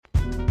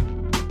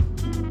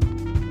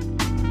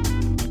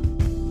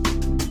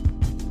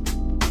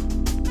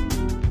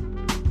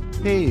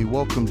Hey,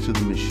 welcome to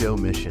the Michelle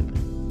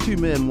Mission. 2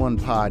 Men, 1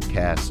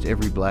 podcast,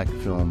 every black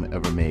film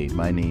ever made.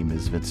 My name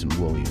is Vincent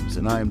Williams,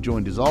 and I am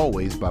joined as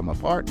always by my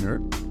partner.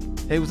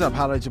 Hey, what's up?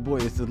 Holla at your boy.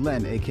 It's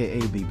Len,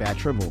 a.k.a. the Bat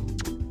Tribble.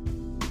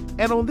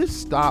 And on this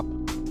stop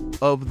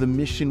of the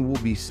mission,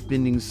 we'll be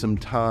spending some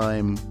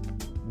time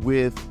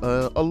with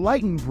a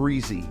light and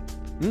breezy.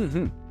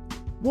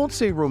 Won't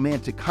say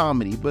romantic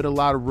comedy, but a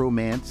lot of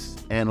romance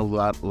and a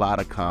lot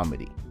of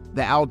comedy.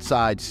 The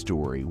Outside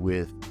Story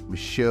with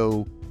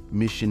Michelle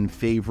Mission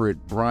favorite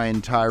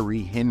Brian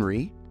Tyree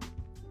Henry,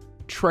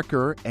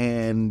 Trekker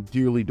and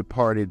dearly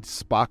departed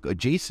Spock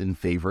adjacent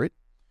favorite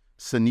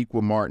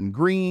Sonequa Martin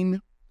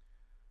Green,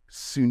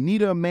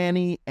 Sunita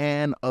Mani,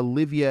 and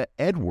Olivia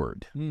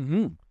Edward.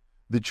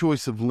 The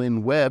choice of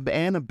Lynn Webb,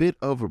 and a bit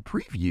of a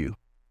preview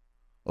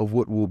of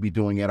what we'll be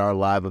doing at our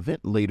live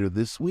event later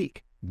this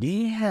week.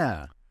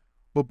 Yeah.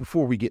 But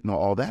before we get into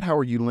all that, how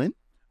are you, Lynn?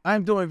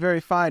 I'm doing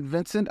very fine,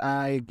 Vincent.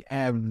 I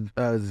have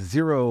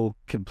zero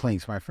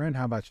complaints, my friend.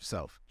 How about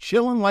yourself?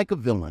 Chilling like a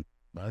villain.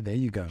 There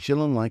you go.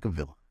 Chilling like a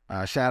villain.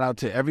 Shout out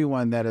to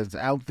everyone that is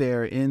out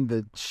there in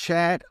the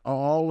chat,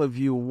 all of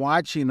you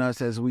watching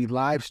us as we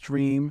live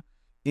stream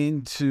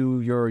into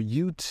your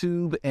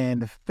YouTube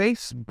and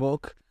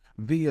Facebook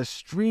via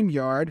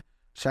StreamYard.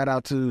 Shout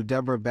out to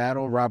Deborah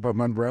Battle, Robert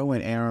Monroe,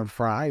 and Aaron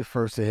Fry,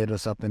 first to hit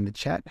us up in the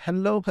chat.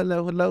 Hello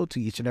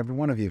to each and every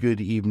one of you. Good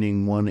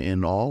evening, one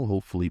and all.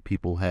 Hopefully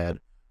people had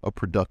a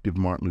productive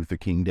Martin Luther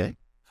King Day.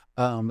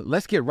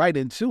 Let's get right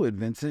into it,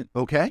 Vincent.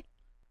 Okay.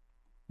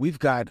 We've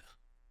got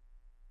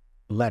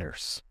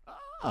letters.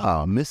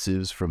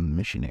 Missives from the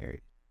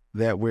missionary.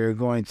 That we're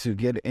going to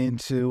get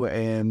into,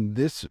 and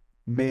this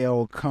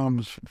mail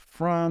comes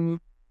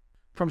from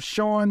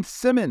Sean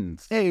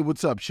Simmons. Hey,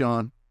 what's up,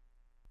 Sean?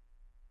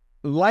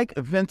 Like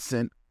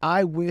Vincent,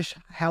 I wish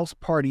House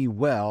Party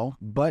well,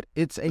 but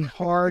it's a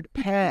hard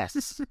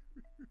pass.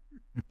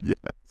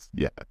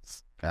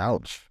 Yes.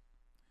 Ouch.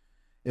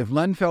 If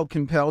Len felt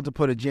compelled to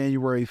put a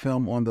January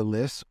film on the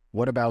list,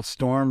 what about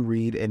Storm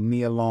Reed and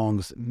Nia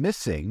Long's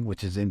Missing,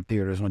 which is in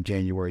theaters on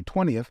January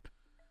 20th?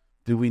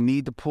 Do we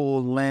need to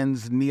pull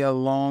Len's Nia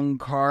Long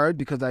card?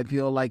 Because I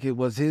feel like it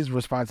was his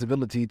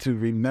responsibility to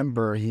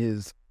remember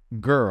his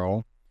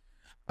girl.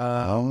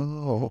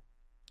 No,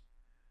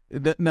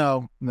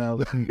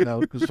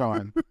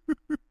 Sean.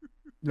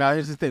 Now,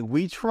 here's the thing.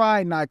 We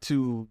try not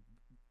to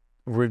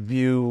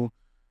review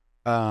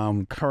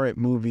current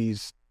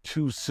movies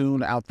too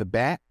soon out the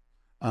bat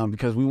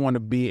because we want to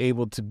be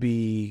able to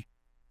be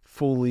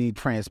fully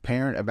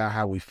transparent about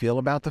how we feel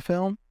about the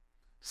film.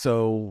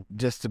 So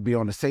just to be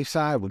on the safe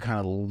side, we kind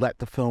of let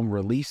the film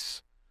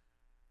release,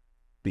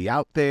 be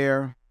out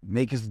there,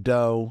 make its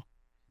dough,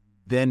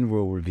 then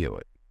we'll review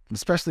it.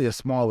 Especially a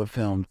smaller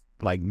film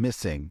like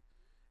Missing,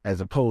 as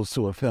opposed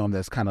to a film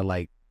that's kind of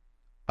like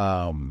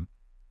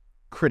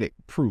critic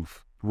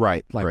proof,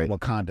 right?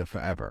 Wakanda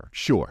Forever.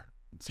 Sure.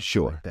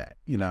 Like that,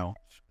 you know.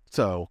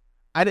 So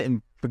I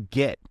didn't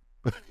forget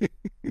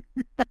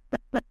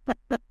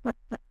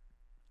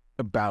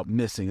about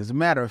Missing. As a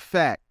matter of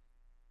fact,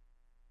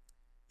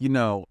 you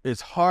know,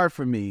 it's hard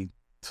for me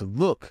to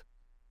look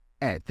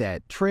at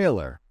that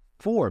trailer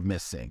for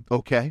Missing.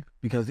 Okay.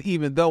 Because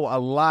even though a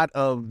lot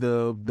of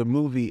the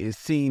movie is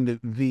seen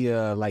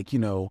via, like, you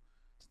know,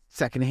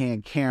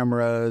 secondhand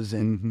cameras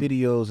and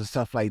videos and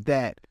stuff like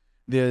that,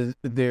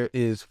 there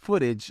is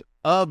footage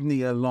of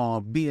Nia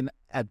Long being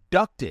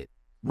abducted.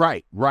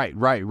 Right.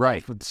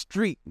 From the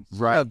street,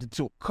 shoved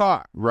into a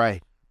car.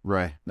 Right.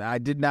 Now, I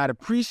did not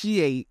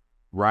appreciate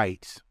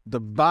the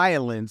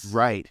violence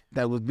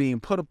that was being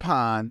put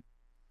upon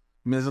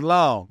Ms.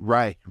 Long.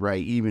 Right.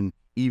 Even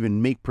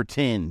make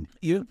pretend.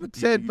 You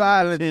pretend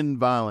violence. Pretend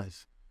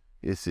violence.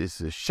 It's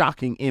a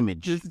shocking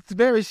image. It's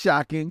very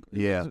shocking.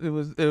 Yeah. It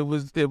was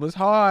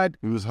hard.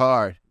 It was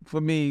hard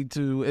for me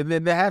to, and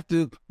then to have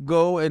to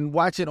go and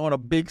watch it on a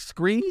big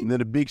screen. And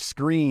then a big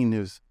screen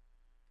is.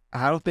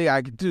 I don't think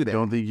I could do that.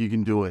 Don't think you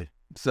can do it.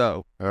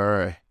 So. All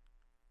right.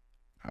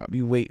 I'll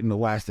be waiting to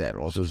watch that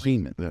also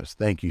streaming. Yes,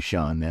 thank you,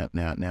 Sean.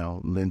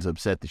 Now, Lynn's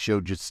upset the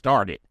show just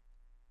started.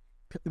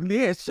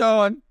 Yeah,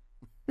 Sean.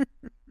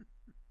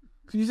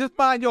 You just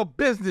mind your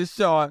business,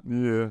 Sean.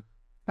 Yeah.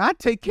 I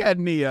take care of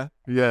Nia.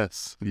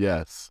 Yes.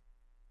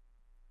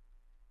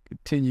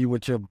 Continue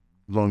with your.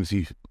 As long as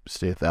you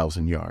stay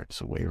 1,000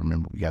 yards away.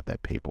 Remember, we got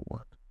that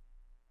paperwork.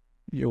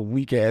 Your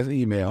weak ass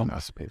email. I'm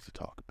not supposed to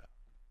talk about.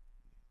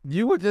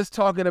 You were just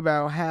talking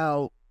about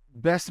how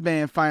Best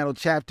Man Final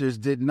Chapters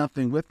did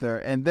nothing with her,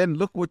 and then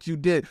look what you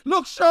did.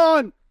 Look,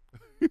 Sean!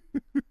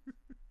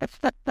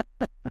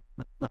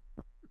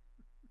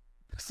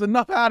 It's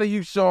enough out of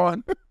you,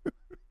 Sean.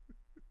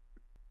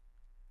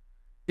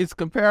 It's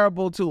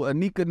comparable to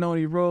Anika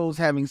Noni Rose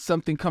having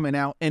something coming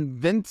out and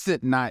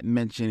Vincent not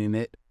mentioning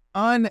it.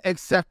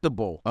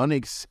 Unacceptable. You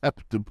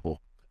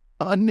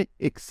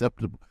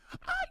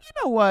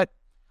know what?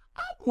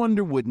 I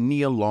wonder what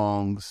Nia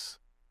Long's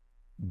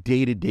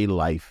day-to-day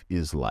life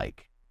is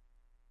like.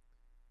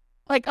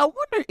 Like, I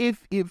wonder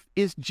if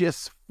it's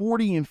just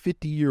 40 and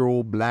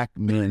 50-year-old black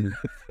men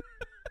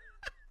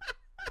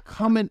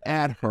coming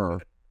at her.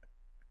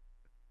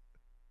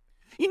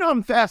 You know,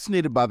 I'm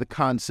fascinated by the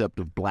concept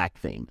of black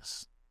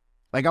famous.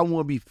 Like, I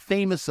want to be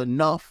famous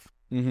enough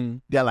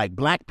that, like,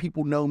 black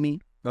people know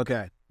me.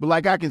 Okay. But,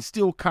 like, I can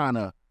still kind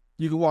of...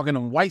 You can walk in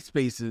them white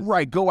spaces.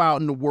 Right, go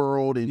out in the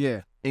world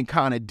and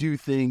kind of do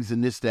things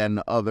and this, that, and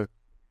the other.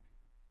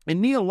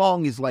 And Nia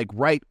Long is, like,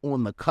 right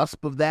on the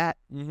cusp of that.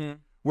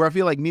 Where I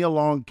feel like Nia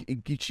Long,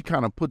 she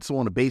kind of puts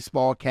on a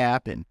baseball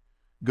cap and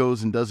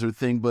goes and does her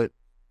thing. But,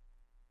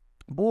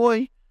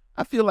 boy,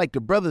 I feel like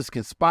the brothers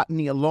can spot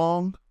Nia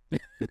Long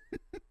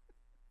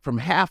from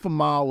half a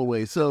mile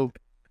away. So,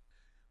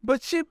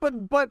 but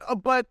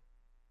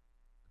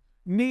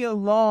Nia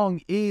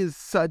Long is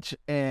such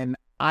an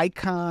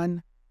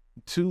icon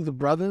to the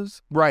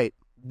brothers. Right.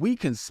 We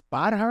can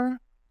spot her,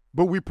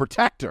 but we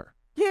protect her.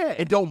 Yeah.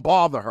 And don't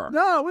bother her.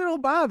 No, we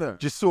don't bother.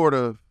 Just sort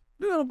of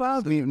we don't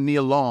bother. leave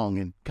Nia Long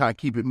and kind of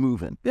keep it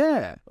moving.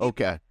 Yeah.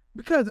 Okay.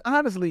 Because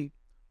honestly,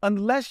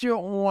 unless you're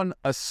on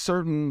a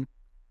certain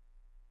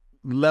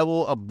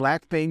level of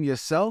black fame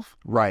yourself,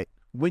 right,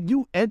 when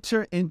you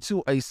enter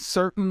into a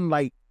certain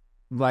like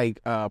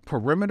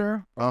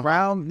perimeter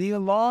around Nia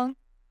Long,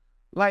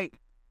 like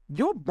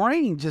your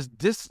brain just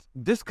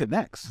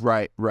disconnects.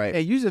 Right.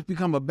 And you just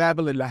become a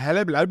babbling like,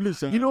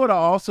 you know what I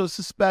also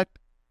suspect?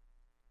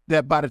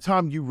 That by the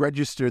time you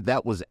register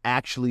that was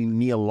actually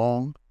Nia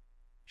Long,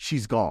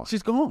 she's gone.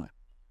 She's gone.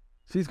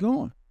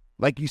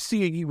 Like you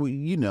see it,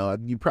 you know,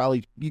 you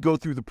go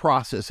through the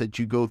process that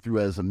you go through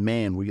as a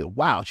man where you go,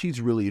 wow, she's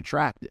really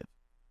attractive.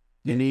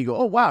 And then you go,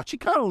 oh, wow, she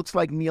kind of looks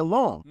like Nia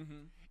Long.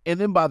 And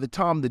then by the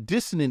time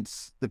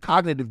the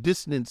cognitive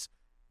dissonance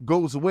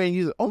goes away and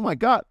you say, oh my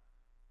God,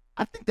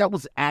 I think that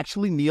was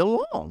actually Nia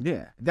Long.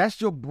 Yeah. That's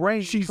your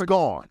brain. She's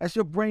gone. That's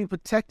your brain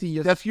protecting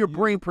you. That's your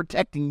brain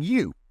protecting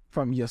you.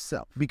 From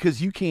yourself.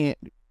 Because you can't,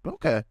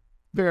 okay,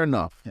 fair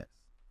enough. Yes.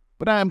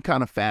 But I am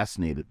kind of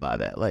fascinated by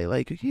that.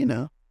 Like, you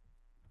know.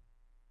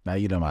 Now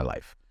you know my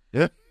life.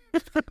 Yeah.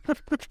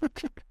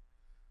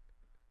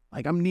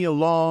 Like I'm Nia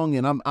Long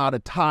and I'm out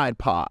of Tide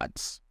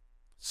Pods.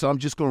 So I'm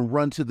just going to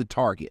run to the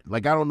Target.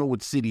 Like I don't know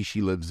what city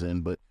she lives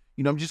in, but,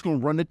 you know, I'm just going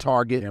to run to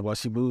Target. Yeah, well,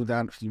 she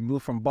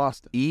moved from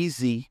Boston.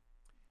 Easy.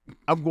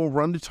 I'm going to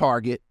run to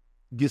Target,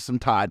 get some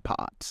Tide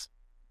Pods.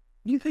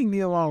 You think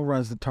Nia Long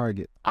runs the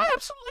Target? I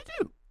absolutely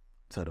do.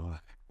 So do I.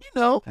 You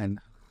know, and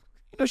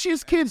she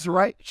has kids,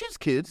 right? She has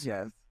kids.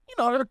 Yes. You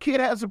know, her kid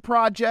has a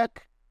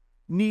project,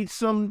 needs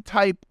some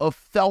type of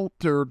felt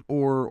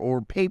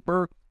or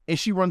paper, and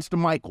she runs to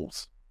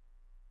Michael's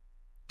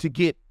to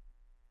get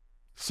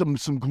some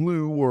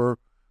glue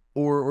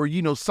or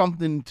you know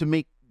something to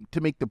make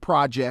the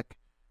project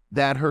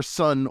that her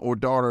son or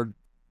daughter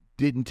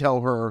didn't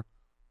tell her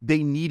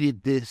they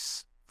needed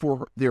this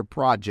for their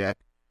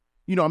project.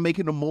 You know, I'm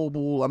making a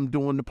mobile. I'm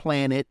doing the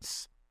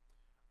planets.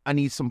 I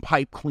need some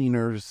pipe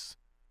cleaners.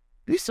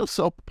 Do they still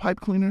sell pipe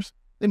cleaners?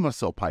 They must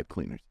sell pipe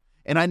cleaners.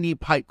 And I need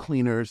pipe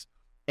cleaners,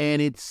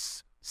 and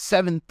it's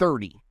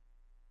 7:30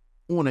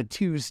 on a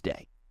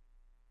Tuesday.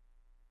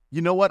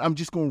 You know what? I'm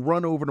just going to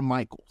run over to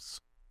Michael's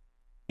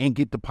and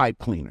get the pipe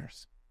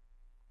cleaners.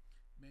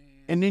 Man.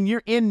 And then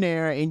you're in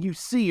there, and you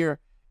see her,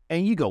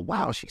 and you go,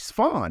 wow, she's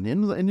fun.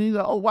 And then you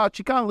go, oh, wow,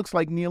 she kind of looks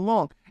like Nia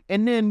Long.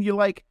 And then you're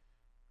like,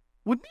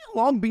 would Nia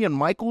Long be in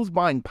Michael's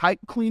buying pipe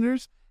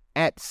cleaners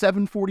at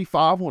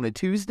 7:45 on a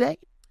Tuesday?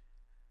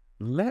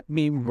 Let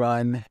me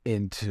run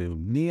into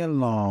Nia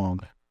Long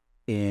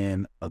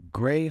in a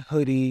gray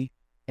hoodie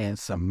and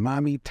some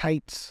mommy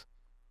tights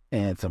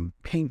and some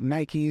pink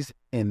Nikes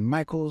in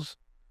Michael's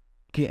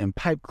getting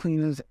pipe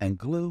cleaners and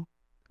glue.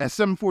 At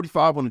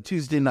 7:45 on a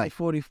Tuesday night.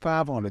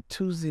 45 on a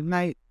Tuesday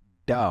night.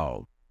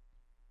 Dog.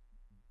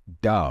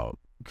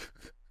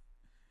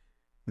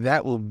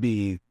 That will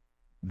be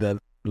the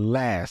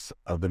last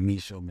of the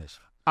Micheaux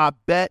mission. I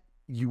bet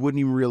you wouldn't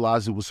even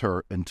realize it was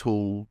her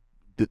until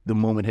the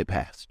moment had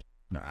passed.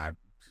 No,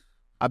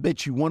 I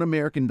bet you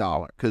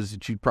 $1 because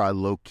she probably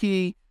low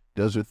key,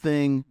 does her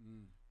thing.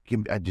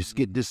 I just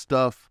get this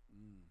stuff.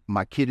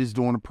 My kid is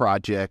doing a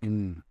project.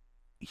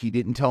 He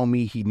didn't tell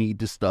me he need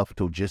this stuff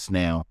till just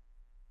now.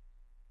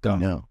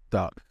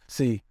 Dog.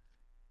 See,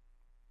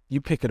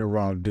 you picking the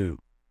wrong dude.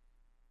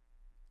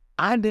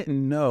 I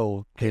didn't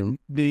know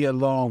Nia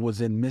Long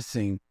was in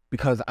Missing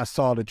because I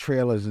saw the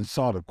trailers and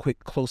saw the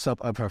quick close-up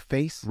of her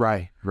face.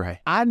 Right.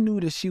 I knew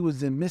that she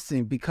was in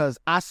Missing because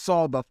I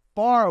saw the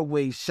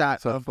faraway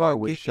shot of her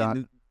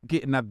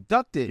getting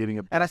abducted.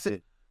 And I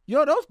said,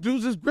 yo, those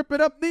dudes is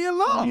gripping up Nia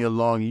Long. Nia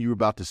Long, you were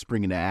about to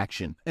spring into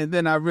action. And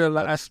then I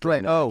realized,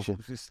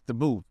 it's just the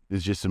movie.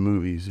 It's just a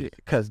movie.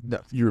 Because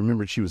you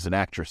remembered she was an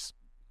actress.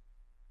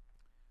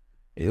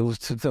 It was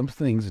some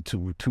things are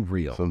too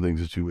real. Some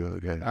things are too real,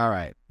 okay. All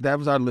right. That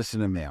was our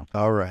listener mail.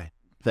 All right.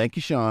 Thank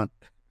you, Sean.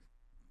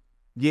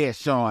 Yeah,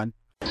 Sean.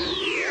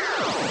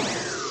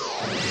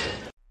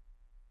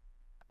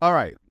 All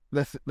right.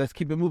 Let's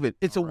keep it moving.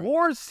 It's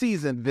award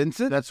season,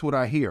 Vincent. That's what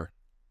I hear.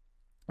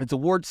 It's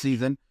award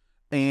season.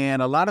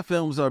 And a lot of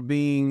films are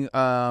being,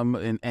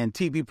 and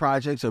TV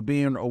projects are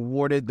being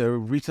awarded.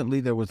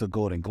 Recently, there was a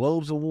Golden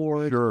Globes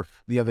Award. Sure.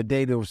 The other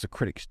day, there was the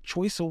Critics'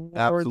 Choice Award.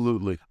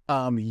 Absolutely.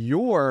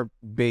 Your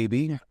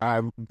baby,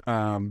 I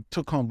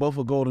took home both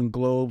a Golden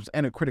Globes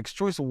and a Critics'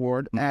 Choice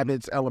Award.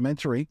 Abbott's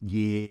Elementary.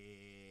 Yeah.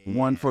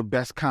 Won for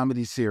Best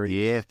Comedy Series.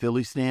 Yeah,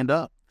 Philly Stand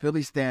Up.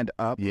 Philly Stand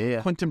Up.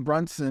 Yeah. Quinta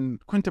Brunson.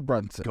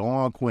 Go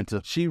on,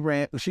 Quinta. She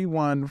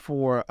won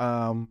for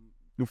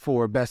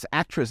Best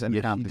Actress in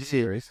a Comedy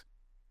Series.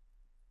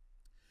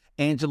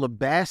 Angela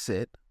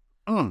Bassett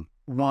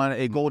won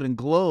a Golden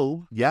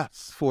Globe.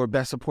 Yes. For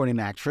Best Supporting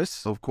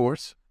Actress. Of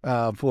course.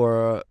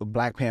 For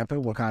Black Panther,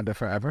 Wakanda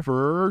Forever.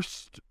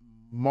 First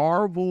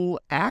Marvel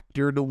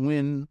actor to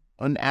win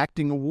an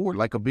acting award,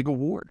 like a big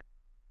award.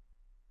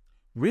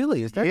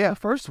 Really? Is that the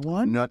first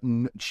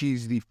one?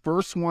 She's the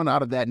first one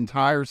out of that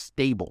entire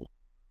stable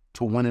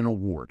to win an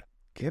award.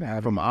 Get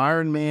out from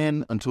Iron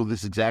Man until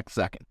this exact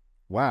second.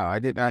 Wow,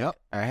 I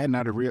had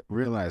not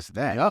realized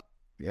that. Yep.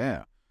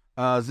 Yeah.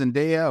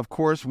 Zendaya, of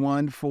course,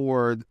 won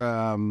for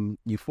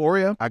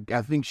Euphoria.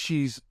 I think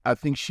she's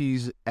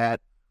at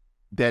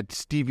that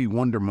Stevie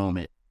Wonder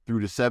moment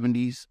through the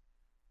 70s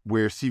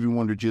where Stevie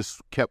Wonder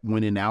just kept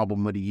winning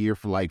Album of the Year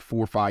for like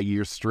 4 or 5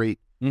 years straight,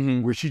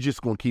 where she's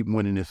just going to keep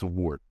winning this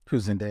award.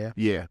 Who's Zendaya?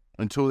 Yeah.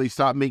 Until they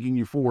stop making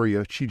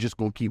Euphoria, she just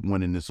going to keep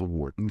winning this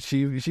award.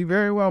 She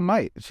very well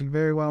might. She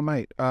very well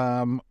might.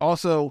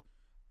 Also,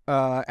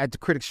 at the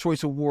Critics'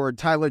 Choice Award,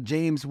 Tyler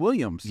James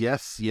Williams.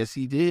 Yes,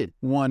 he did.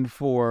 Won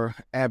for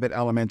Abbott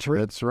Elementary.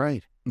 That's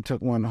right. He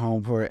took one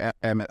home for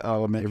Abbott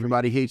Elementary.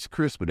 Everybody hates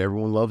Chris, but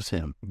everyone loves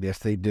him. Yes,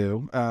 they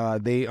do.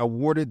 They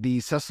awarded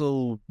the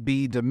Cecil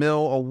B.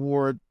 DeMille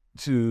Award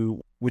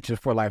which is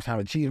for Lifetime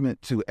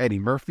Achievement, to Eddie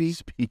Murphy.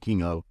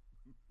 Speaking of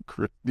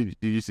Chris, did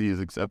you see his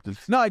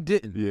acceptance? No, I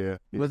didn't. Yeah.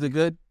 Was it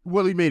good?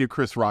 Well, he made a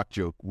Chris Rock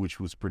joke, which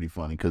was pretty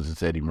funny because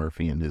it's Eddie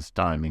Murphy and his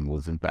timing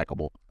was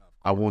impeccable.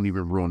 I won't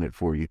even ruin it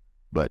for you,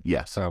 but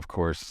yes. Of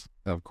course.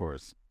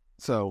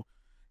 So,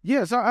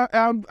 yeah, so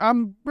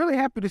I'm really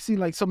happy to see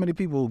like so many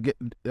people get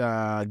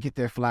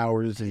their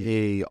flowers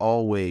and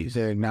always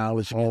their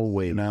acknowledgement.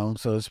 Always. You know,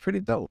 so it's pretty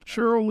dope.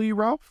 Sheryl Lee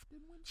Ralph.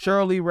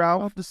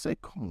 I have to say,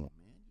 come on, man.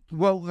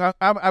 Well,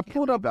 I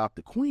pulled up about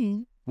the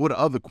Queen. What the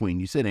other Queen?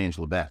 You said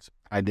Angela Bassett.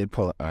 I did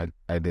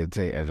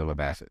say Angela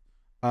Bassett.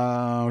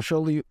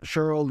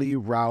 Sheryl Lee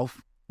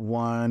Ralph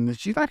won.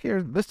 She's not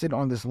here listed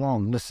on this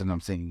long list that I'm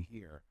seeing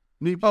here.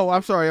 Oh,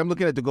 I'm sorry. I'm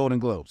looking at the Golden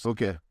Globes.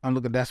 Okay.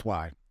 That's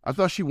why. I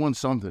thought she won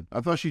something. I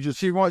thought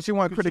she won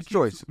Critics'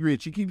 Choice.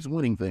 She keeps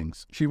winning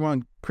things. She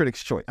won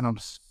Critics' Choice. And I'm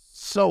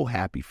so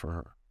happy for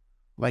her.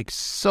 Like,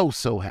 so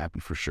happy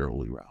for Sheryl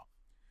Lee Ralph.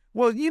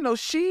 Well, you know,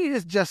 she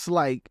is just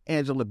like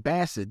Angela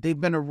Bassett. They've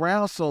been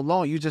around so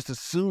long, you just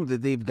assume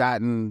that they've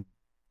gotten,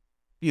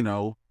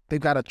 they've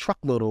got a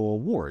truckload of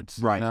awards.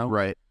 Right, you know?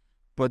 right.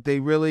 But they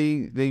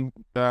really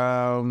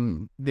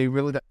don't.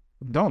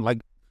 Like,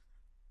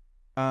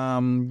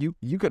 you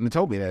couldn't have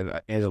told me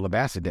that Angela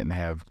Bassett didn't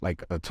have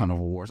like a ton of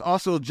awards.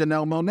 Also,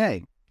 Janelle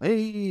Monáe,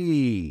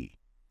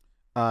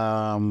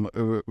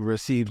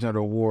 received an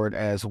award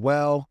as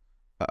well.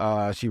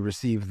 She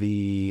received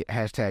the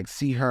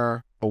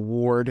 #SeeHer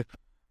award.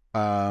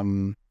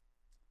 I'm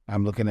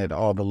looking at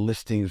all the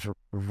listings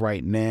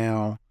right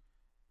now.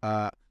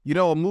 A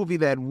movie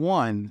that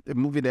won, the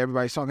movie that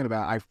everybody's talking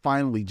about, I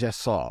finally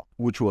just saw.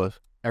 Which was?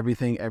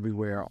 Everything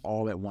Everywhere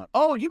All at Once.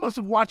 Oh, you must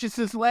have watched it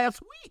since last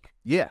week.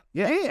 Yeah.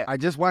 I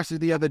just watched it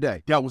the other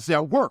day. That was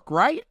at work,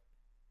 right?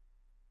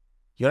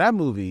 Yo, that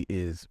movie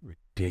is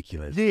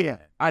ridiculous. Yeah,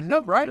 I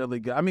know, right?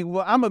 Really good. I mean,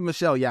 well, I'm a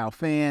Michelle Yeoh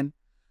fan,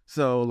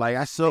 so like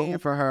I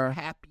stand for her.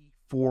 Happy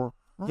for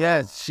her.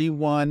 Yes, she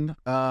won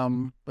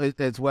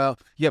as well.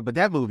 Yeah, but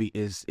that movie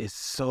is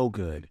so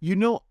good.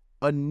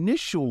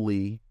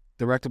 Initially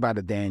directed by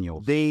the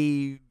Daniels.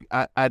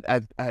 I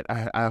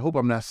hope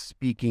I'm not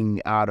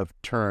speaking out of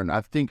turn.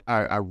 I think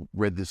I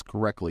read this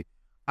correctly.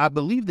 I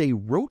believe they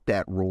wrote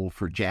that role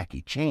for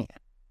Jackie Chan.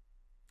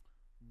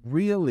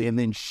 Really? And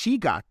then she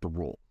got the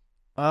role.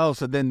 Oh,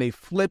 so then they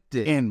flipped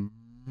it. And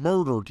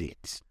murdered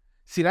it.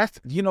 See,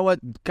 you know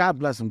what? God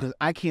bless him, because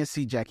I can't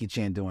see Jackie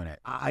Chan doing it.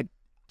 I like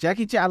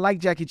Jackie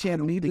Chan. I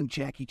don't think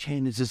Jackie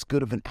Chan is as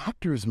good of an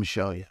actor as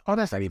Michelle Yeoh. Oh,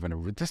 that's not even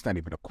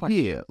a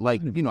question. Yeah,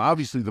 like,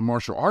 obviously the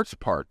martial arts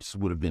parts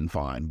would have been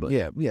fine, but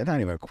yeah, not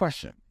even a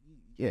question.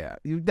 Yeah,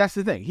 that's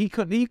the thing. He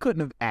couldn't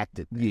have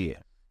acted. Yeah,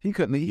 he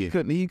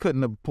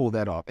couldn't have pulled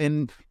that off.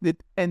 And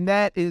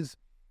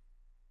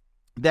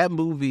that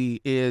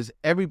movie is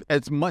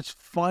as much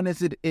fun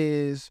as it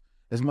is,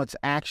 as much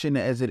action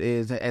as it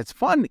is, as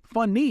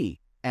funny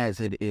as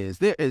it is.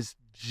 There is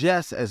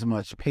just as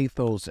much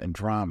pathos and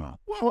drama.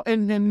 Well,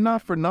 and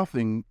not for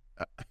nothing,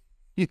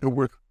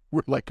 we're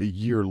like a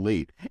year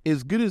late.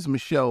 As good as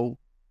Michelle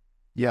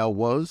Yeoh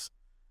was,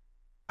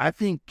 I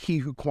think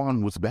Ke Huy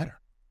Quan was better.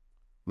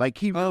 Like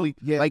he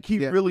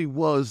really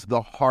was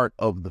the heart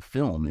of the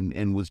film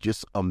and was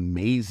just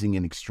amazing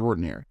and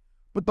extraordinary.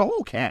 But the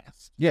whole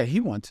cast. Yeah, he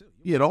won too.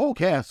 Yeah, the whole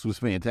cast was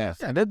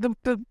fantastic. Yeah,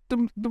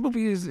 the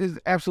movie is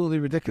absolutely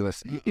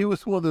ridiculous. It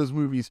was one of those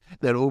movies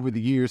that over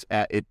the years,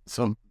 this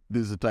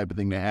is the type of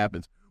thing that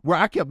happens, where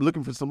I kept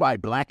looking for somebody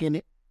black in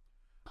it.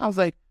 I was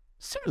like,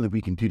 certainly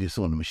we can do this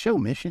on the Michelle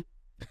Mission.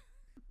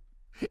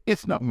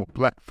 It's not more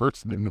black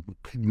person in the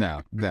movie.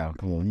 No,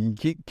 come on. You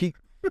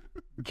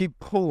keep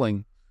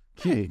pulling.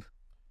 Hey,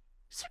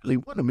 certainly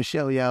one of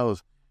Michelle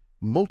Yeoh's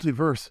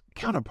multiverse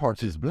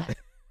counterparts is black.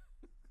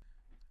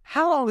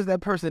 How long is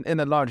that person in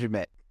a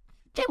laundromat?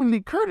 Jamie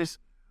Lee Curtis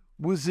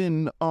was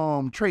in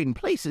Trading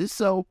Places,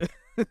 so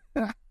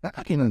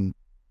I can.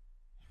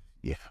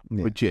 Yeah,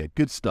 but yeah,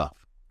 good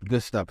stuff.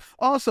 Good stuff.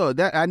 Also,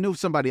 that I knew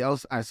somebody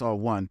else. I saw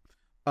one.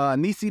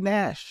 Niecy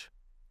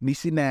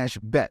Nash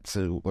Betts,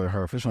 or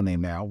her official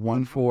name now,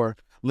 won for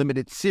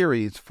limited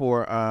series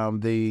for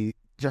the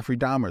Jeffrey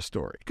Dahmer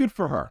story. Good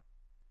for her.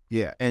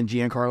 Yeah, and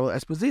Giancarlo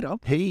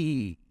Esposito.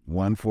 Hey,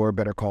 won for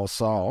Better Call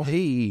Saul.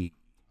 Hey.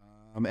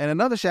 And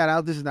another shout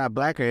out, this is not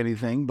black or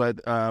anything, but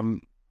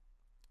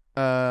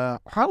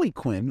Harley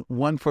Quinn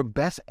won for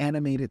Best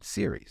Animated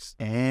Series.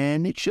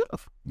 And it should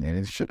have.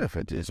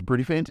 It's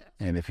pretty fantastic.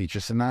 And it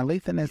features Sanaa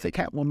Lathan as the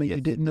Catwoman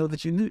you didn't know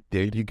that you knew.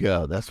 There you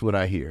go. That's what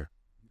I hear.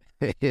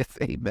 Yes,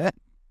 amen.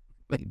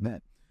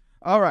 Amen.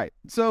 All right.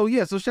 So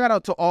shout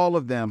out to all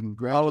of them.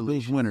 All of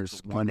these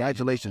winners.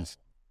 Congratulations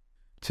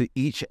to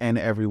each and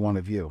every one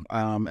of you.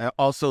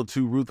 Also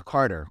to Ruth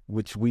Carter,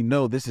 which we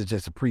know this is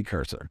just a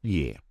precursor.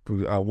 Yeah.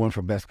 One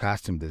for Best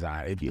Costume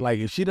Design.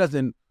 If she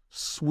doesn't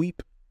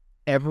sweep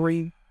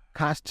every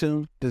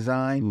costume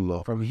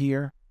design from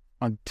here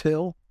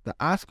until the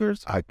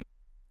Oscars,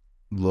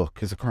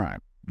 it's a crime.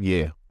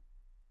 Yeah.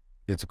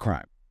 It's a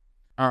crime.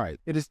 All right.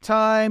 It is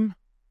time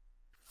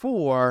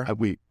for...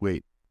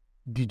 Wait.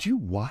 Did you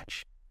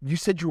watch? You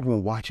said you were going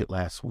to watch it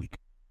last week.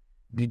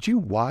 Did you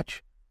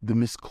watch the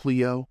Miss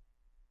Cleo?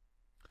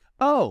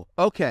 Oh,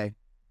 okay.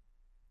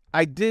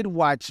 I did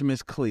watch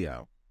Miss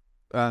Cleo.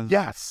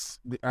 Yes.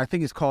 I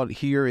think it's called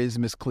Here is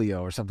Miss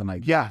Cleo or something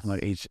like that.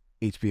 Like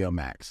HBO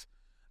Max.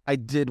 I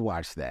did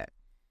watch that.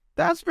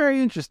 That's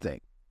very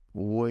interesting.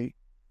 Boy.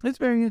 It's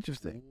very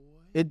interesting.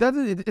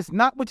 It's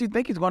not what you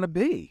think it's going to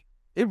be.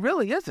 It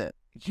really isn't.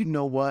 You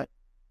know what?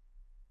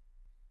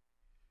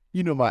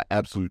 You know my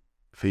absolute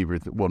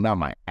favorite, well, not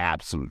my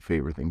absolute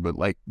favorite thing, but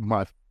like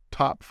my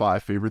top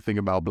 5 favorite thing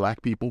about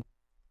black people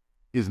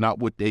is not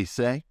what they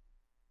say,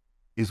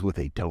 is what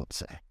they don't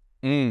say.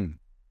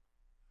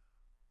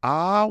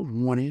 I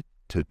wanted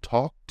to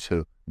talk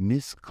to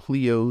Miss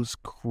Cleo's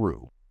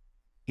crew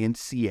in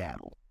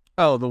Seattle.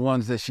 Oh, the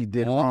ones that she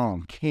did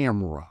on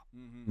camera.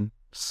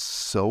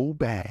 So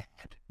bad.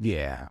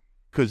 Yeah.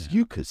 Because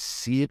you could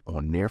see it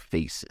on their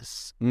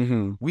faces.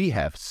 We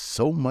have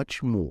so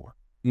much more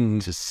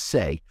to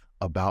say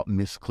about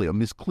Miss Cleo.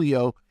 Miss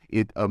Cleo,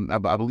 I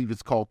believe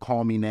it's called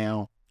Call Me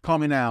Now. Call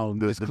Me Now,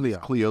 Miss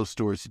Cleo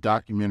story. It's a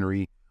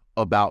documentary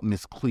about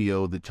Miss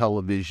Cleo, the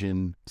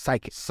television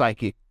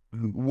psychic.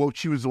 Well,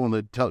 she was on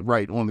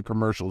the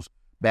commercials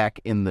back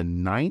in the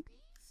 90s.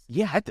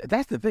 Yeah,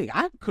 that's the thing.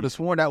 I could have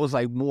sworn that was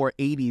like more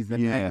 80s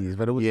than 90s,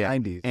 but it was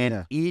 90s.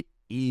 And it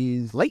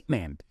is late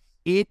 90s.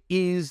 It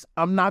is.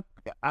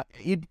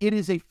 It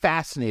is a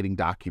fascinating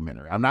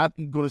documentary. I'm not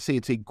going to say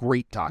it's a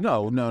great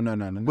documentary.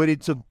 No. But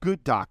it's a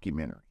good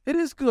documentary. It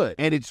is good,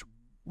 and it's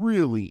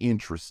really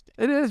interesting.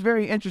 It is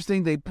very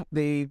interesting.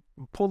 They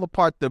pull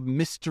apart the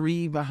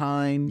mystery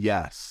behind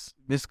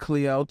Miss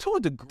Cleo to a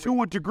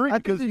degree.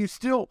 Because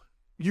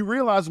you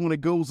realize when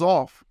it goes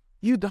off,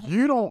 you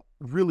don't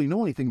really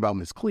know anything about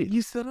Miss Cleo.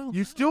 You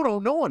still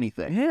don't know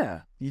anything.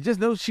 Yeah, you just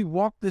know she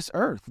walked this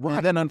earth, right?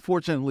 And then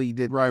unfortunately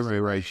did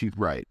right. She's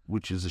right,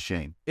 which is a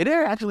shame. It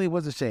actually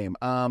was a shame.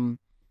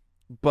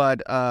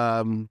 But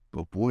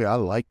boy, I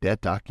like that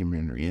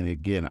documentary. And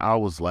again, I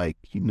was like,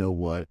 you know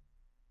what?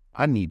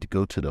 I need to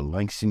go to the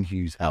Langston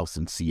Hughes house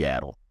in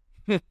Seattle.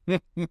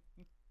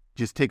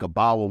 Just take a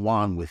bottle of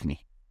wine with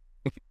me.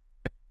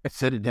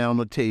 Set it down on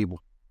the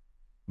table.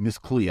 Miss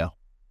Cleo,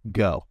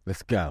 go.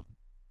 Let's go.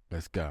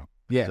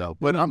 Yeah. So,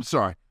 but I'm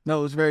sorry. No,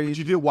 it was very... But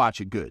you did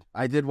watch it. Good.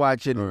 I did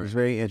watch it. All it was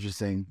very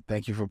interesting.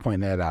 Thank you for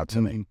pointing that out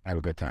to me. I had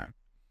a good time.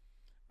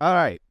 All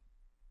right.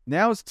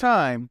 Now it's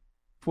time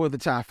for the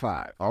top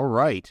 5. All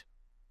right.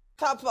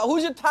 Top 5.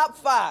 Who's your top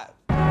 5?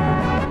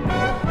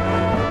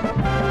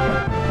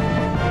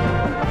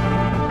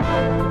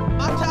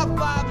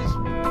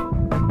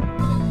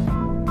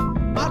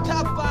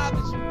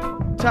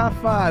 Top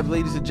 5,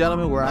 ladies and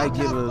gentlemen, where I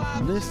give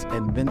a list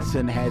and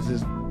Vincent adds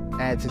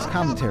his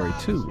commentary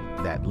to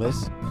that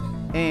list.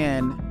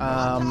 And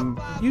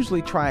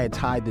usually try and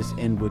tie this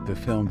in with the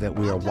film that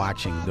we are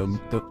watching.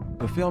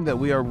 The film that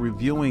we are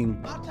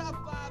reviewing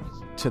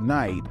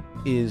tonight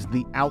is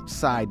The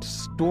Outside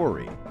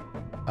Story,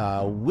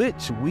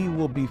 which we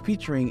will be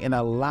featuring in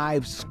a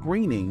live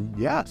screening.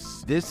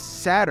 Yes. This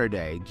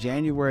Saturday,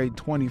 January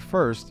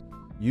 21st.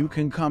 You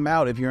can come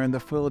out if you're in the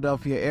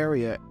Philadelphia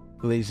area.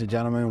 Ladies and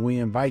gentlemen, we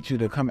invite you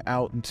to come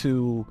out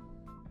to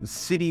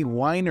City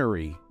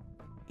Winery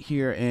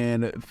here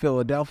in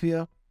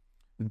Philadelphia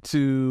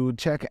to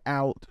check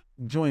out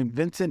join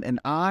Vincent and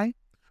I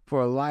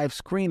for a live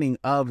screening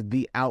of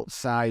The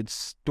Outside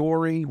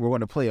Story. We're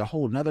going to play a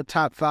whole nother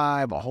top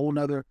 5, a whole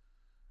nother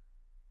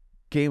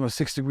game of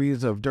 6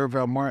 Degrees of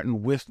D'Urville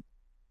Martin with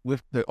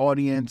the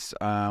audience.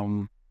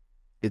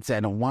 It's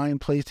at a wine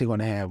place. They're going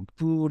to have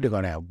food. They're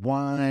going to have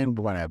wine.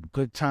 We're going to have a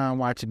good time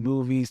watching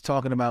movies,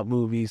 talking about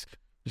movies.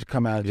 You should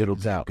come out and check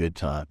us out. Good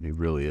time. It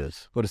really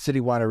is. Go to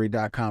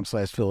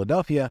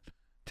citywinery.com/Philadelphia.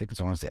 Tickets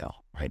on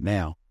sale right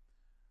now.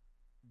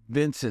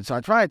 Vincent, so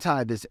I try to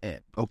tie this in.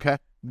 Okay.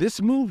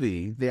 This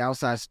movie, The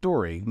Outside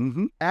Story,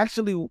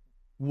 actually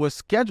was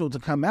scheduled to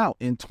come out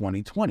in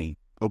 2020.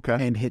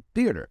 Okay. And hit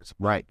theaters.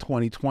 Right.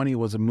 2020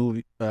 was a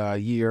movie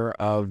year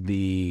of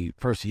the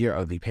first year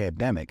of the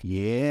pandemic.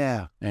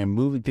 Yeah. And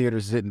movie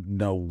theaters didn't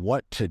know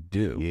what to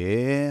do.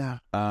 Yeah.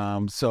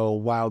 So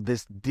while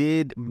this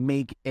did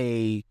make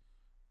a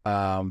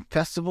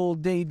festival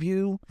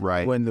debut,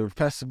 right, when the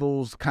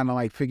festivals kind of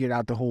like figured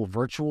out the whole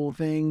virtual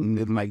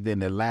thing, like in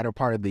the latter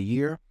part of the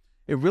year,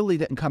 it really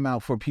didn't come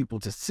out for people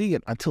to see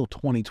it until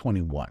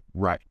 2021.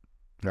 Right.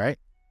 Right.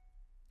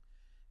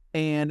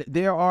 And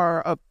there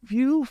are a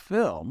few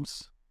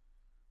films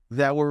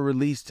that were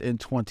released in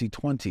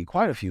 2020,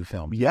 quite a few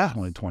films. Yeah.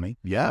 2020.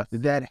 Yeah.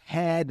 That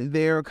had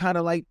their kind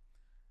of like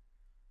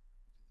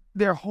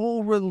their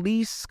whole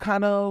release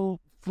kind of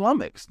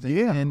flummoxed.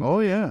 Yeah. And oh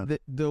yeah.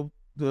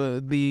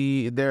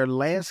 Their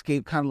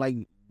landscape kind of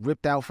like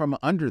ripped out from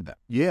under them.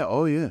 Yeah.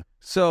 Oh yeah.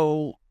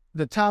 So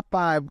the top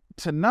 5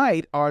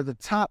 tonight are the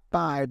top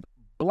 5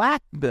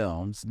 Black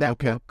films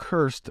that were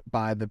cursed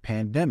by the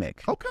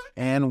pandemic. Okay.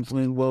 And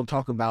we'll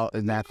talk about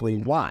exactly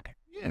why.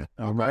 Yeah.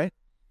 All right.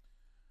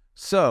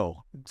 So,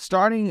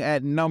 starting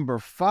at number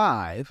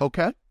 5.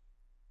 Okay.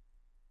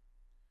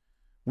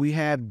 We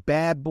have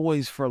Bad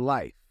Boys for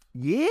Life.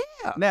 Yeah.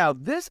 Now,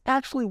 this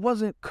actually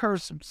wasn't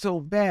cursed so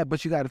bad,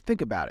 but you got to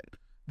think about it.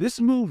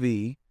 This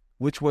movie,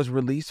 which was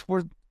released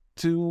by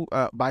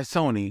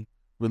Sony,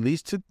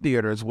 released to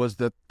theaters, was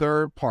the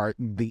third part,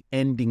 the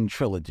ending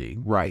trilogy,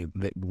 right,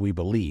 that we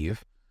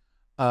believe,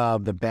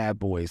 of the Bad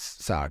Boys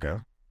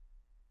saga.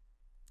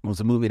 It was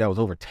a movie that was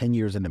over 10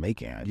 years in the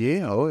making.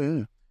 Yeah, oh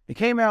yeah. It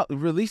came out,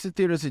 released in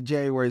theaters in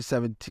January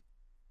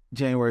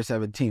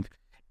 17th.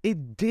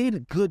 It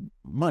did good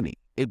money.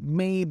 It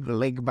made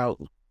like about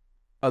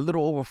a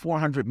little over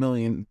 $400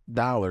 million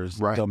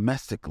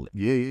domestically.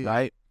 Yeah.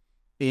 Right?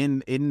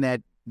 In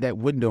that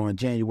window in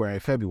January,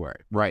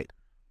 February. Right.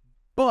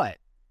 But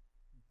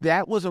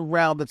that was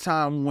around the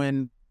time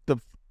when the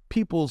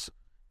people's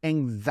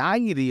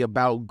anxiety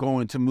about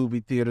going to movie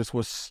theaters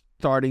was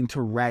starting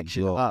to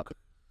ratchet up.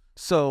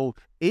 So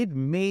it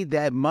made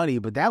that money,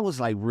 but that was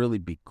like really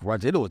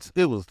begrudged. It was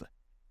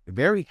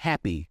very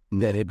happy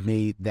that it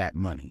made that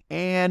money.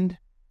 And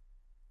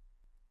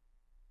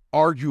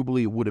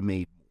arguably it would have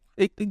made more.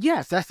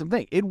 Yes, that's the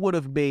thing. It would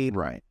have made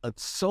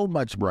so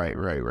much more.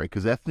 Right.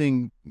 Because that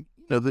thing,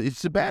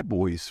 it's the Bad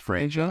Boys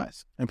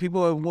franchise. And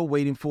people were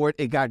waiting for it.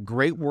 It got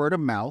great word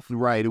of mouth.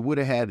 Right. It would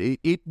have had,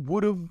 it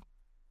would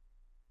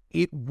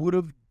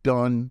have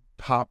done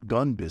Top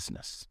Gun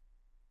business.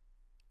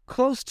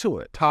 Close to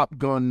it. Top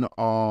Gun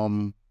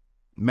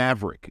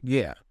Maverick.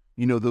 Yeah.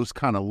 Those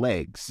kind of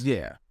legs.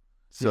 Yeah.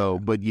 So,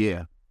 but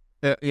yeah.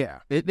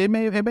 Yeah. It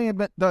may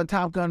have done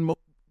Top Gun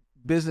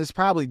business,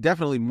 probably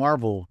definitely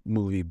Marvel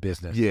movie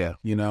business. Yeah.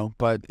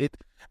 But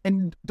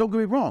and don't get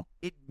me wrong,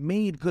 it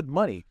made good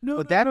money.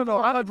 But that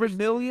 $400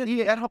 million,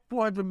 that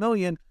 $400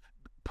 million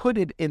put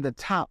it in the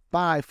top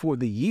 5 for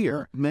the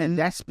year. Man,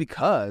 that's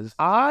because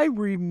I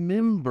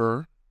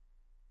remember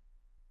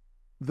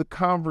the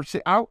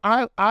conversation.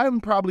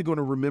 I'm probably going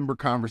to remember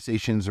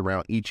conversations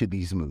around each of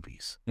these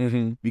movies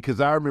because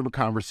I remember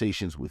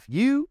conversations with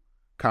you,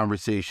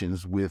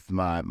 conversations with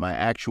my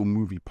actual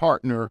movie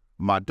partner,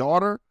 my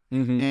daughter,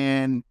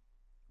 and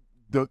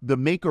the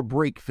make or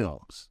break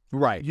films.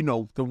 Right.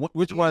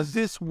 Which was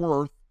this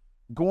worth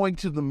going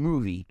to the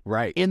movie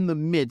in the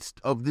midst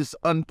of this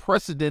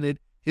unprecedented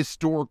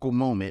historical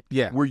moment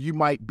where you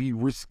might be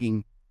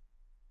risking,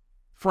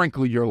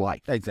 frankly, your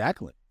life.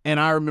 Exactly. And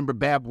I remember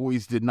Bad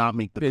Boys did not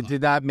make the It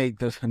did not make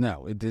the,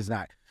 no, it does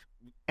not.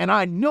 And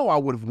I know I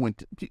would have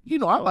went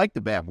to, I like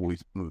the Bad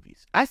Boys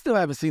movies. I still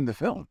haven't seen the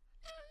film.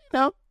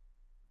 No.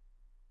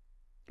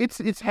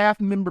 It's half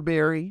Member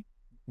Berry,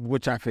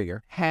 which I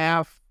figure.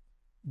 Half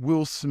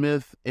Will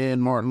Smith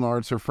and Martin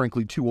Lawrence are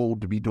frankly too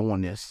old to be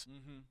doing this.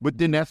 But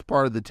then that's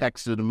part of the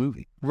text of the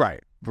movie. Right.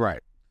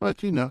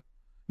 But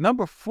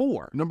Number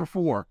 4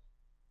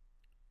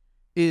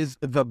 is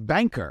The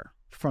Banker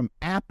from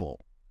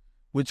Apple,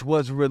 which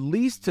was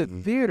released to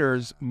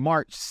theaters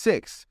March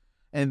 6th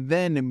and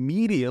then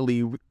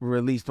immediately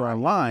released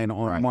online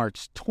on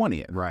March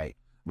 20th. Right.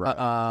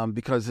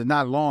 Because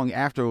not long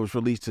after it was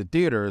released to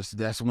theaters,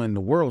 that's when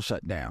the world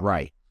shut down.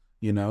 Right.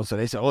 So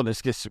they said,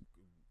 let's get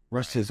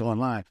rush this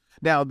online.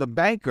 Now, The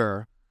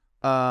Banker,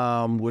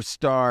 which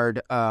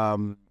starred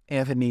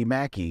Anthony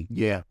Mackie.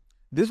 Yeah.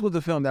 this was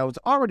a film that was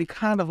already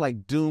kind of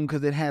like doomed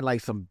because it had like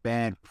some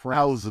bad press.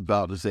 I was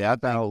about to say, I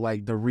about thought,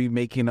 like the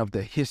remaking of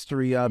the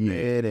history of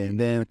it, and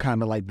then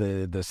kind of like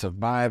the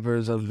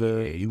survivors of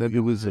it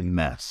was a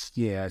mess.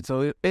 Yeah,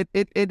 so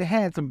it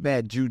had some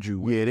bad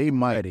juju. Yeah, they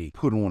might already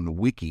put on the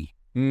wiki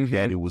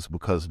that it was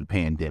because of the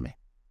pandemic,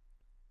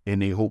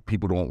 and they hope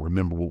people don't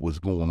remember what was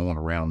going on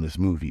around this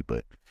movie.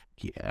 But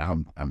yeah,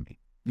 I mean,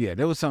 yeah,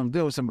 there was some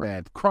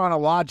bad.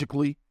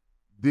 Chronologically,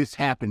 this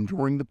happened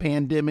during the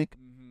pandemic,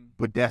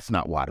 but that's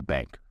not why the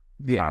bank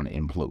kind of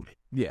imploded.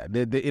 Yeah,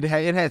 it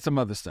had some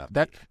other stuff.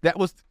 That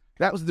was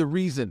the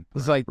reason. It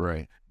was like,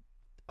 Right.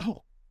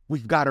 oh,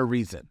 we've got a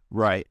reason.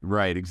 Right,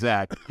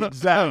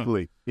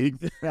 exactly.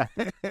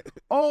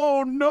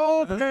 Oh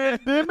no,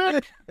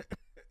 pandemic.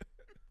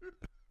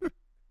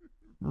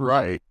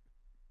 Right,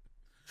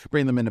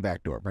 Bring them in the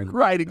back door.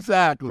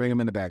 exactly. Bring them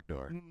in the back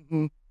door.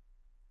 Mhm.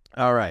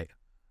 All right.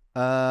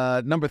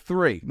 Number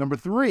 3, Number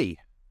 3.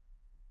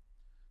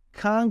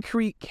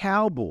 Concrete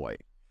Cowboy,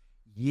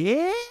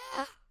 Yeah.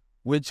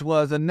 which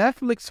was a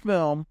Netflix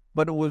film,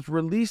 but it was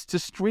released to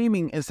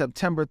streaming in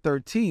September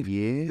 13th.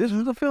 Yeah. This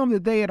was a film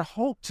that they had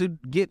hoped to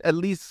get at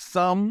least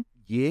some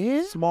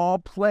small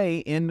play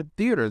in the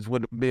theaters.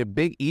 Would it be a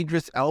big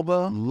Idris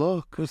Elba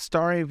Look,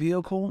 starring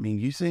vehicle? I mean,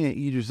 you saying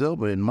Idris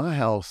Elba in my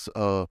house?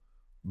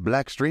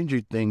 Black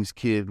Stranger Things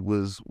kid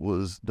was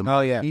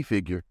the key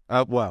figure.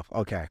 Well,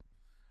 okay.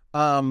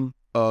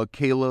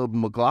 Caleb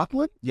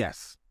McLaughlin.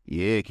 Yes.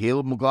 Yeah,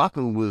 Caleb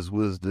McLaughlin was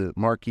the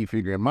marquee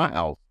figure in my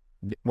house.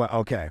 Well,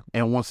 okay.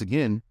 And once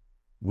again,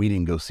 we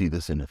didn't go see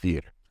this in the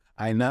theater.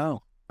 I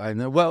know.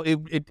 Well,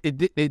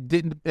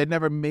 it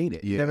never made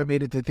it. Yeah. It never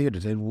made it to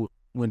theaters. It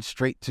went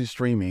straight to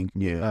streaming.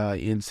 Yeah.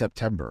 In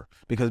September,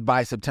 because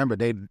by September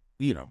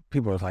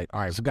people were like,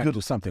 all right, we got to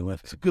do something with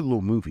It's it. a good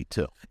little movie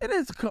too. It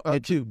is a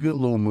It's a good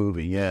little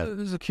movie. Yeah.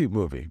 It's a cute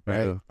movie,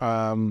 right?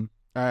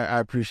 I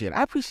appreciate it.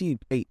 I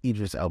appreciate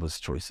Idris Elba's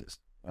choices.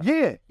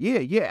 Yeah.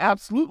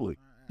 Absolutely.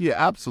 Yeah,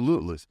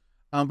 absolutely.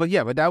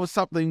 But that was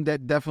something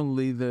that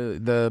definitely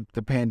the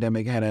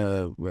pandemic had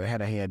a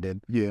hand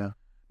in. Yeah.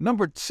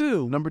 Number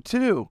 2, Number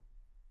 2.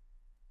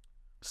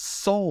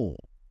 Soul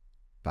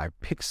by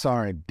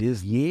Pixar and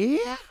Disney.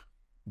 Yeah.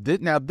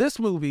 Now, this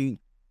movie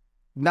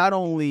not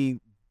only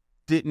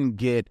didn't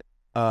get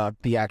a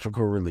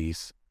theatrical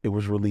release, it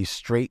was released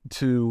straight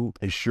to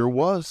It sure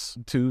was.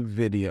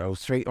 video,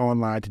 straight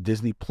online to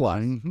Disney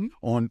Plus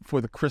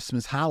for the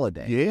Christmas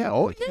holiday. Yeah.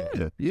 Oh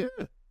yeah. Yeah.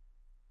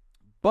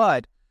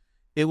 But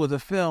it was a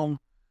film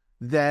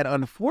that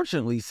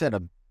unfortunately set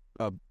a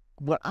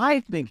what I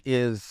think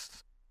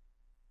is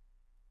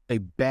a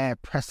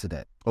bad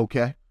precedent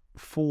Okay.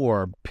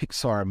 for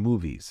Pixar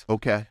movies,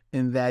 Okay.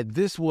 in that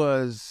this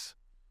was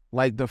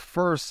like the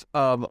first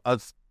of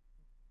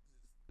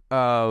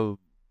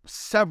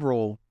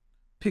several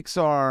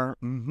Pixar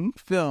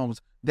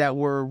films that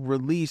were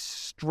released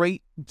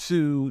straight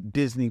to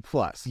Disney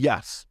Plus.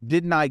 Yes.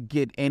 Did not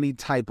get any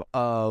type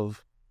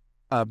of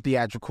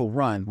theatrical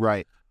run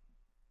Right.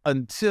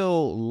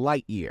 until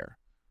Lightyear.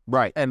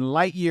 Right. And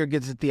Lightyear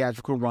gets a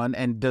theatrical run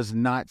and does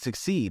not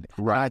succeed.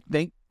 Right. I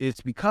think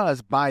it's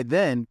because by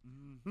then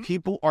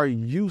people are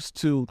used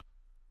to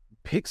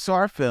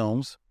Pixar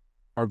films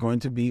are going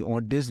to be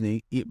on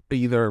Disney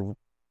either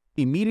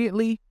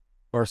immediately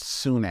or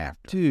soon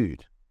after.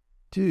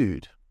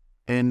 Dude.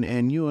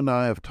 And you and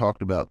I have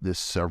talked about this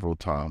several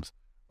times.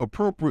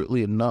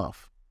 Appropriately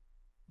enough,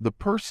 the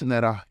person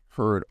that I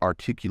heard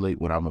articulate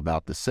what I'm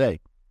about to say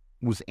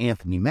was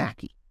Anthony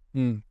Mackie,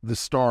 the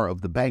star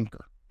of The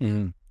Banker.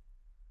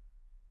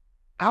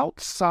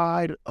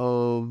 Outside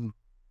of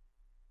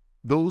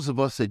those of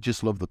us that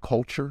just love the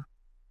culture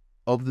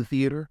of the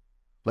theater,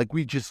 like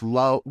we just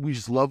love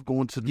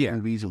going to the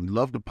movies, and we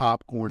love the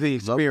popcorn, the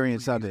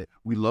experience of it.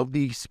 We love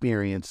the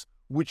experience,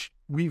 which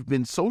we've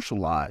been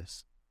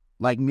socialized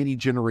like many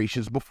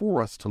generations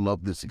before us to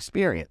love this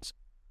experience.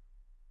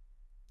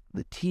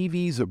 The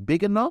TVs are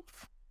big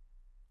enough.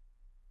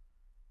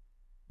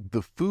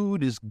 The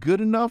food is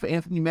good enough.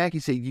 Anthony Mackie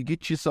said you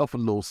get yourself a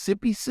little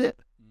sippy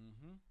sip.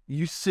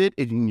 You sit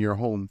in your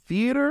home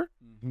theater.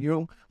 You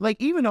know, like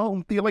even a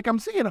home theater, like I'm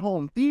saying a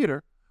home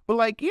theater, but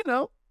like, you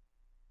know,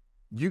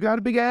 you got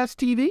a big ass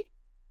TV.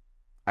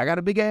 I got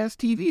a big ass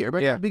TV.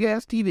 Everybody got a big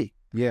ass TV.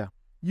 Yeah.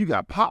 You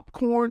got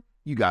popcorn.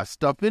 You got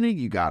stuff in it.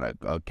 You got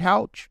a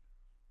couch.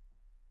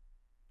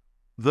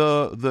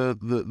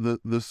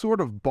 The sort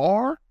of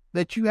bar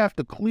that you have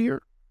to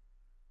clear,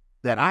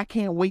 that I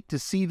can't wait to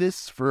see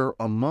this for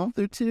a month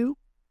or two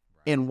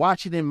and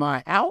watch it in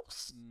my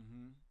house.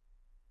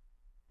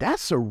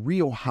 That's a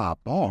real high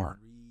bar.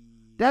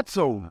 That's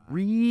a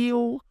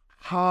real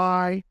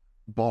high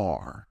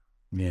bar.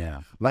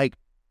 Yeah. Like,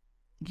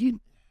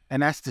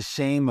 and that's the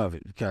shame of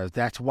it, because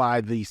that's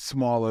why these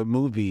smaller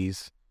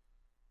movies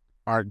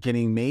are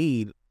getting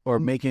made or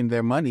making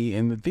their money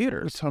in the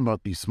theaters. Let's talk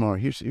about these small.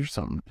 Here's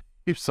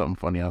something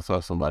funny. I saw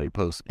somebody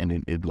post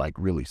and it like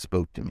really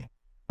spoke to me.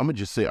 I'm gonna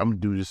just say, I'm gonna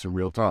do this in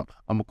real time.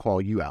 I'm gonna call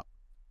you out.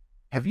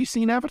 Have you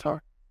seen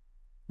Avatar?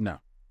 No.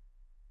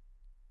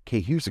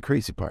 Okay, here's the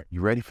crazy part. You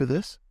ready for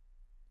this?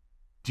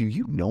 Do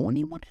you know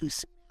anyone who's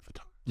seen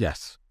Avatar?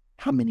 Yes.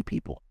 How many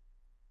people?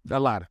 A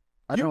lot.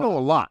 I know a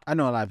lot. I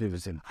know a lot of people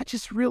have seen it. I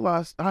just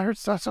realized, I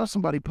saw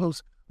somebody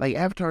post, like,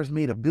 Avatar's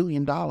made $1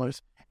 billion,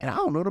 and I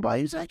don't know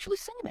nobody who's actually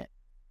seen it.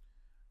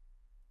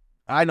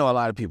 I know a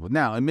lot of people.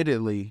 Now,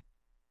 admittedly,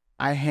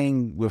 I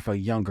hang with a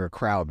younger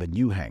crowd than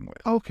you hang with.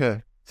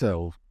 Okay.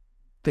 So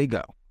they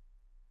go.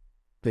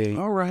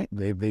 All right.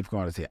 They've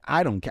gone to see it.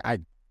 I don't care.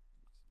 I'm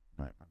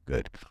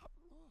good.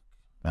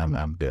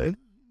 I'm good.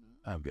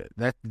 I'm good.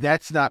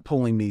 That's not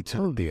pulling me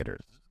to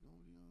theaters.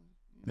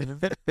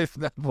 It's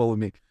not pulling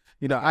me.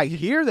 You know, I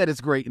hear that it's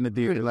great in the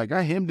theater. Like,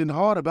 I hemmed and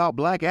hawed about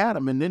Black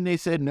Adam, and then they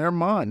said, never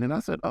mind. And I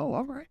said, oh,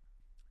 all right.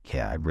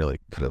 Yeah, I really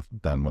could have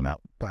done one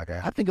out Black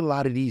Adam. I think a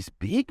lot of these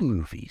big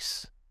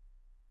movies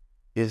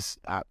is,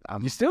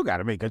 You still got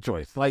to make a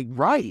choice. Like,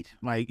 right.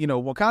 Like, you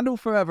know, Wakanda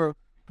Forever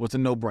was a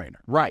no-brainer.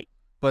 right.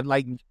 But,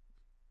 like,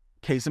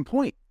 case in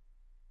point,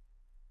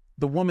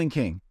 The Woman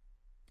King.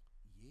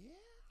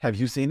 Have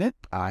you seen it?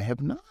 I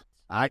have not.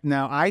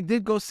 I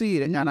did go see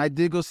it, and I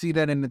did go see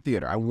that in the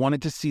theater. I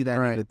wanted to see that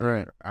in the theater.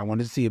 Right. I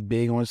wanted to see it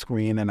big on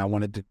screen, and I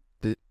wanted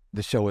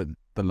to show it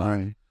the love.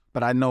 Right.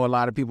 But I know a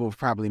lot of people have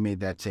probably made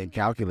that same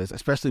calculus,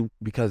 especially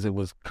because it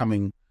was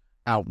coming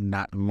out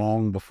not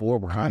long before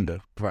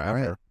Wakanda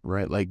Forever.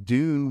 Right. Like,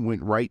 Dune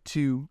went right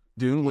to,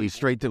 Dune went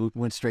straight to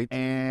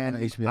and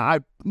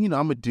HBO.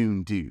 I'm a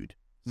Dune dude.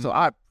 So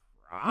I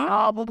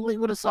probably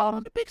would have saw it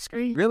on the big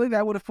screen. Really,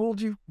 that would have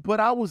fooled you? But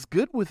I was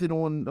good with it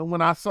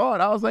when I saw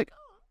it. I was like,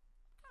 oh,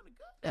 kind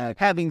of good.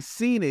 Having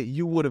seen it,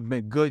 you would have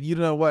been good. You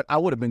know what? I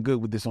would have been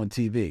good with this on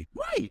TV.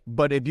 Right.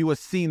 But if you had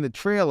seen the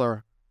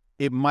trailer,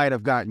 it might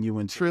have gotten you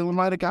into Trailer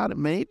might have got it,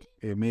 maybe.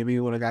 Maybe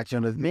it would have got you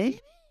into Maybe.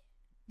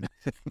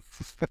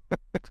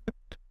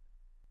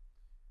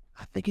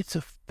 I think it's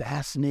a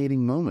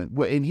fascinating moment.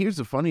 Well, and here's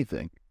the funny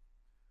thing.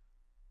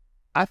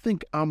 I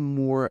think I'm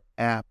more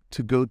apt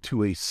to go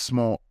to a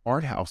small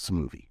art house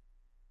movie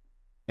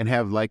and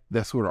have like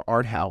that sort of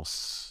art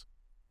house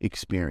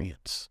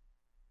experience.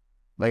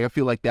 Like, I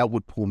feel like that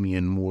would pull me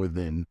in more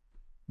than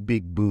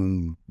big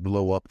boom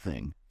blow up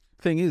thing.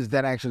 Thing is,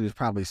 that actually is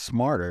probably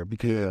smarter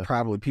because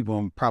probably people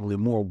are probably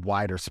more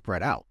wider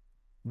spread out.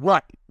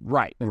 Right.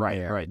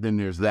 Yeah. Then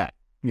there's that.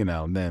 You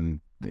know, then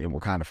in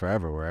Wakanda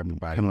Forever where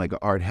everybody... Kind of like an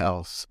art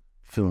house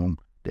film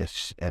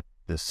that's at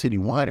the city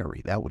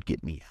winery. That would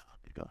get me out.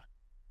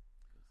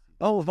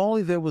 Oh, if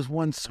only there was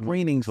one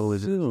screening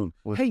soon.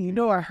 Hey, you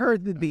know, I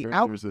heard that the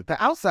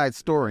outside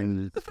story,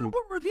 the film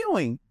we're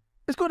reviewing,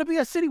 is going to be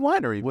a city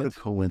winery. What a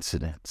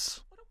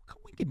coincidence. What a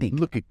coincidence.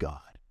 Look at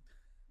God.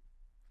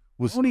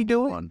 What's he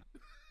doing?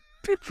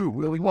 True,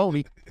 Willie, won't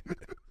he?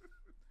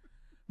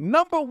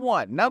 Number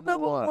one. Now, number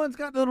one's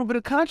got a little bit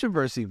of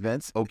controversy,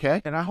 Vince.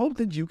 Okay. And I hope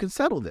that you can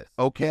settle this.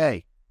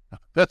 Okay.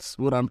 That's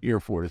what I'm here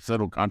for, to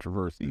settle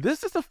controversy.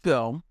 This is a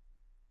film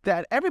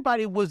that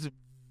everybody was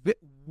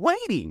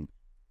waiting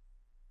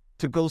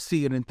to go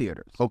see it in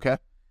theaters. Okay.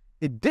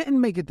 It didn't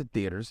make it to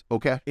theaters.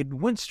 Okay. It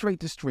went straight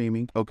to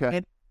streaming. Okay.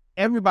 And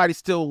everybody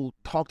still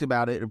talked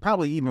about it, and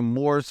probably even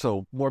more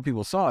so, more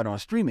people saw it on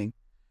streaming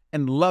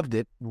and loved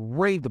it,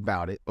 raved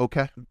about it.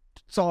 Okay.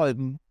 Saw it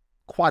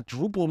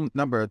quadruple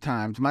number of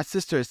times. My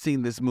sister has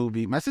seen this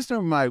movie. My sister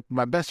and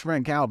my best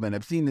friend Calvin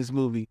have seen this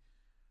movie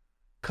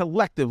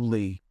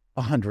collectively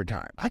 100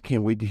 times. I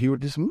can't wait to hear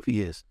what this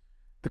movie is.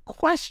 The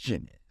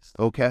question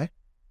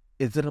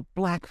is it a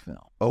black film?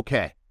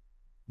 Okay.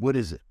 What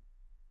is it?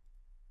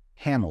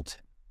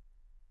 Hamilton.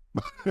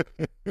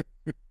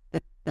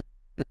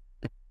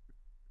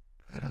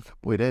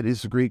 Boy, that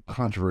is a great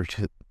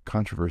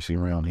controversy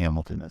around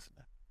Hamilton, isn't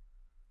it?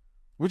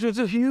 Which was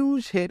a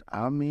huge hit.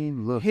 I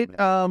mean, look. Hit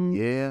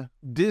yeah.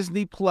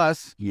 Disney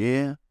Plus.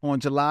 Yeah. On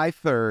July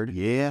 3rd.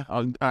 Yeah.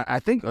 I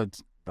think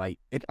it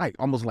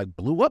almost like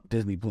blew up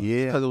Disney Plus.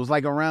 Yeah. Because it was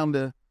like around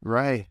the...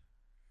 Right.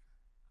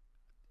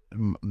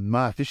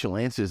 My official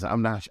answer is I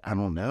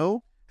don't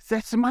know.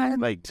 That's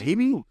mine. Like,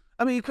 maybe.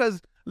 I mean,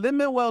 because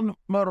Lin-Manuel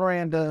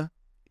Miranda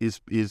is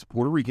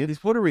Puerto Rican. He's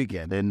Puerto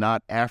Rican. And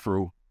not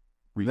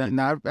Afro-Rican.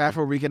 Not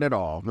Afro-Rican at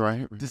all.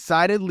 Right.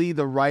 Decidedly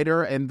the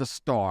writer and the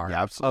star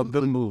of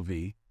the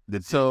movie.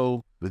 But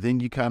then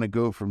you kind of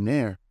go from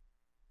there.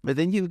 But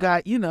then you've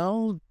got,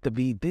 the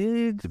V.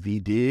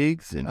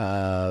 Diggs.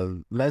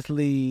 And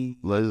Leslie...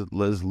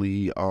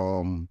 Leslie,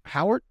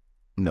 Howard?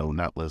 No,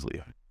 not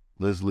Leslie.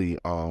 Leslie,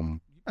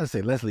 I'd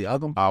say Leslie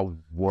Uggam. I was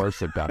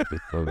about to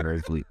say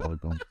Leslie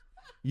Uggam.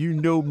 You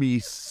know me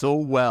so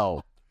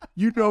well.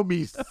 I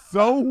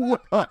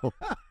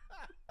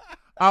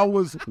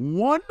was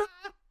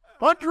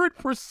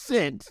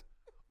 100%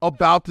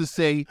 about to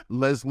say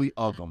Leslie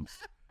Uggams.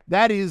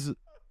 That is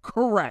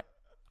correct.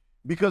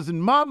 Because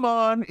in my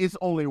mind, it's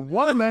only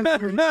one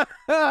Leslie,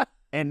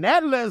 and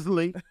that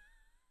Leslie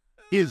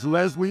is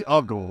Leslie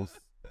Uggams.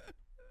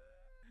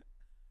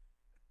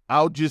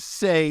 I'll just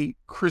say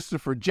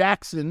Christopher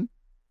Jackson.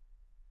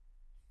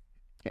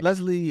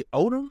 Leslie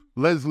Odom?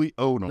 Leslie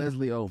Odom.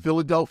 Leslie Odom.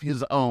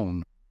 Philadelphia's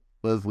own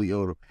Leslie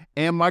Odom.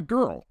 And my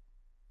girl.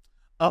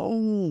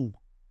 Oh.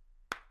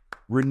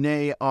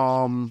 Renee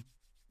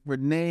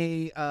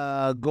Renee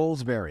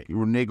Goldsberry.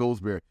 Renee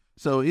Goldsberry.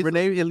 So it's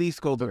Renee Elise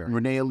Goldsberry.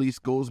 Renee Elise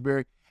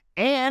Goldsberry.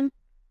 And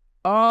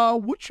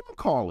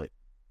whatchamacallit's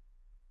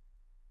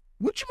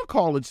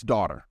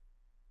daughter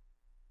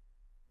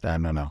I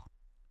don't know.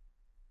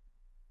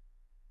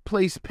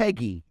 plays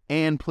Peggy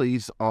and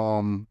plays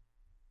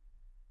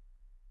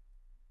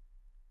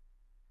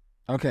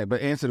Okay,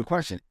 but answer the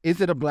question. Is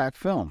it a black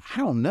film? I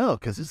don't know,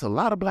 because there's a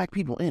lot of black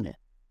people in it.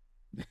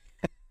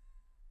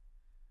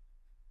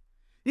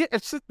 Yeah,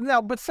 it's just,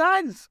 now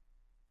besides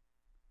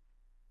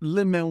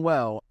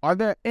Lin-Manuel, are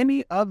there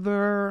any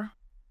other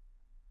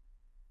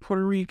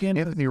Puerto Rican?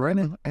 Anthony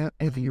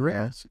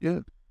Reyes.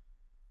 Yeah.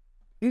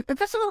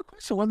 That's another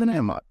question, wasn't it?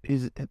 I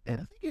think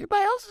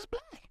everybody else is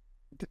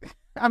black.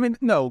 I mean,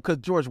 no, because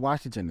George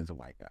Washington is a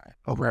white guy.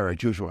 Oh, right,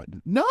 Joshua.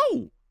 No,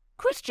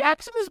 Chris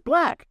Jackson is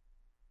black.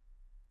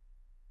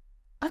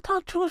 I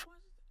thought George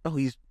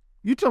Washington.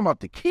 You talking about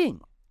the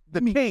king? The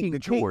King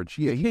George.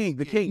 The king.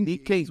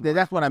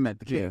 That's what I meant.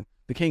 The king. Yeah.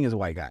 The king is a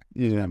white guy.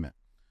 Yeah. What I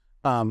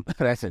meant.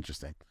 That's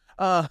interesting.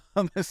 That's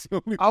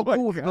the only I'll white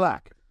go with guy.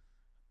 black.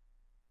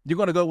 You're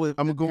gonna go with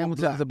I'm gonna go with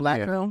Hamilton black. as a black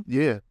Yeah. film?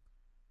 Yeah.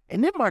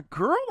 And then my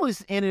girl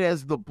is in it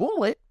as the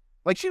bullet.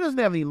 Like, she doesn't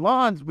have any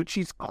lines, but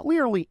she's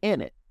clearly in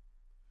it.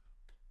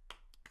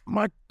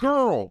 My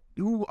girl,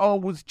 who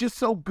was just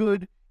so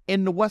good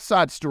in the West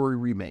Side Story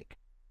remake.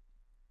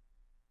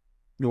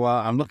 Well,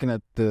 I'm looking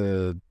at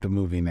the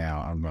movie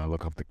now. I'm gonna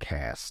look up the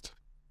cast.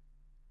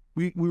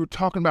 We were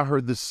talking about her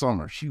this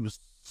summer. She was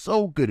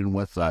so good in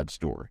West Side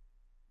Story.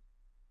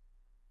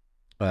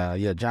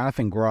 Yeah,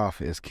 Jonathan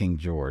Groff is King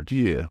George.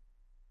 Yeah.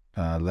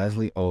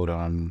 Leslie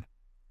Odom,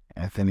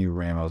 Anthony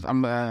Ramos.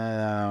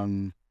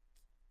 Ariana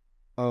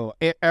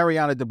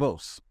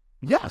DeBose.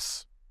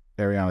 Yes.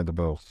 Ariana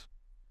DeBose.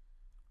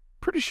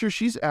 Pretty sure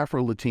she's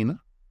Afro-Latina.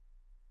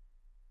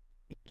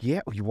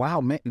 Yeah.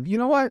 Wow, man. You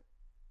know what?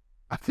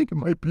 I think it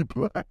might be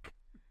black.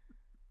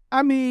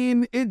 I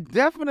mean, it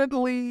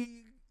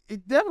definitely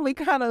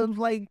kind of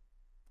like,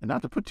 And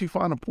not to put too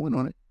fine a point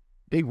on it,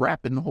 they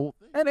rapping the whole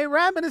thing. and they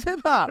rapping is hip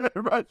hop.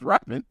 Everybody's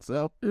rapping.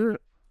 So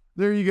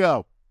there you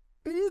go.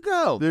 There you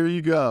go. There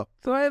you go.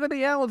 So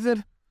Anthony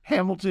Hamilton.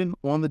 Hamilton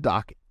on the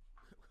docket.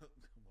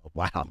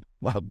 Wow,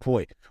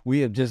 boy, we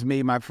have just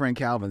made my friend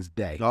Calvin's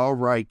day. All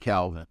right,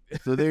 Calvin.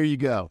 So there you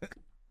go.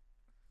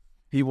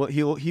 He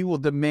will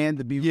demand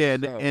to be. Yeah,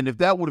 so. and if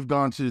that would have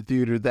gone to the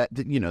theater,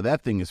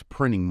 that thing is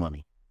printing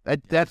money.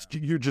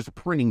 You're just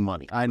printing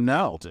money. I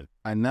know.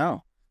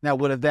 Now,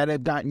 would have that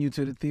have gotten you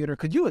to the theater?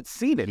 Because you had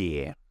seen it.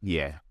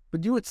 Yeah.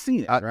 But you had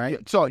seen it, right?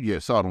 Saw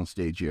it on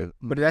stage. Yeah,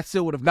 But that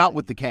still would have not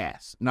with the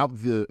cast, not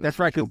with the That's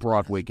right, original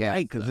Broadway cast.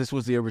 right, because this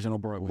was the original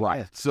Broadway.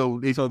 Right. So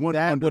that would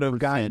have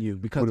gotten you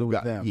because it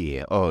was them.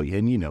 Yeah. Oh, yeah.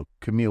 And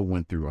Camille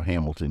went through a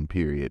Hamilton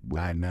period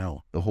where I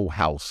know. the whole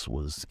house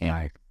was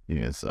empty.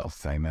 Yeah. So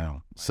I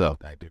know. So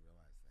I do.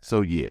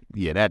 So yeah,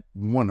 that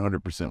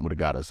 100% would have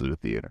got us to the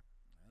theater,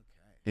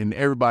 and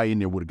everybody in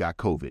there would have got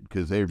COVID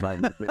because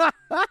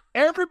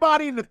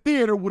everybody in the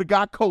theater would have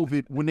got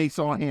COVID when they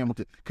saw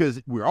Hamilton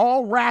because we're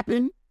all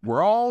rapping,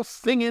 we're all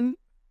singing,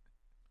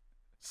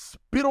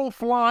 spittle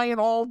flying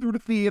all through the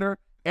theater.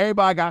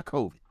 Everybody got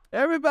COVID.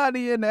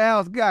 Everybody in the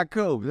house got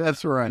COVID.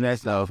 That's right. And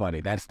that's not funny.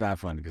 That's not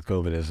funny because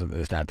COVID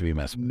is not to be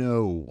messed with.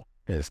 No,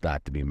 It's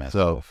not to be messed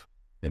with.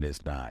 It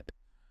is not.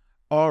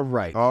 All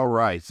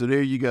right. So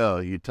there you go.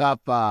 Your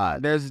top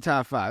 5. There's the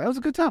top 5. That was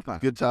a good top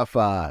 5. Good top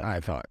 5. I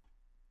thought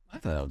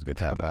that was a good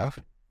top 5.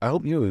 I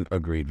hope you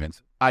agreed,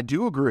 Vince. I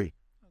do agree.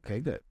 Okay,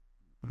 good.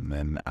 And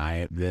then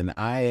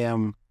I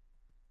am.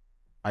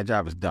 My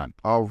job is done.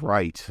 All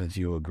right. Since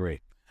you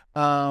agree.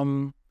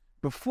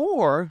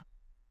 Before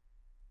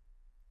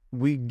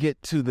we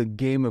get to the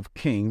Game of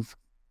Kings,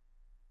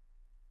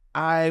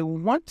 I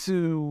want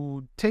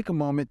to take a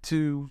moment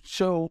to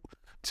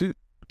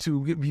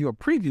give you a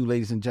preview,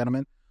 ladies and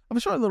gentlemen, of a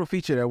short little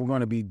feature that we're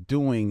going to be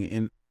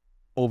doing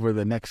over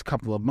the next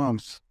couple of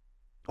months.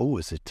 Oh,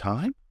 is it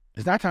time?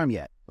 It's not time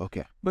yet.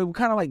 Okay. But we're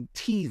kind of like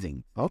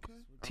teasing. Okay.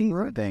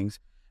 Teasing things.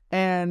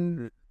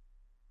 And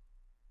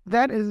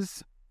that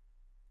is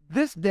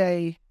this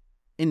day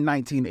in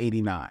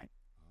 1989.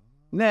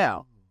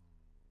 Now,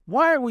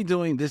 why are we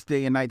doing this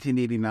day in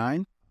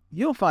 1989?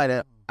 You'll find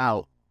it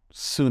out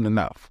soon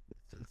enough.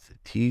 It's a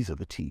tease of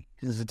a tease.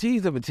 It's a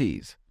tease of a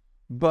tease.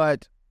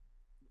 But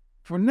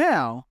for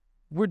now,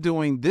 we're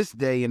doing this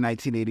day in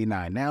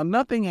 1989. Now,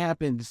 nothing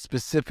happened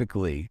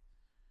specifically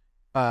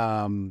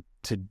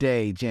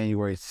today,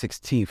 January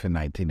 16th in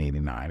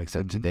 1989,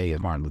 except today is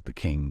Martin Luther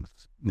King's,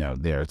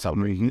 their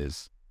celebration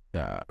is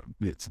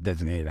it's a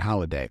designated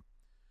holiday.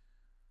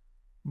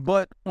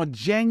 But on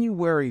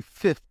January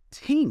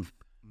 15th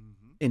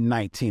in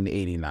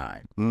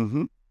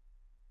 1989,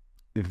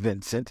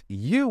 Vincent,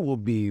 you will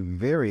be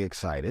very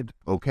excited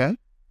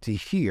to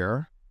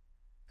hear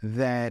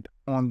that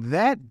on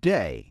that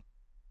day,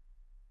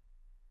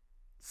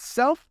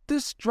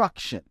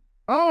 Self-Destruction,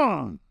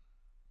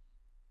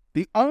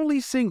 the only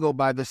single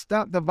by the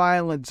Stop the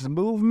Violence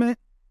movement,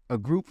 a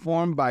group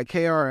formed by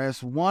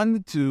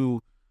KRS-One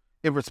to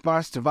in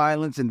response to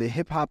violence in the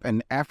hip-hop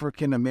and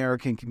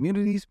African-American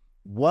communities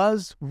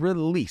was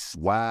released.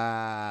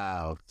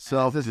 Wow.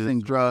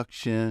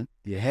 Self-destruction.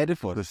 You're headed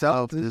for The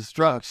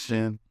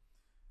self-destruction.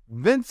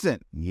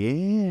 Vincent,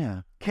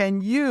 Yeah.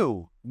 can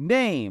you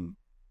name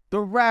the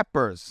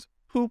rappers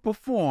who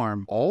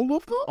perform All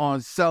of them?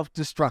 on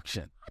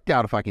Self-Destruction? I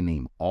doubt if I can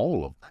name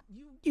all of them.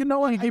 You know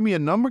what? Give me a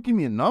number. Give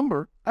me a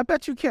number. I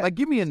bet you can. Like,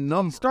 give me a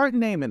number. Start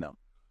naming them.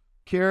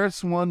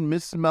 KRS-One,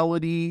 Miss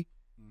Melody,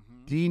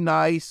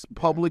 D-Nice,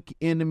 Public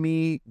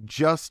Enemy,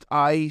 Just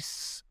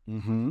Ice,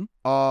 Mm-hmm.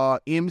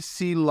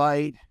 MC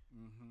Light,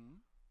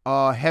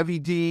 Heavy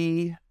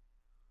D,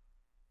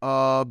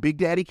 Big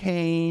Daddy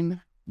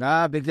Kane.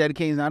 Nah, Big Daddy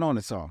Kane's not on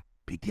the song.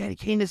 Big Daddy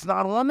Kane is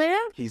not on there?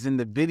 He's in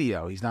the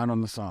video. He's not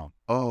on the song.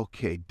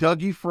 Okay.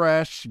 Dougie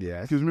Fresh.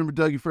 Yes. Because remember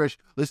Dougie Fresh,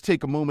 let's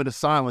take a moment of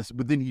silence,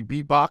 but then he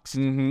beatboxed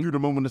Mhm. through the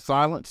moment of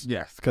silence.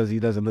 Yes, because he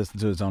doesn't listen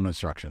to his own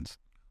instructions.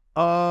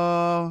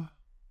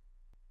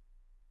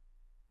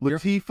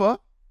 Latifah.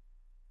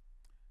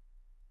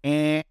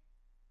 And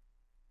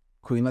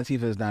Queen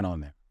Latifah is not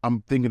on there.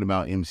 I'm thinking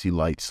about MC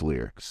Light's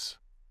lyrics.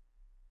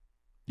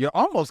 You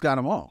almost got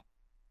them all,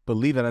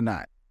 believe it or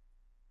not.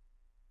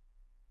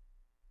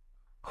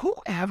 Who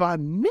have I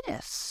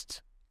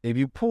missed? If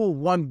you pull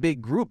one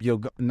big group,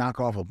 you'll knock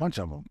off a bunch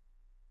of them.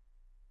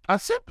 I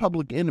said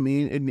Public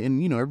Enemy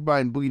and you know,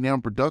 everybody in Boogie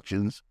Down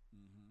Productions.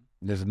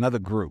 There's another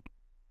group.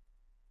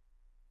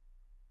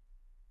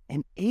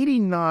 In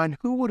 89,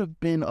 who would have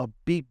been a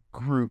big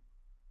group?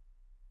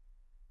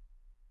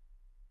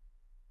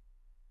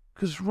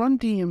 Because Run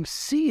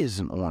DMC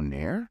isn't on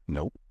there.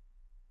 Nope.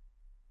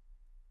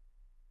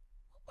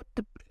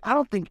 I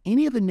don't think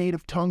any of the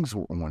Native Tongues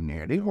were on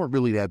there. They weren't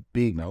really that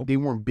big. Nope. They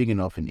weren't big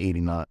enough in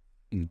 89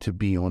 to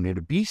be on there.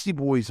 The Beastie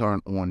Boys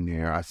aren't on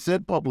there. I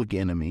said Public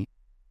Enemy.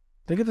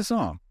 Think of the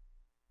song.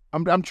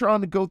 I'm trying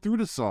to go through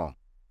the song.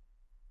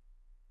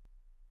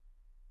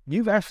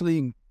 You've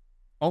actually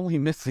only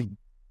missing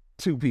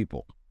two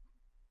people.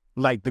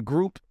 Like the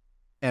group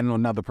and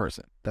another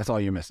person. That's all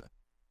you're missing.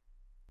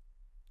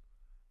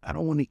 I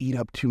don't want to eat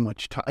up too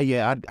much time.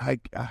 Yeah, I'm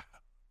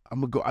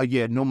going to go.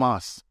 Yeah, No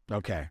Mas.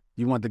 Okay.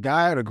 You want the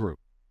guy or the group?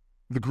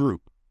 The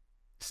group.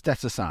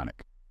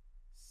 Stetsasonic.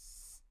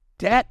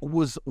 That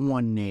was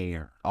on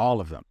there. All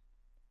of them.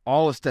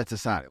 All of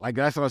Stetsasonic. Like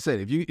that's what I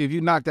said. If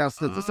you knocked out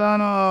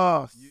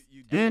Stetsasonic,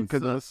 you did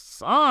because of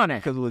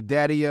Sonic. because with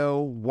Daddy-O,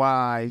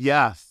 Wise,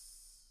 Yes.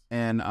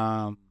 and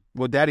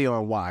Daddy-O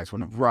and Wise,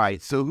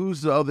 Right. So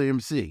who's the other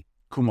MC?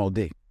 Kumo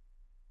D.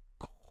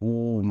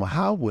 Kumo.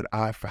 How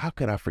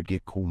could I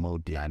forget Kumo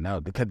D? I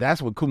know because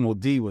that's what Kumo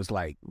D was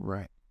like.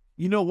 Right.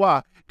 You know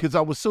why? Because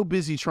I was so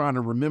busy trying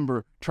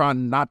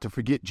not to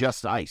forget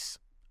Just Ice.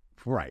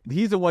 Right.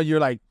 He's the one you're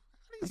like,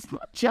 It's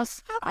not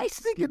Just Ice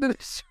thinking of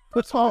this.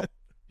 What's all?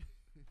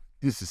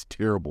 This is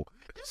terrible.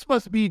 This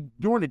must be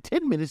during the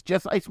 10 minutes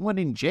Just Ice went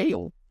in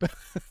jail.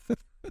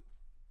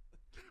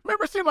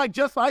 Remember, it seemed like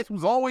Just Ice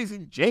was always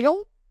in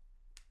jail?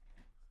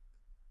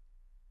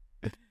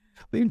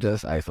 leave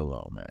Just Ice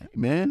alone, man.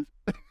 Man.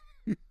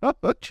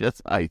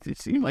 Just Ice. It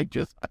seemed like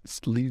Just Ice.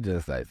 Leave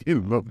Just Ice. He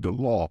loved the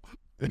law.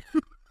 Leave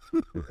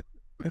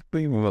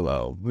him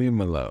alone. Leave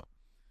him alone.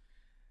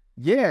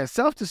 Yeah,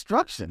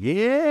 Self-Destruction.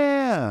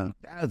 Yeah.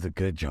 That was a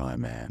good joint,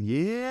 man.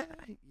 Yeah.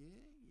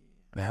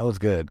 That was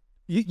good.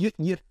 You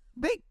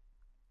think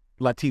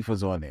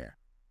Latifah's on there,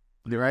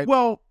 right?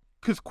 Well,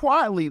 because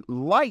quietly,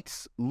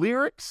 Light's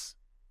lyrics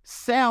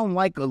sound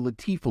like a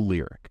Latifah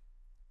lyric.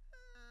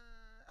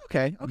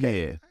 Okay.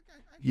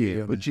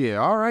 Yeah. But yeah,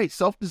 all right.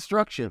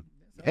 Self-destruction.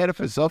 Headed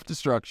for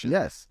self-destruction.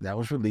 Yes, that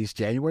was released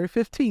January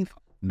 15th,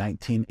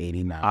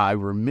 1989. I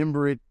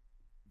remember it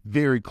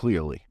very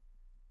clearly.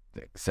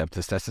 Except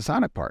the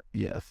Stetsasonic part.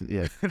 Yes.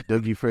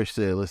 Dougie Fresh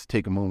said, let's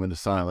take a moment of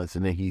silence,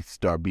 and then he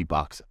started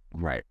beatboxing.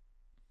 Right.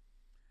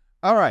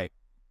 All right.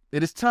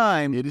 It is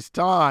time It is for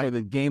time.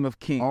 the Game of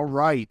Kings. All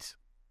right.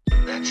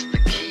 That's the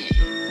key.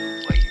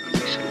 Why you would be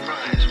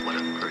surprised what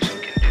a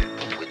person can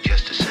do with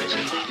just a sense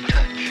of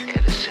touch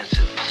and a sense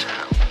of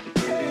sound.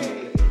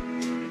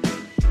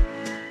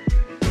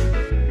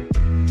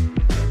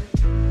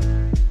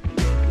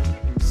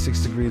 6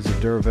 Degrees of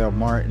D'Urville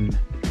Martin.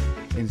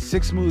 In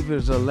 6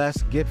 movies or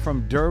less, get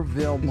from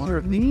D'Urville Is there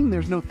a Martin. theme?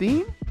 There's no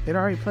theme? It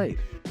already played.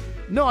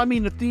 No, I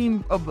mean the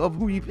theme of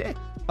who you pick.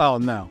 Oh,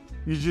 no.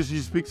 You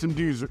just pick some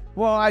dudes.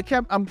 Well,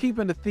 I'm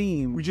keeping the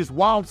theme. We just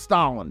wild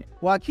styling it.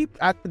 Well,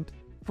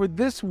 for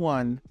this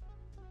one,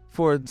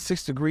 for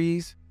 6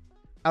 Degrees,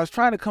 I was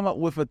trying to come up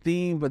with a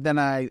theme, but then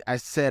I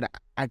said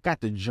I got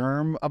the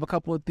germ of a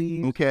couple of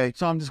themes. Okay.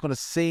 So I'm just going to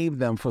save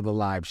them for the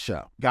live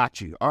show. Got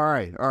you. All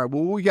right. What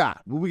we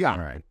got? All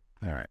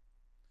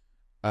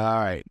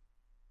right.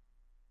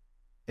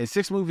 In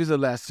 6 movies or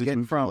less,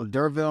 getting from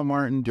D'Urville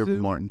Martin to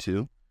Martin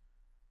too.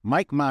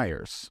 Mike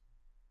Myers.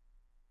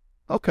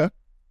 Okay.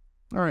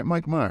 All right,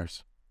 Mike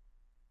Myers.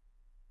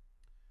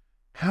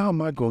 How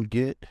am I going to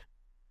get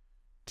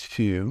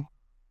to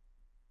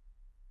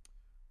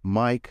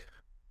Mike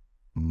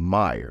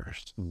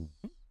Myers?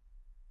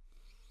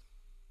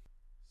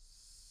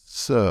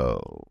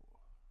 So,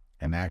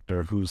 an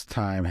actor whose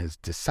time has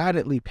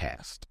decidedly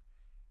passed.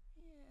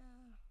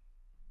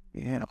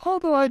 Yeah,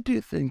 although I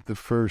do think the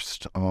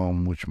first,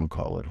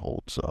 whatchamacallit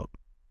holds up.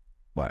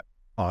 What?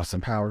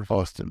 Austin Powers?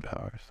 Austin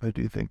Powers. I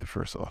do think the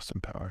first Austin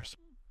Powers,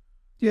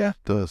 yeah,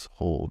 does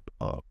hold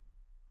up.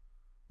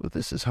 But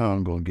this is how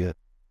I'm going to get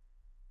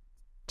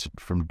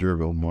from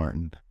D'Urville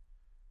Martin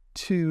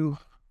to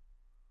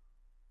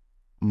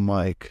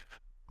Mike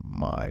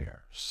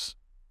Myers.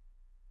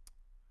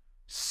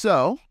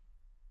 So,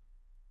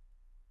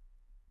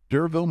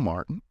 D'Urville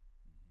Martin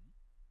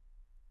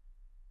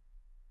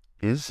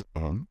is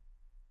on.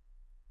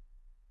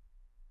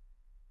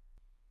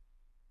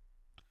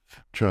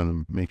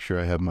 Trying to make sure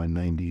I have my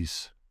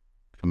 90s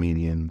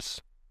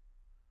comedians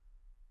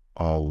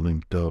all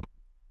linked up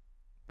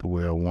the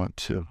way I want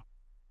to.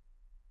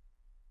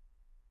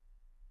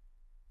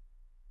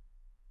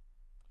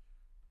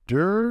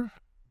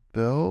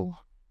 D'Urville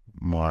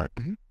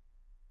Martin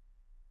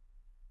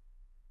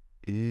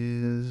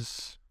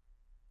is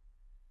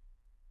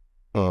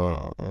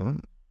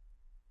on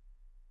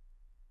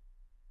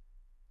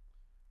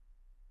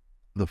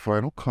The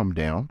Final Come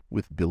Down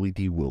with Billy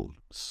D.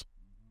 Williams.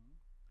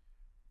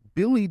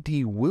 Billy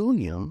D.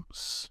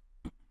 Williams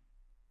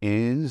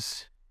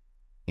is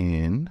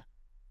in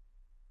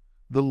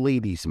The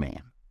Ladies'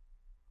 Man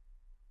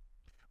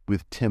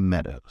with Tim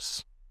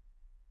Meadows.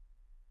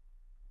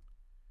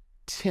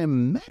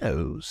 Tim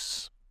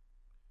Meadows,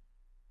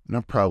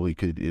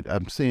 and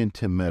I'm saying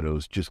Tim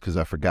Meadows just because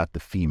I forgot the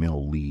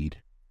female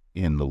lead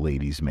in The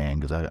Ladies' Man,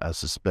 because I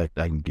suspect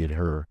I can get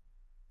her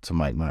to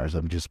Mike Myers.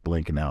 I'm just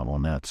blanking out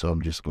on that, so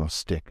I'm just going to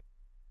stick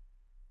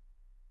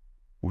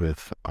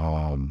with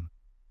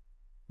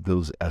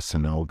those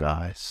SNL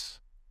guys.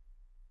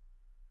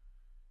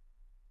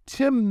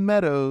 Tim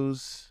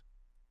Meadows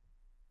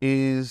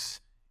is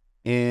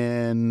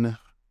in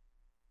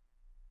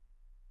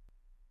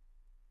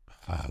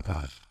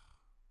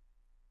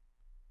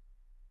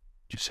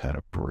just had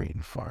a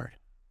brain fart.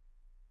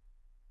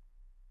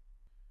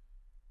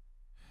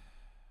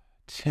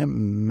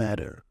 Tim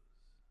Meadows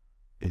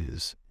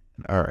is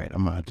all right.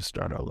 I'm gonna have to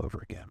start all over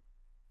again.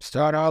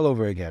 Start all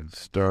over again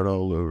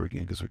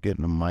Because we're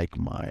getting to Mike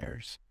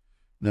Myers.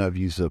 Now I've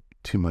used up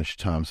too much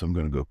time, so I'm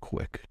going to go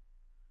quick.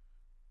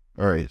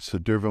 All right, so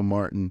D'Urville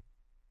Martin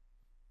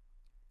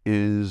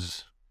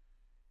is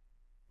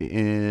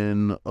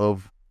in,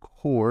 of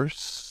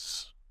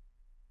course,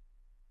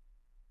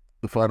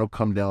 The Final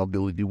Come Down,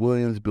 Billy D.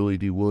 Williams. Billy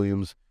D.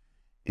 Williams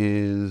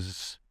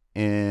is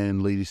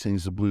in Lady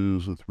Sings the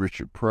Blues with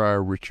Richard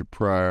Pryor. Richard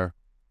Pryor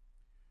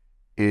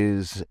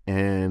is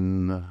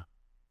in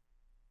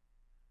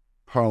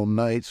Harlem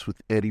Nights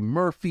with Eddie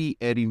Murphy.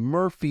 Eddie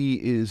Murphy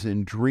is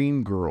in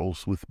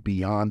Dreamgirls with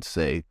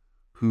Beyonce,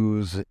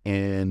 who's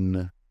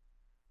in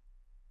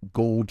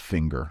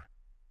Goldfinger.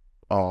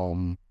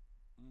 Not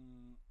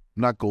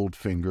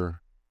Goldfinger.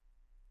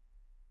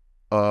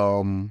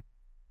 Austin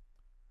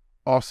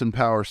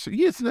Powers.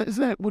 Yeah, isn't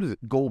that what is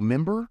it?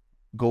 Goldmember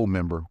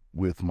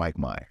with Mike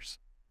Myers.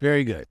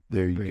 Very good.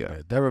 There you Very go.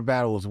 good. Deborah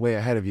Battle was way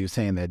ahead of you,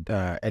 saying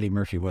that Eddie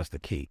Murphy was the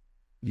key.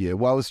 Yeah,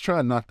 well, I was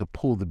trying not to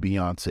pull the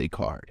Beyonce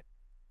card.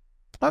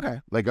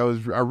 Okay. Like I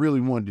really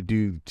wanted to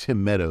do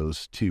Tim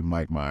Meadows to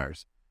Mike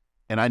Myers,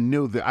 and I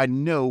know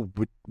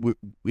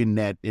in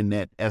that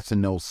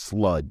SNL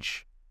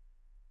sludge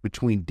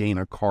between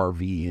Dana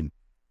Carvey and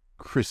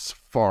Chris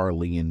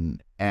Farley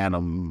and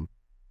Adam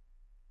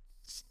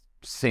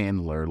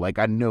Sandler, like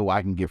I know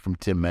I can get from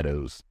Tim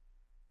Meadows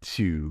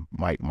to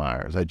Mike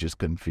Myers. I just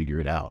couldn't figure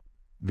it out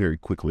very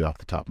quickly off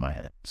the top of my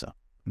head. So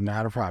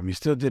Not a problem. You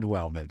still did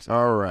well, Vince.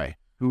 all right,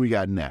 who we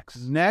got next?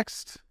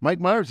 Next, Mike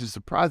Myers is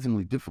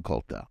surprisingly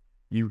difficult, though.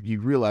 You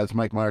realize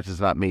Mike Myers has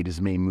not made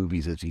as many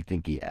movies as you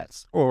think he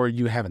has, or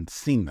you haven't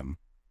seen them.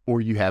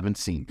 or you haven't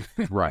seen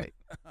them. Right,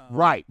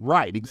 right,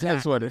 exactly.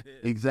 That's what it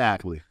is.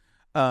 Exactly.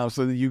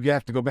 So you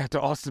have to go back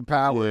to Austin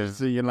Powers. Yeah.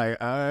 So you're like,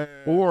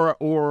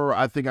 Or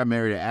I think I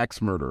married an axe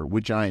murderer,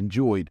 which I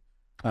enjoyed.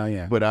 oh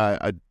yeah. But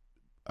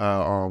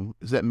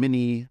is that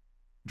Minnie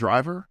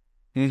Driver?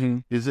 Mm-hmm.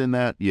 Is in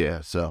that? Yeah.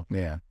 So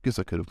Yeah. guess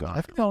I could have I gone.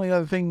 think the only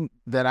other thing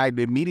that I'd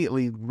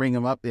immediately bring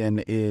him up in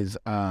is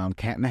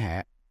Cat in the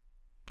Hat.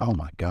 Oh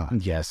my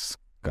God. Yes.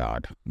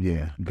 God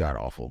Yeah.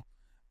 awful.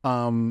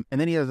 And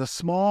then he has a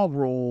small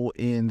role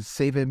in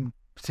Saving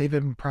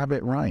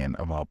Private Ryan,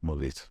 of all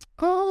movies.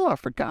 Oh, I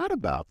forgot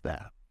about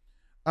that.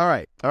 All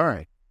right. All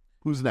right.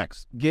 Who's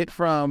next? Get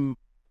from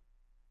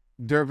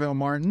D'Urville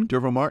Martin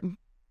D'Urville Martin.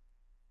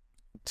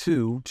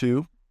 to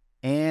Two.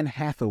 Anne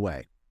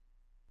Hathaway.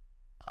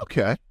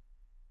 Okay.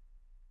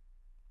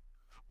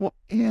 Well,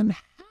 Anne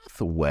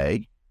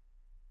Hathaway,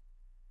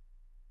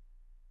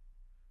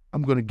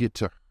 I'm going to get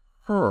to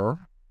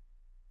her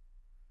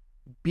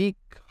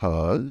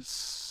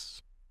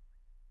because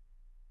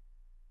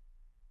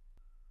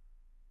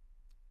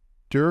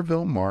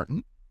D'Urville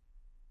Martin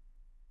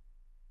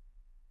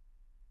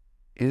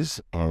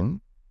is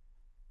in.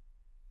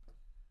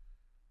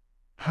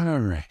 All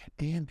right,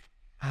 Anne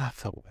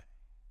Hathaway.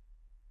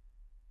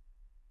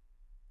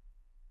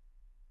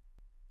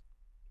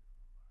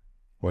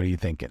 What are you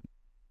thinking?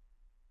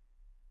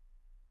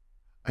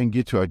 I can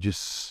get to.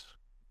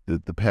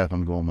 The path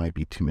I'm going might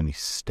be too many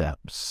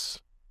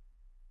steps.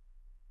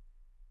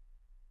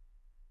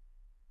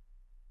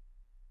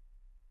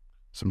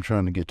 So I'm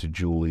trying to get to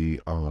Julie.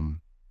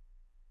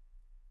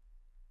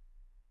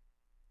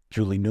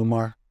 Julie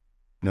Newmar.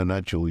 No,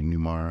 not Julie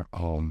Newmar.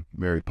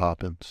 Mary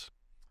Poppins.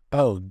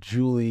 Oh,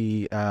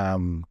 Julie.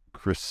 Not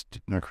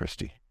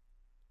Christy.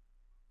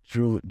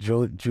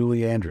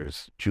 Julie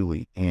Andrews.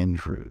 Julie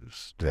Andrews.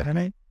 Is that her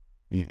name?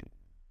 Yeah.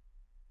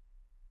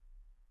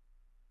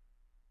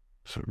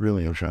 So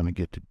really, I'm trying to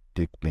get to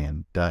Dick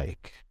Van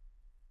Dyke.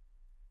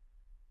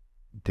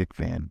 Dick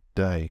Van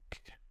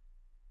Dyke.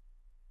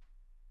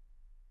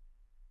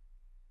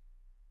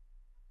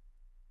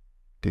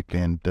 Dick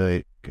Van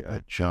Dyke.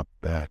 I jump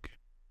back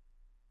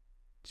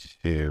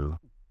to.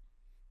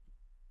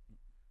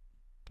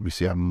 Let me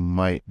see.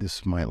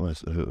 This might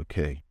last.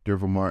 Okay.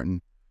 Derville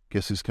Martin.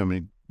 Guess who's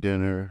coming to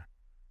dinner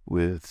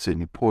with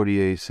Sidney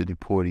Poitier? Sidney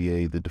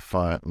Poitier, The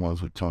Defiant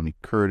Ones with Tony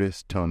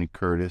Curtis. Tony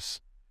Curtis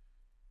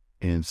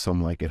in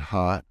Some Like It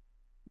Hot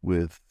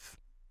with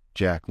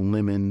Jack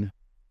Lemmon.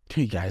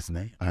 You guy's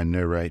name. I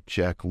know, right?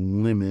 Jack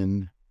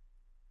Lemmon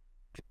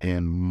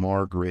and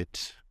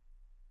Margaret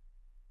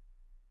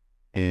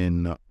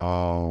in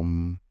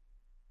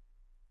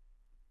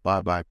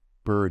Bye Bye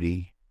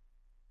Birdie.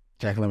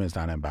 Jack Lemmon's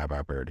not in Bye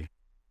Bye Birdie.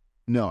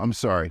 No, I'm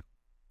sorry.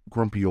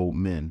 Grumpy Old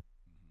Men.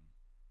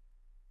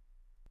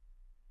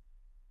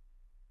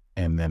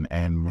 And then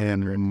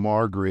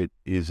Margaret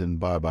is in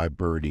Bye Bye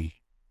Birdie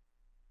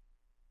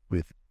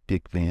with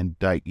Dick Van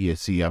Dyke. Yeah,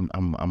 see, I'm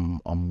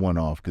one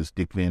off because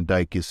Dick Van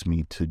Dyke gets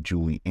me to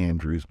Julie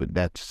Andrews, but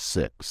that's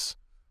 6.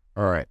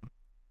 All right.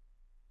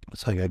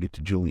 So I gotta get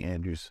to Julie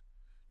Andrews.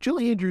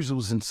 Julie Andrews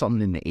was in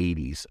something in the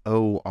 80s.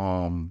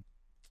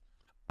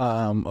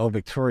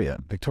 Victoria.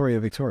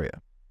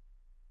 Victoria.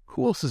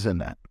 Who else is in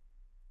that?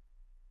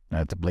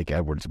 That's a Blake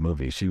Edwards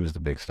movie. She was the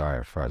big star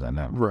as far as I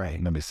know.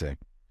 Right. Let me see.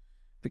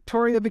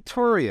 Victoria.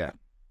 Victoria.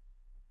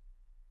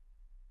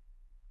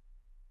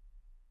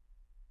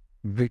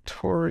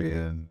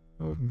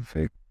 Of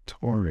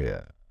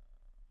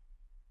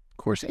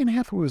course, Anne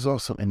Hathaway was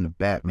also in the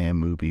Batman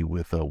movie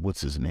with,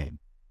 what's his name?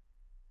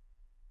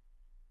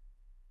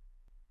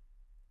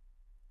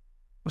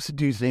 What's the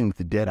dude's name with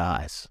the dead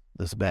eyes?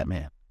 That's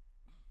Batman.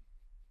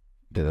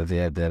 Did they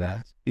have dead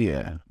eyes?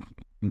 Yeah.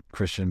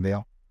 Christian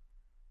Bale.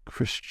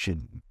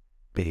 Christian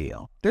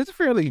Bale. There's a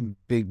fairly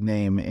big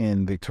name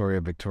in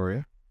Victoria.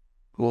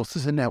 Who else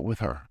is in that with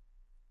her?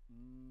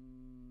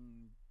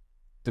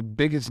 The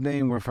biggest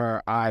name with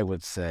her, I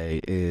would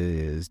say,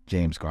 is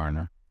James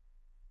Garner.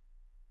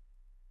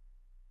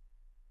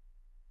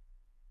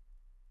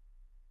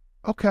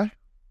 Okay.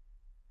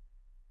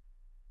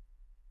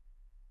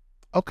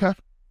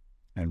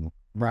 And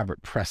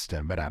Robert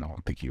Preston, but I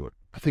don't think you would.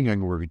 I think I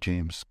can work with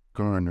James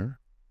Garner.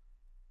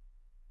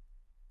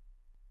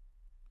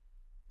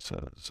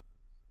 So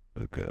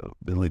okay,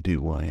 Billy D.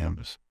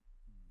 Williams,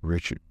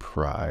 Richard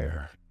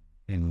Pryor,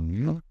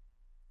 and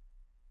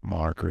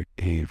Margaret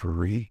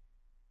Avery.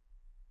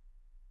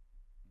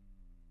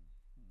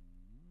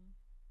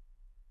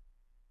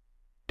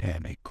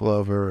 Danny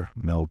Glover,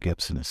 Mel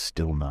Gibson is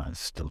still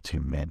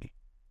too many.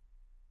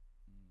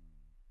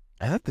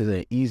 I thought there's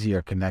an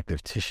easier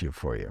connective tissue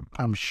for you.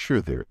 I'm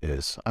sure there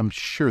is,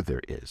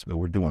 but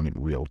we're doing it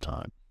in real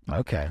time.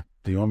 Okay.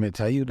 Do you want me to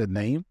tell you the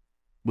name?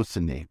 What's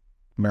the name?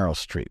 Meryl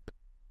Streep.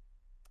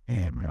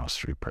 And Meryl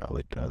Streep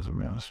probably does.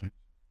 Meryl Streep.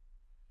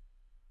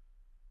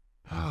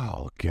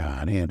 Oh,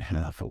 God, Anne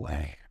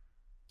Hathaway.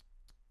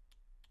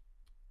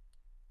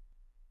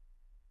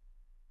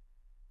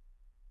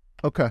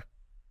 Okay.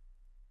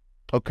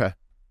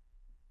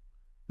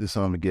 This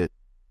I'm going to get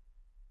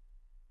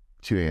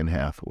to Anne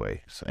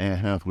Hathaway. So Anne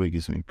Hathaway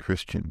gives me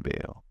Christian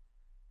Bale,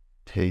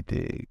 Taye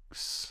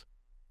Diggs,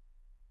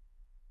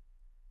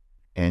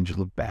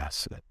 Angela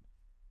Bassett,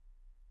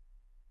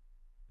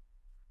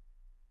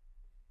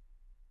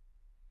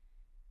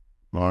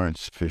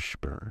 Lawrence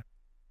Fishburne,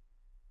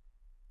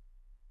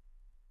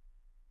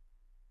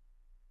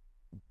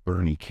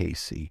 Bernie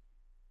Casey.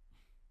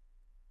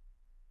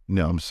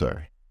 No, I'm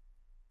sorry.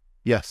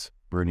 Yes,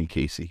 Bernie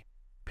Casey,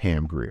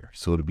 Pam Grier.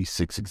 So it'll be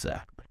 6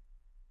 exactly.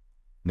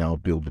 Now I'll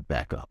build it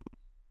back up.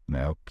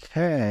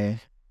 Okay.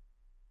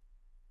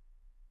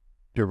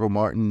 Derville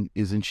Martin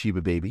is in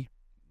Sheba Baby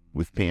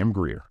with Pam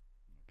Grier.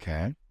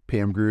 Okay.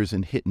 Pam Grier is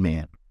in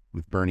Hitman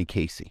with Bernie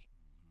Casey.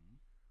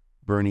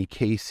 Bernie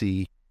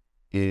Casey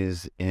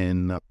is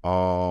in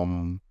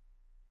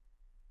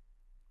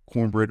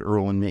Cornbread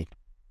Earl and Me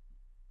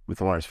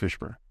with Lawrence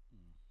Fishburne.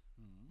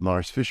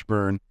 Lawrence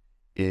Fishburne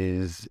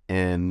is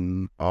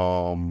in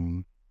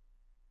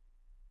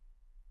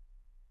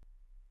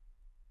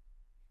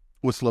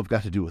What's Love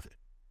Got to Do with It?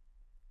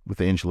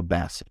 With Angela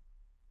Bassett.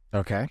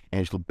 Okay.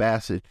 Angela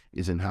Bassett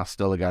is in How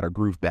Stella Got Her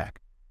Groove Back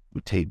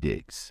with Taye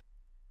Diggs.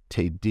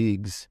 Taye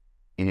Diggs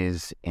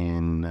is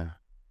in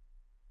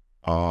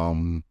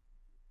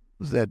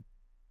what's that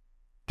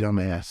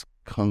dumbass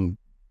Kung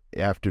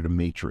After the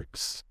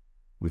Matrix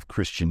with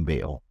Christian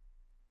Bale.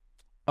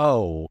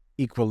 Oh,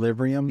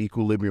 Equilibrium.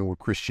 Equilibrium with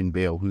Christian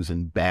Bale, who's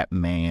in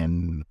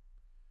Batman.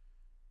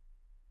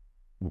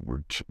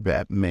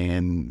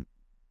 Batman,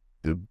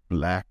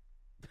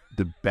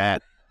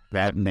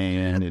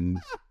 Batman, and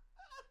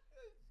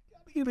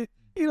You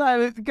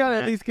gotta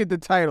at least get the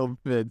title,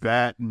 Vince.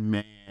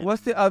 Batman.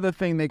 What's the other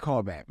thing they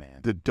call Batman?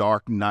 The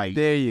Dark Knight.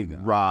 There you go.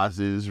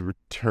 Rises,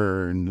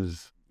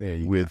 Returns There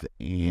you with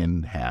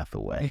Anne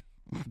Hathaway.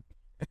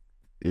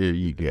 There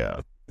you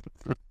go.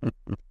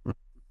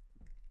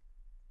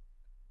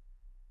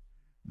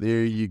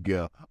 There you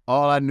go.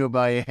 All I know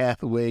about Anne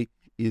Hathaway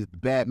is the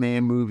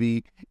Batman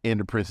movie and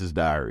the Princess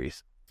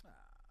Diaries.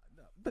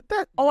 But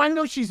I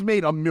know she's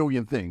made a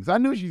million things.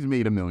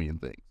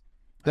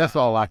 That's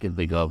all I can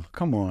think of.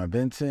 Come on,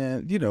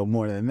 Vincent. You know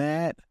more than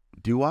that.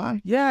 Do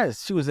I?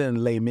 Yes, she was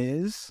in Les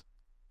Mis.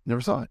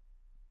 Never saw it.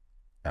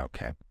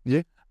 Okay.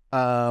 Yeah.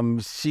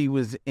 She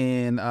was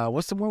in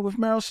what's the one with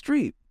Meryl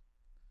Streep?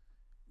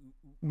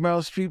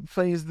 Meryl Streep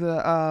plays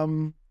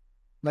the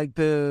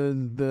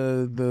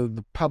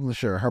the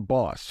publisher, her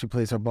boss. She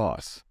plays her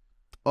boss.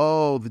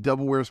 Oh, The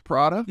Devil Wears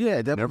Prada?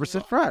 Yeah, Never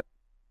said Frat.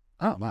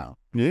 Oh wow.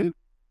 Yeah.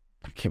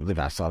 I can't believe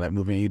I saw that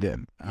movie and you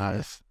didn't.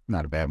 It's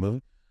not a bad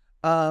movie.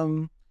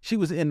 She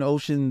was in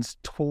Ocean's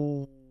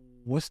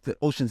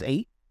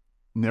 8?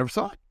 Never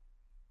saw it.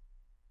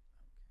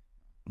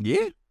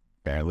 Yeah.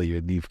 Apparently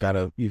you've got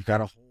a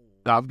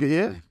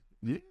Yeah.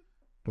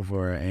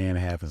 before Anne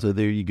happens. So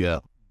there you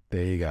go.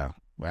 There you go.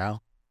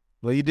 Well,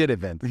 you did it,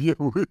 Vince. Yeah.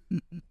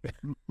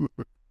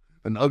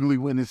 An ugly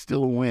win is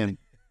still a win.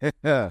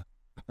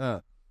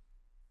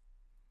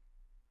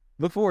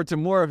 Look forward to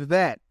more of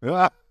that.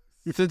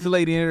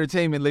 Scintillating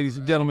entertainment, ladies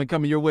and gentlemen,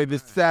 coming your way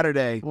this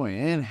Saturday. Boy,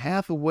 Anne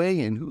Hathaway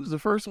and who's the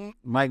first one?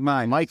 Mike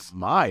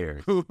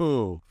Myers.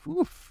 Ooh.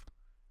 Oof.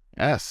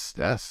 That's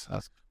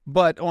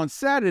But on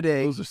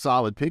Saturday, those are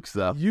solid picks,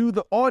 though. you,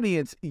 the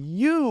audience,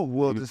 you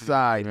will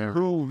decide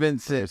who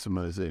Vincent.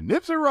 Somebody say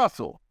Nipsey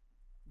Russell.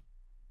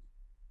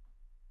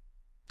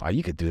 Oh,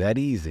 you could do that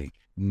easy.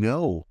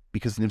 No,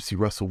 because Nipsey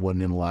Russell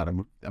wasn't in a lot of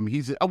movies. I mean,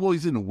 he's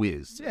in The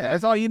Wiz. Yeah,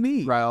 that's all you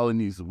need. Right, all he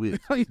needs is The Wiz.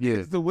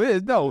 It's The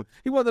Wiz. No,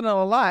 he wasn't in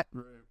a lot,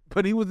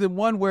 but he was in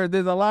one where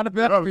there's a lot of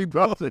other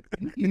people.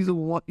 He's in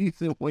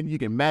one you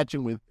can match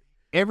him with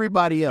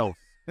everybody else.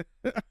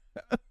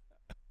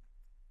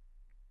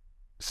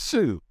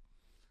 Shoot.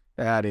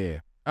 Out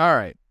here. All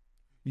right.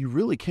 You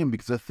really can,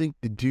 because I think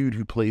the dude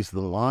who plays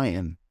the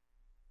lion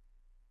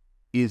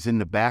is in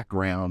the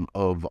background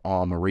of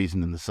A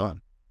Raisin in the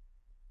Sun.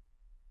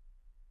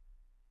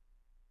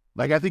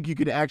 Like, I think you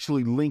could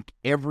actually link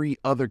every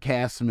other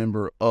cast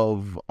member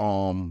of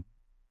The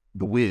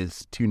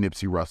Wiz to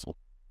Nipsey Russell.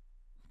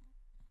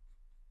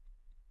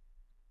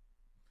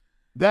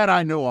 That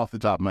I know off the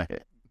top of my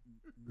head.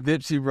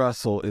 Nipsey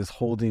Russell is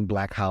holding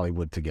Black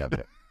Hollywood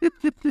together.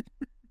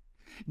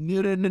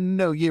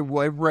 No. Yeah,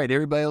 right.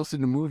 Everybody else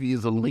in the movie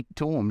is a link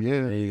to him.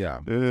 Yeah. There you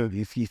go.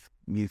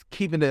 He's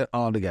keeping it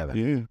all together.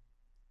 Yeah.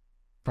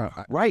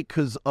 Right,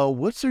 because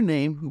what's her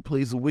name who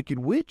plays the Wicked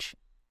Witch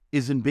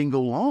is in Bingo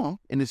Long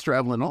and is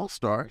Traveling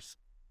All-Stars.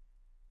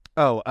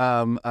 Oh,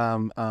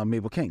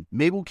 Mabel King.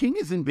 Mabel King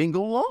is in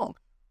Bingo Long.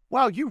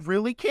 Wow, you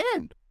really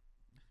can.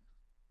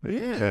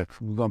 Yeah.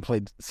 We're going to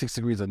play 6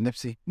 Degrees of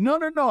Nipsey. No.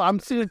 I'm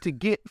saying to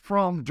get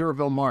from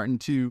D'Urville Martin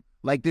to,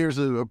 like, there's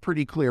a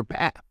pretty clear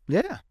path.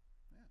 Yeah.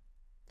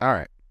 All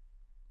right.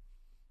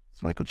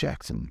 It's Michael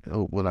Jackson.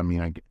 Oh, well, I mean,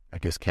 I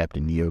guess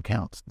Captain Neo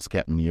counts. Does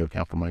Captain Neo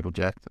count for Michael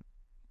Jackson?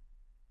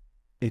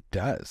 It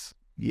does.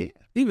 Yeah.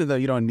 Even though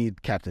you don't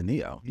need Captain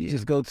Neo. You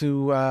just go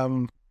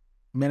to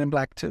Men in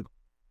Black 2.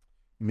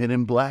 Men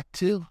in Black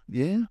 2?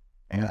 Yeah.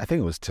 And I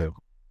think it was 2.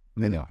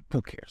 No,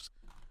 who cares?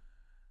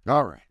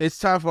 All right. It's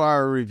time for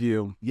our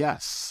review.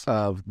 Yes.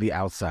 Of The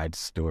Outside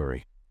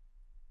Story.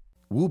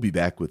 We'll be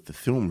back with the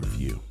film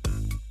review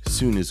as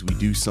soon as we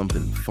do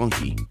something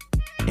funky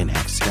and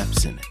have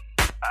steps in it.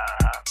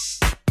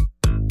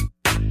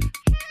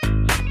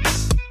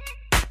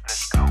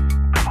 Let's go.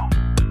 Come on.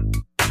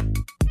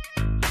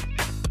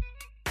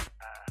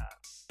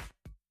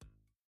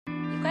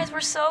 You guys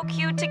were so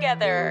cute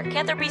together.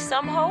 Can't there be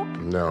some hope?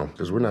 No,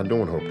 because we're not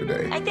doing hope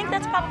today. I think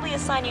that's probably a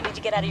sign you need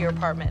to get out of your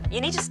apartment.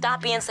 You need to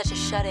stop being such a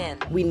shut-in.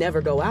 We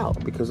never go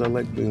out. Because I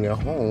like being at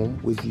home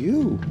with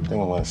you. Think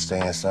I'm gonna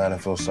stay inside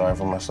and feel sorry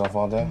for myself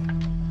all day?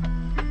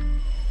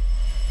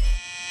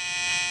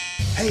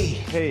 Hey,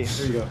 Here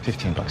you go.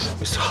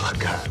 $15. it's all I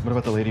got. What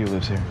about the lady who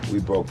lives here? We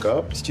broke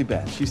up. It's too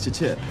bad. She used to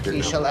tip.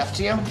 Keisha left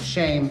you?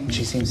 Shame.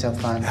 She seems so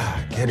fun.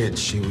 I get it.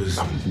 She was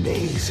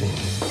amazing.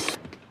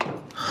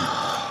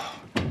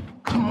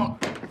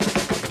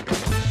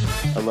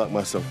 I locked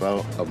myself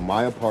out of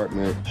my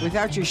apartment.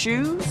 Without your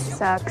shoes?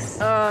 Sucks.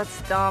 Oh,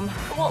 it's dumb.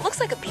 Well, it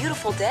looks like a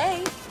beautiful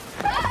day.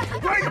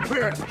 Wait a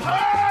minute!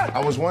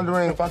 I was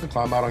wondering if I could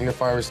climb out on your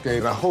fire escape.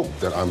 And I hope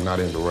that I'm not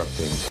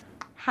interrupting.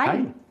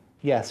 Hi.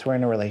 Yes, we're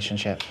in a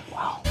relationship.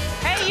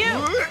 Hey, you!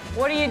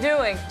 What are you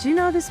doing? Do you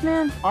know this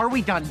man? Are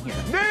we done here?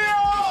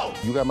 Neo!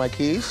 You got my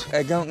keys?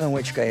 I don't know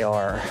which they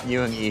are.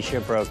 You and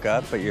Isha broke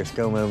up, but you're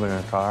still moving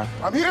a car.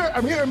 I'm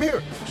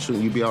here.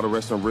 Shouldn't you be out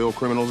arresting real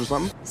criminals or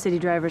something? City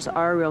drivers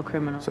are real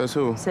criminals. Says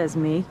who? Says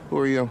me. Who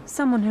are you?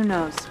 Someone who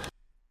knows.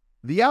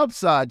 The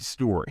Outside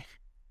Story.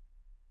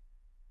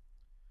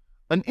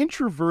 An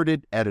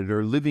introverted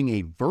editor living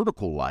a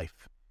vertical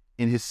life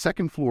in his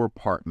second-floor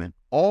apartment,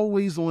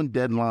 always on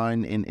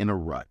deadline and in a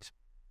rut.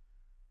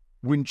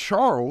 When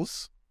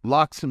Charles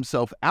locks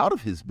himself out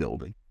of his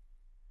building,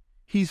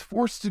 he's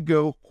forced to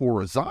go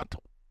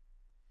horizontal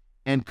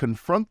and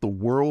confront the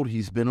world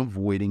he's been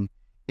avoiding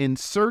in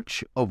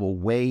search of a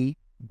way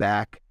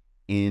back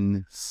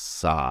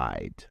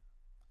inside.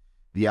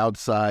 The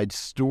Outside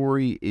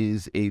Story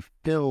is a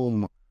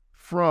film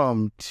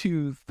from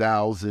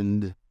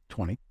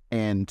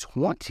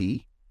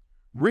 2020,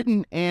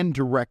 written and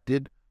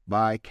directed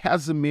by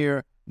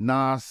Kazimir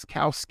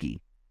Noskowski.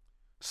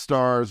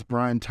 Stars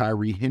Brian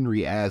Tyree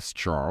Henry as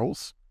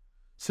Charles,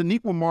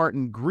 Sonequa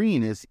Martin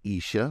Green as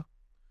Isha,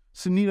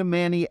 Sunita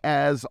Mani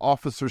as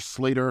Officer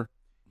Slater,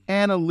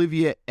 and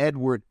Olivia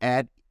Edward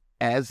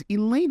as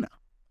Elena.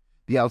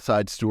 The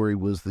Outside Story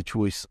was the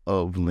choice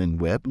of Lynn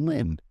Webb.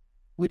 Lynn,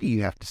 what do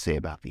you have to say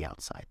about The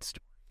Outside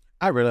Story?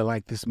 I really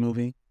like this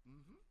movie.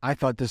 I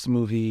thought this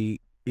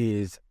movie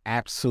is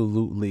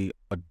absolutely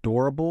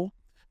adorable.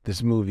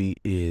 This movie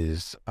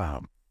is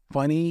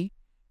funny.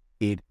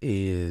 It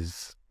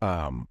is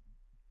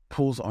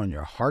pulls on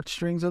your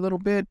heartstrings a little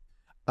bit.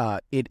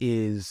 It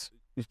is,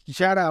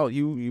 shout out,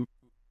 you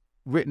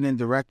written and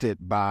directed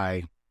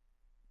by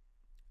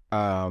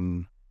Kazimir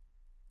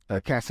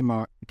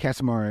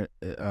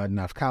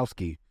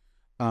Noskowski.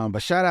 But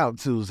shout out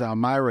to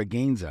Zalmira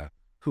Gainza,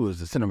 who is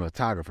the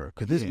cinematographer,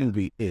 because this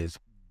movie is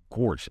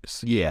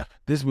gorgeous. Yeah.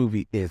 This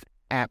movie is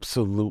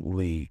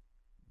absolutely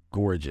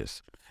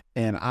gorgeous.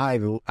 And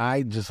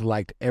I just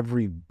liked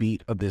every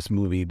beat of this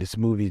movie. This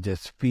movie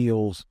just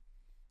feels,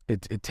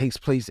 it takes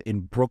place in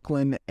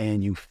Brooklyn,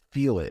 and you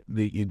feel it.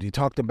 You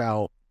talked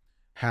about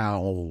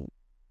how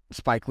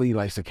Spike Lee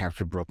likes to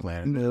capture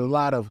Brooklyn. And there are a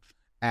lot of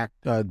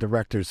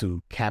directors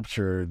who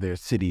capture their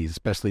cities,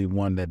 especially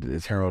one that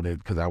is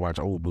heralded, because I watch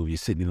old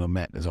movies, Sidney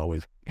Lumet is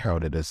always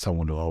heralded as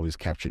someone who always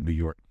captured New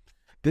York.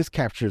 This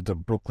captures the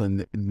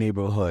Brooklyn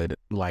neighborhood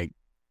like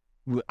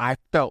I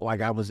felt like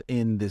I was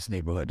in this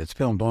neighborhood. It's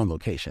filmed on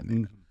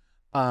location.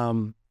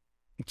 So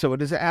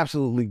it is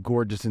absolutely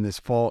gorgeous in this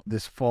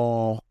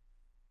fall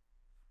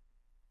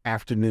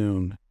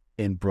afternoon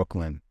in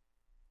Brooklyn,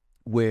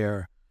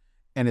 where,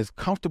 and as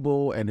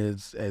comfortable and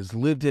as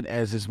lived in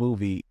as this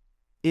movie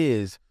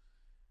is,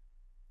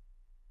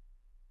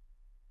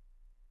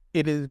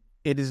 it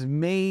is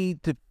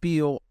made to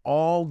feel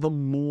all the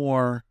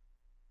more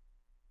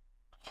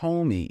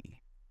homey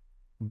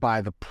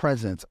by the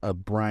presence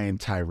of Brian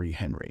Tyree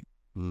Henry.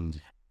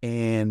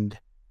 And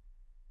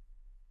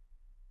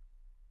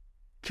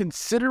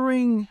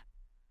considering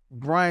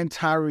Brian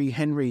Tyree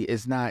Henry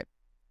is not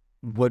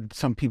what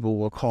some people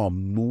will call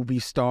movie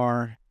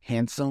star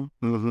handsome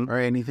or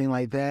anything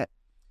like that,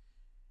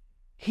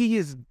 he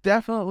is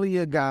definitely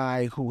a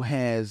guy who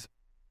has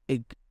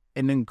an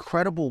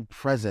incredible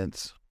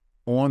presence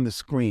on the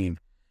screen.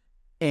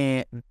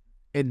 And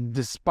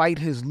despite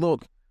his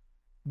look,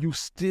 he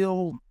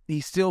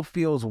still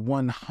feels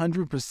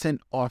 100%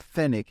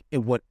 authentic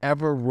in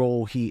whatever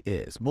role he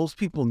is. Most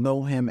people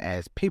know him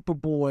as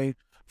Paperboy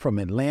from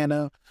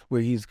Atlanta,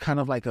 where he's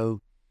kind of like a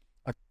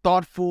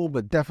thoughtful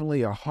but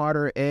definitely a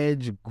harder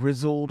edge,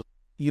 grizzled,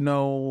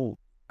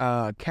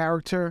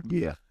 character.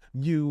 Yeah.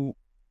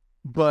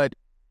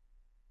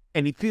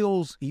 And he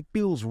feels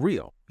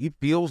real. He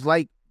feels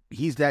like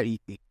he's that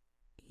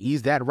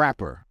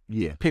rapper.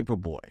 Yeah.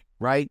 Paperboy,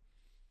 right?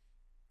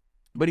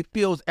 But he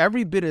feels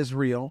every bit as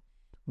real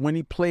when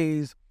he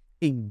plays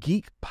a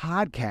geek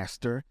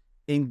podcaster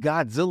in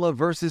Godzilla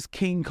versus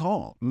King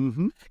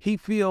Kong. He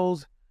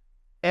feels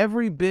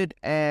every bit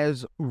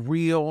as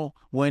real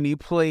when he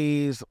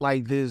plays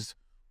like this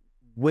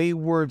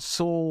wayward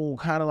soul,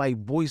 kind of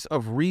like voice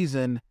of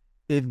reason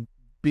if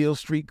Beale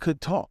Street could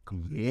talk.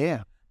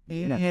 Yeah.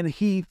 And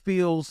he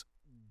feels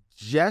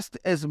just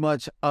as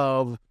much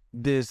of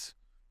this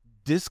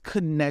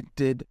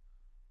disconnected,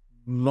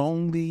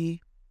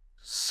 lonely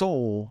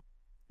soul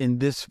in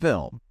this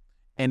film,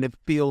 and it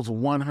feels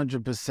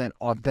 100%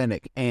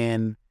 authentic,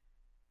 and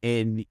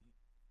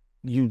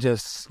you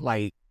just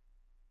like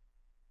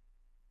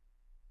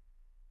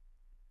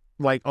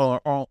are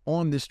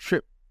on this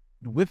trip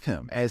with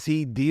him as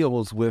he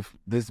deals with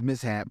this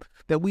mishap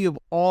that we have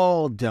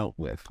all dealt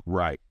with.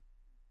 Right.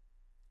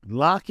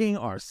 Locking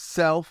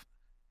ourselves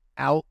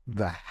out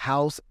the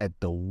house at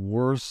the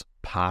worst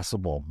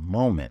possible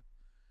moment.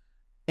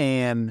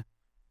 And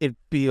it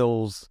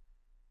feels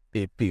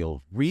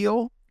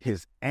real.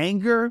 His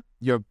anger,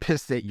 you're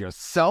pissed at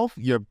yourself,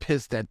 you're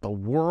pissed at the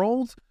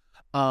world.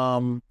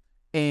 And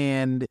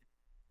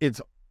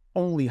it's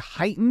only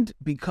heightened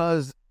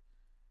because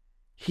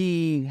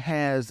he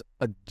has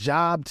a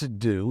job to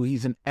do.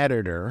 He's an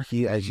editor.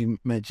 He, as you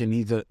mentioned,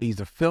 he's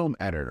a film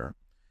editor,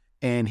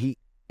 and he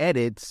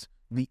edits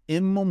the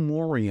in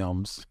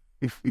memoriams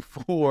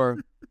for,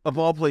 of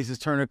all places,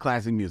 Turner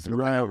Classic Music.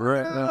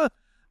 Right.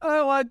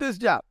 I want this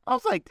job. I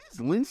was like, this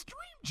is Lynn's dream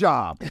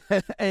job.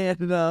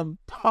 And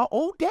How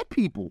old dead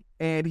people?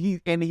 and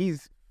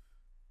he's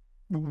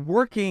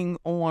working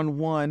on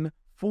one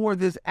for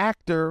this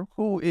actor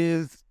who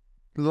is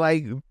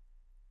like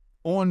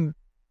on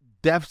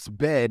death's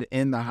bed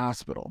in the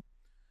hospital.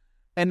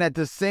 And at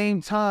the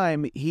same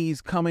time,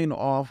 he's coming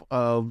off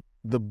of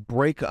the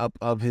breakup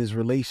of his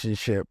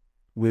relationship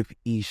with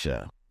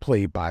Isha,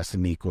 played by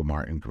Sonequa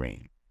Martin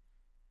Green.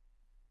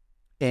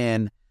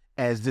 And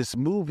as this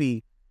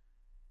movie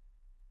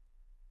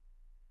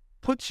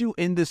puts you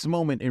in this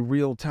moment in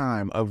real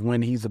time of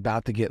when he's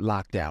about to get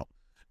locked out,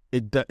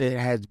 it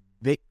has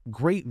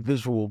great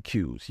visual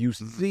cues. You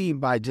see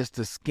by just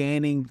the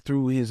scanning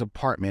through his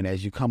apartment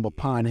as you come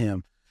upon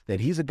him that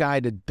he's a guy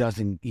that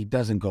doesn't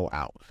go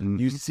out. Mm-hmm.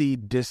 You see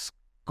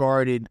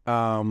discarded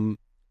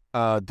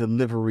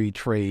delivery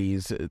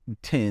trays,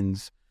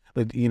 tins,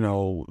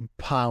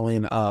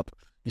 piling up.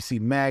 You see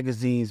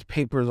magazines,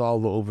 papers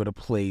all over the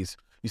place.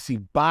 You see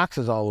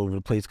boxes all over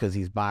the place because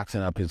he's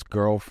boxing up his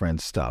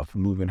girlfriend's stuff,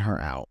 moving her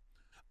out.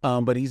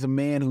 But he's a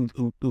man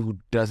who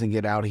doesn't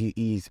get out.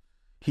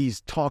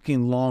 He's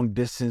talking long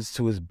distance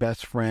to his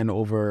best friend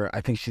over.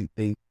 I think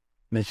they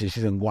mentioned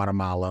she's in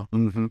Guatemala.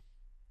 Mm-hmm.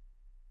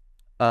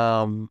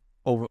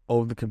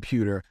 Over the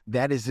computer.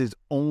 That is his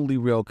only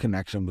real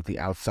connection with the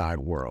outside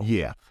world.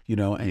 Yeah.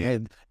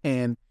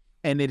 And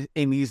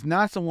he's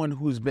not someone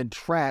who's been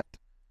trapped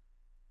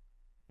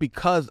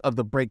because of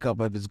the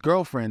breakup of his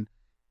girlfriend.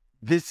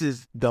 This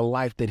is the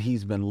life that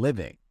he's been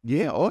living.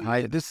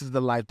 Yeah. This is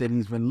the life that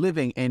he's been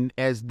living. And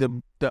as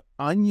the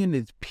onion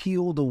is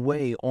peeled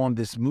away on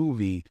this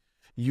movie,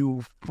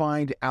 you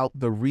find out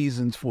the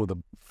reasons for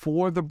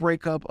the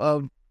breakup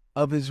of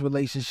his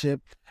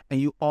relationship. And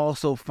you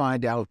also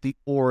find out the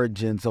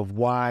origins of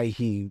why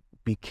he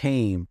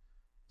became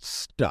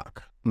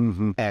stuck,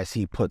 as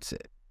he puts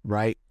it,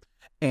 right?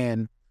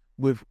 And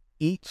with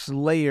each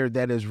layer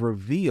that is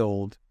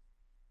revealed,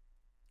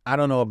 I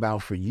don't know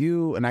about for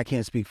you, and I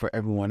can't speak for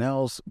everyone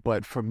else,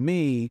 but for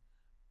me,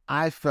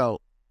 I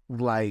felt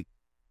like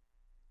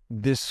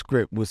this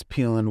script was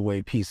peeling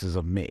away pieces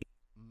of me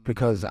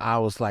because I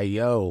was like,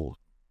 yo,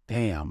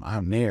 damn,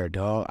 I'm there,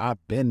 dog.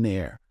 I've been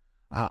there.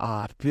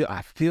 I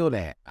feel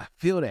that.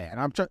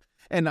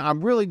 And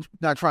I'm really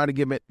not trying to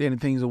give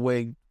anything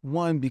away.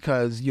 One,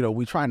 because,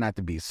 we try not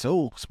to be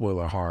so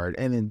spoiler hard.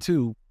 And then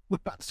two, we're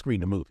about to screen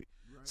the movie.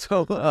 Right.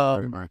 So,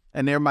 right.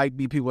 And there might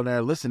be people that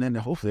are listening and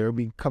hopefully they'll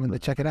be coming to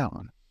check it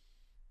out.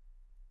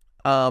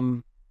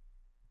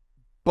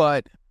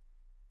 But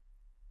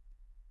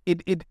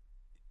it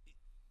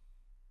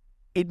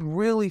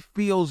really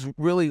feels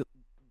really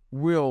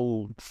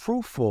real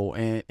truthful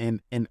and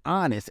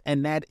honest,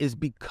 and that is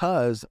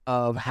because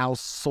of how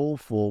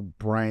soulful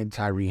Brian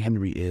Tyree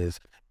Henry is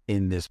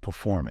in this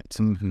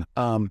performance.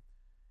 Don't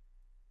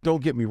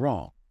get me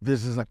wrong,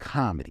 this is a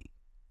comedy.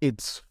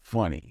 It's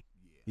funny.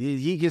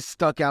 He gets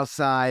stuck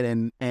outside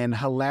and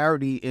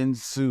hilarity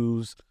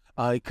ensues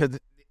because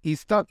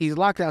he's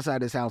locked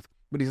outside his house,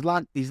 but he's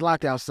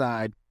locked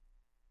outside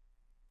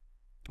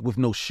with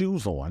no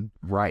shoes on.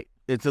 Right.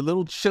 It's a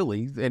little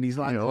chilly, and he's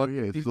like,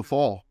 it's the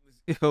fall.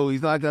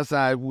 He's locked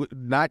outside,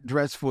 not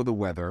dressed for the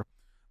weather.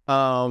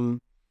 At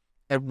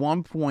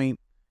one point,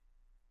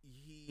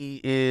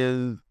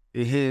 his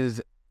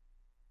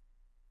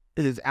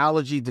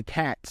allergy to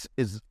cats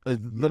is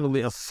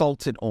literally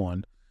assaulted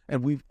on,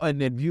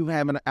 and if you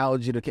have an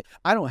allergy to cats,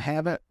 I don't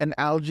have an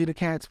allergy to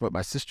cats, but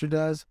my sister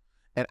does,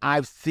 and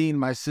I've seen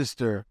my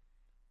sister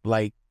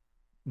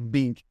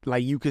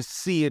you could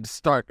see it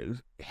start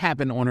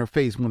happen on her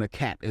face when a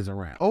cat is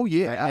around. Oh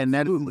yeah, and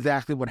that is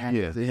exactly what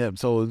happened to him.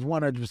 So it's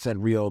 100%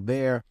 real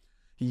there.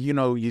 He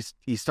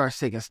starts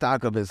taking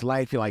stock of his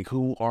life. You're like,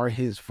 who are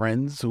his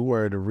friends? Who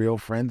are the real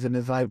friends in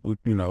his life?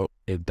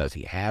 Does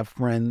he have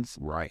friends?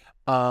 Right.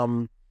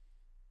 And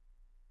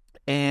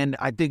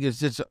I think it's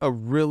just a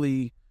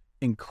really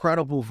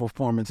incredible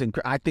performance. And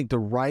I think the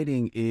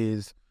writing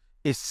is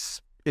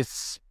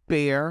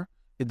spare.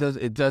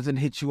 It doesn't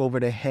hit you over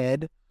the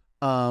head.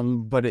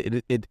 But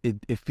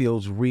it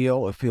feels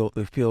real. It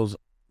feels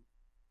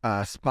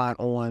spot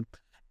on,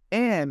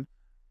 and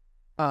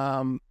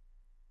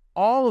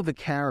all of the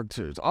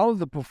characters, all of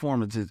the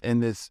performances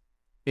in this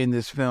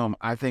film,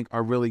 I think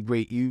are really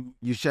great. You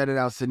shouted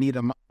out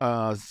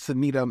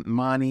Sunita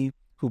Mani,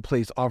 who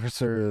plays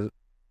Officer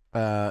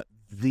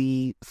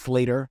Z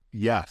Slater.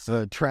 Yes,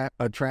 a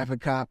traffic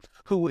cop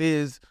who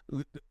is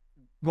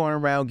going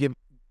around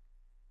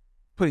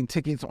putting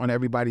tickets on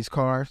everybody's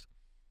cars.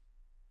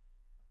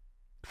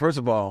 First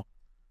of all,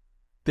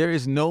 there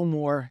is no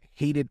more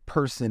hated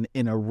person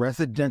in a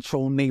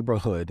residential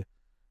neighborhood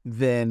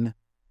than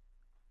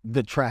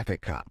the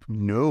traffic cop.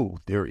 No,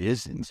 there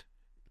isn't.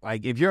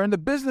 Like, if you're in the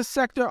business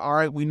sector, all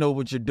right, we know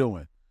what you're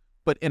doing.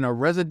 But in a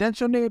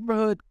residential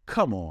neighborhood,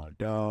 come on,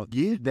 dog.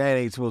 Yeah. That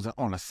ain't supposed to,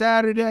 on a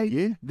Saturday,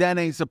 yeah. That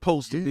ain't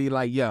supposed to be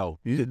like, yo,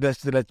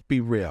 let's be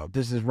real.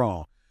 This is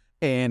wrong.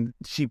 and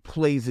she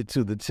plays it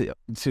to the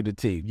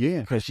T.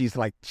 Yeah. Because she's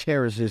like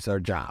cherishes her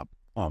job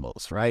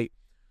almost, right?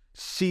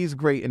 She's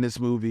great in this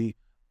movie.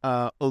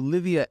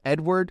 Olivia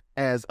Edward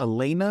as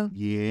Elena.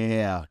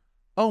 Yeah.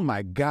 Oh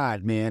my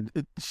God, man.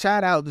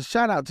 Shout out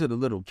to the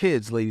little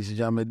kids, ladies and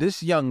gentlemen.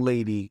 This young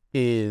lady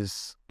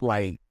is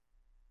like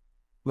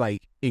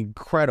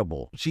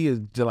incredible. She is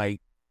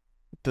like,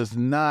 does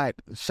not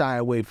shy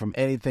away from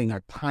anything.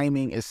 Her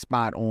timing is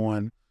spot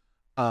on.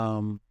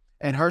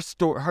 And her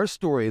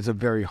story is a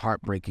very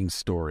heartbreaking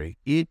story.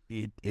 It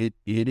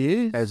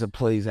is. As it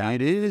plays out.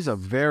 It is a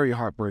very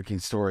heartbreaking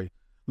story.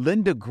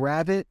 Linda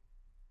Gravett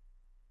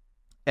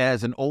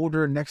as an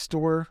older next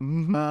door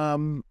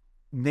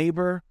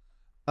neighbor.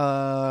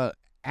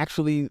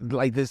 Actually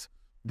like this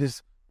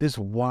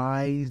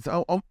wise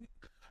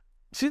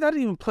she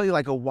doesn't even play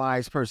like a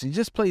wise person. She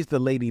just plays the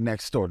lady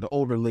next door, the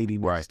older lady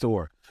next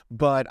door.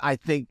 But I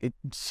think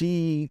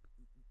she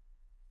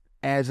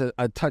adds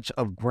a touch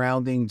of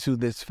grounding to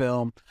this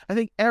film. I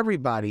think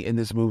everybody in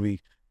this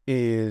movie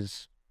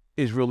is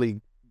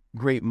really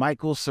great.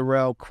 Michael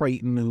Sorrell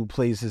Creighton, who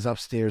plays his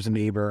upstairs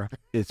neighbor,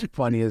 is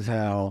funny as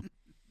hell.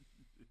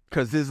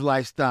 Because his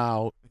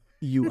lifestyle,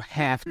 you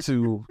have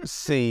to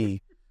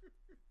see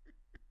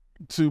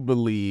to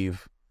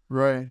believe.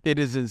 Right. It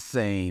is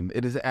insane.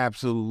 It is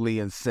absolutely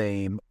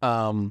insane.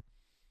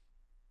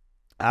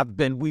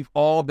 We've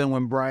all been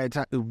when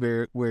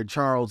where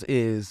Charles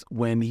is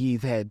when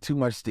he's had too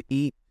much to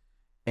eat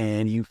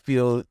and you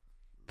feel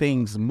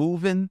things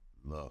moving.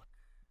 Look.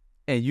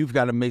 And you've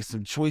got to make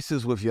some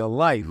choices with your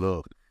life.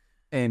 Look.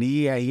 And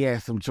he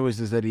has some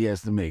choices that he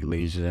has to make,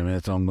 ladies and gentlemen.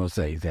 That's all I'm going to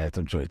say. He's had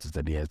some choices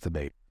that he has to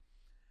make.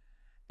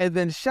 And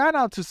then shout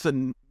out to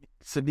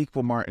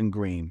Sonequa Martin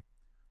Green,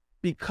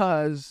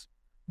 because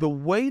the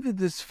way that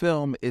this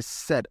film is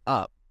set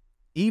up,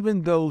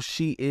 even though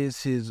she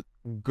is his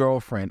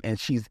girlfriend and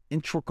she's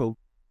integral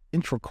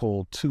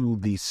to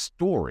the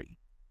story,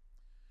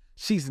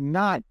 she's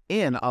not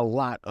in a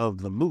lot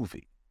of the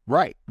movie.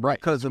 Right.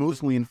 Because it's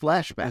mostly in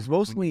flashbacks. It's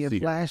mostly in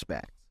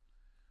flashbacks.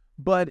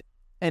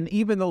 And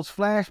even those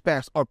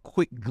flashbacks are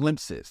quick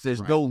glimpses.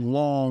 There's no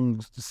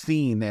long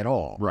scene at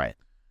all. Right.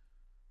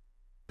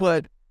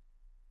 But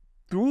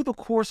through the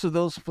course of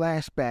those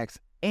flashbacks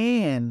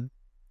and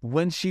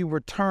when she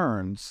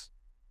returns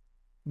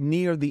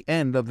near the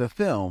end of the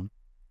film,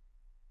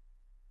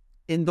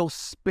 in those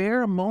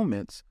spare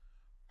moments,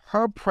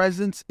 her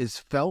presence is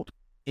felt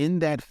in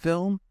that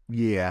film.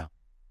 Yeah.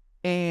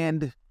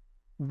 And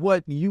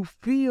what you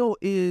feel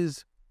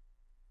is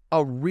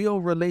a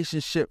real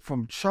relationship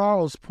from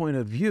Charles' point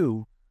of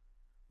view,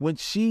 when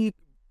she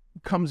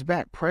comes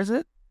back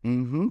present,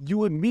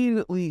 you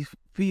immediately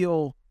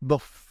feel the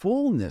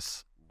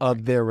fullness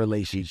of their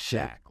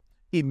relationship.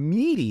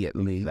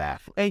 Immediately.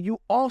 Exactly. And you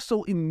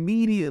also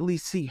immediately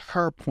see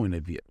her point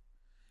of view.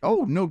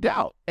 Oh, no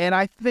doubt. And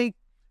I think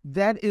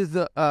that is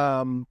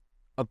a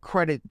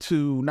credit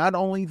to not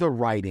only the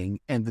writing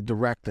and the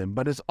directing,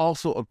 but it's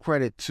also a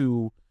credit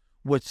to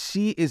what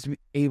she is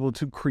able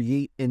to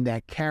create in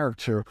that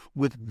character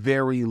with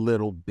very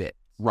little bit.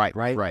 Right.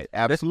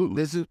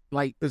 Absolutely. This is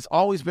like, it's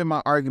always been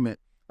my argument.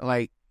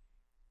 Like,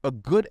 a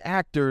good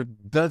actor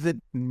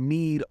doesn't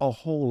need a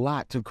whole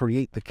lot to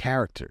create the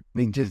character.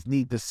 They just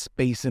need the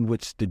space in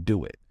which to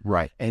do it.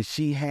 Right. And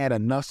she had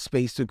enough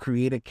space to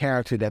create a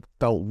character that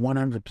felt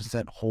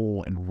 100%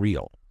 whole and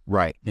real.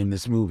 Right. In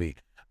this movie.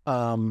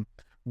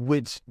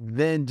 Which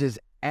then just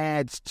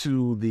adds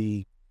to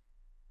the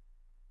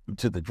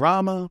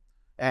drama,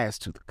 adds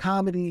to the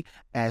comedy,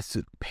 adds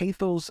to the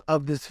pathos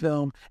of this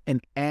film, and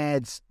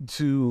adds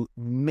to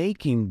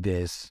making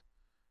this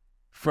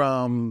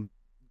from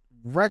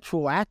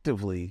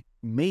retroactively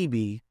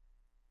maybe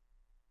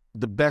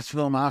the best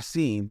film I've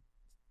seen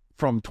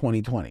from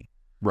 2020.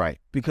 Right.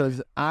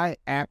 Because I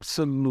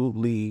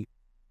absolutely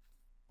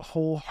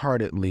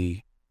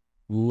wholeheartedly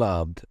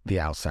loved The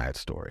Outside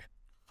Story.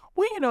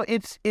 Well,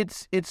 it's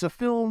a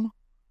film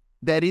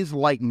that is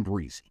light and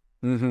breezy.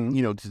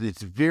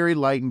 It's very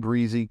light and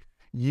breezy.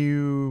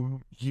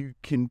 You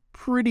can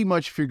pretty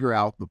much figure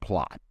out the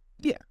plot.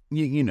 Yeah.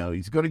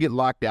 He's going to get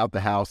locked out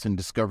the house and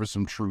discover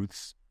some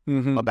truths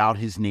about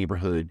his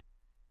neighborhood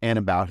and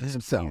about his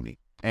community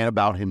and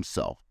about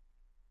himself.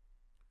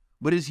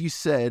 But as you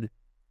said,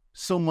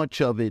 so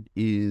much of it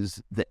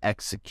is the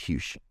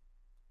execution.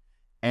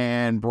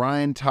 And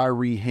Brian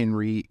Tyree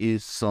Henry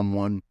is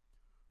someone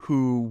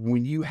who,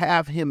 when you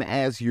have him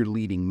as your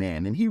leading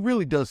man, and he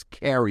really does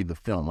carry the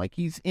film, like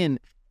he's in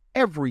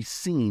every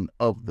scene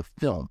of the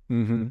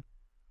film,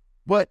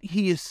 but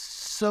he is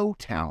so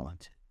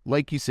talented.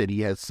 Like you said, he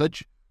has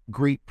such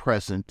great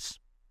presence.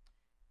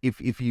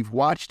 If you've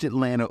watched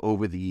Atlanta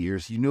over the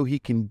years, he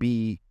can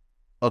be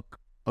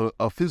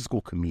a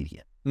physical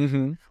comedian.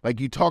 Like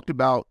you talked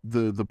about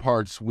the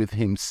parts with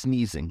him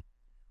sneezing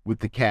with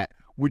the cat,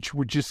 which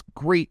were just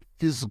great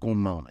physical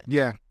moments.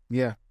 Yeah.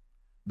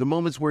 The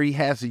moments where he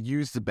has to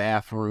use the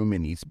bathroom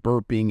and he's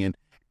burping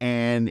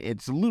and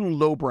it's a little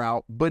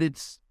lowbrow, but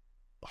it's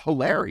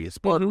hilarious.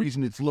 Part of the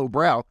reason it's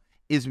lowbrow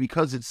is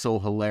because it's so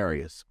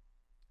hilarious.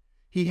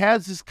 he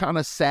has this kind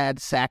of sad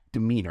sack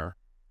demeanor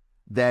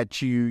that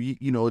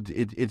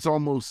it's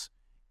almost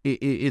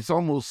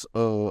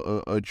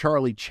a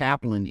Charlie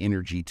Chaplin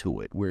energy to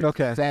it, where it's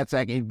sad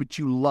sack, but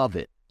you love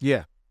it.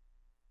 Yeah.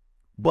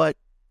 But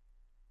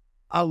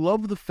I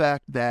love the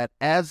fact that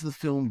as the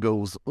film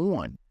goes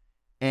on,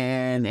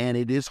 and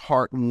it is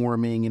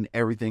heartwarming and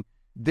everything,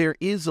 there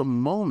is a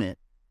moment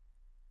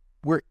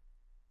where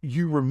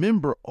you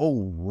remember,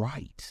 oh,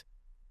 right,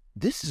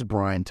 this is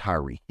Brian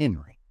Tyree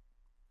Henry.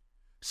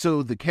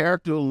 So the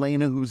character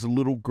Elena, who's a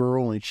little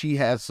girl, and she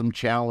has some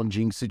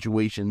challenging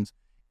situations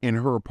in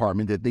her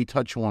apartment that they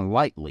touch on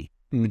lightly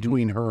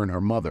between her and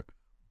her mother.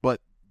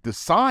 But the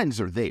signs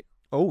are there.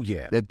 Oh,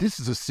 yeah. That this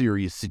is a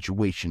serious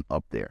situation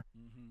up there.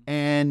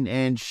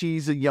 And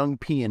she's a young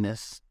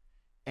pianist,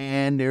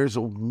 and there's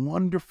a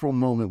wonderful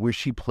moment where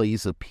she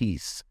plays a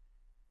piece,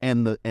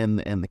 and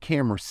the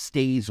camera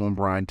stays on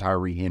Brian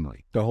Tyree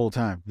Henry the whole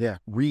time. Yeah,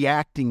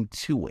 reacting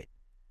to it,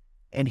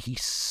 and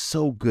he's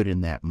so good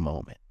in that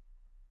moment.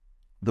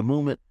 The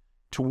moment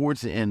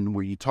towards the end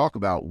where you talk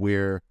about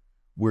where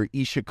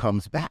Isha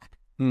comes back,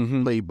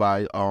 played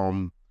by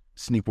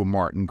Sneepa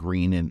Martin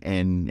Green,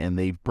 and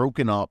they've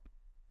broken up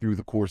through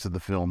the course of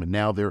the film, and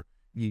now they're.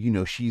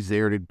 She's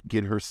there to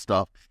get her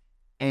stuff,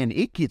 and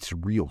it gets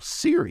real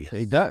serious.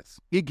 It does.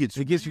 It gets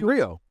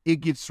real. It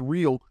gets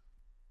real,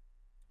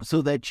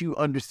 so that you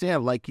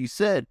understand, like you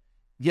said,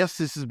 yes,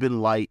 this has been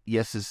light.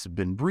 Yes, this has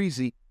been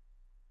breezy,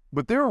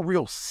 but there are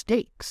real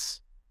stakes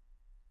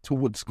to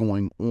what's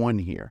going on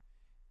here.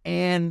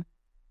 And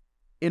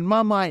in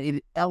my mind,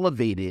 it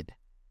elevated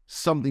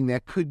something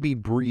that could be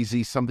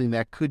breezy, something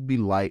that could be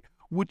light,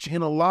 which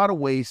in a lot of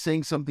ways,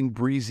 saying something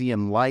breezy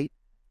and light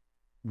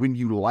when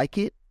you like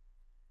it,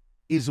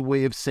 is a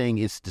way of saying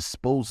it's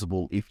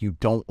disposable if you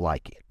don't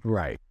like it.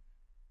 Right.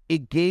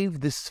 It gave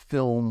this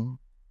film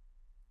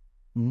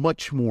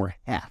much more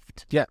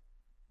heft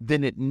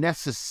than it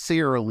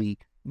necessarily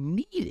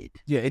needed.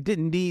 Yeah, it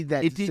didn't need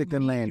that to stick the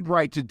land.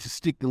 Right, to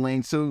stick the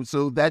land. So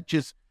that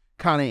just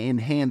kind of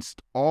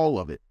enhanced all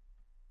of it.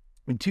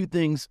 And two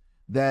things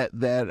that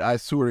I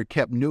sort of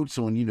kept notes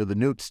on, the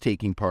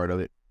notes-taking part of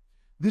it.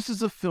 This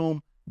is a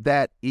film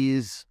that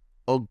is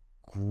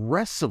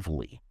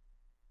aggressively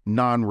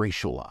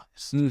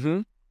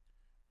non-racialized.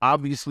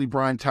 Obviously,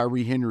 Brian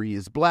Tyree Henry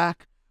is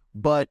black,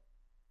 but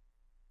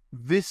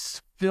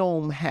this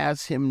film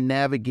has him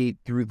navigate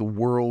through the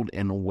world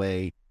in a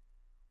way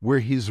where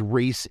his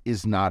race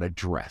is not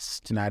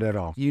addressed. Not at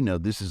all.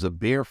 This is a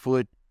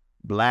barefoot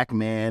black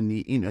man.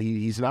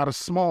 He's not a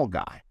small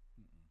guy.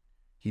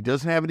 He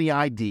doesn't have any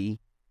ID.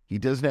 He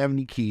doesn't have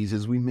any keys.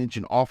 As we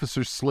mentioned,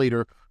 Officer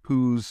Slater,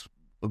 who's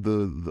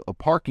a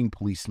parking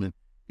policeman,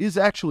 is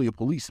actually a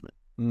policeman.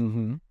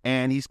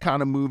 And he's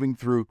kind of moving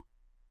through,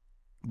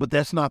 but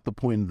that's not the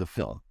point of the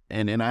film.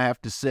 And I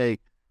have to say,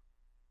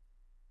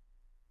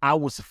 I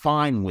was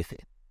fine with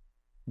it,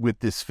 with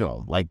this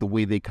film, like the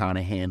way they kind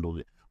of handled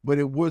it. But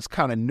it was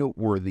kind of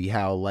noteworthy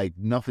how like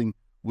nothing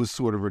was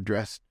sort of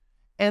addressed.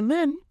 And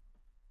then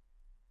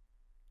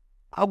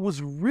I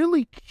was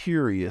really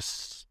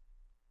curious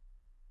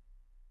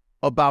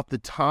about the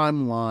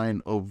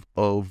timeline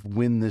of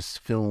when this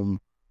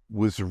film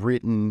was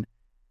written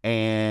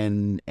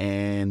and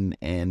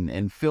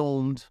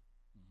filmed,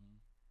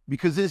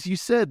 because as you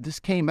said, this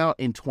came out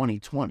in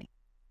 2020,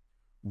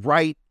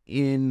 right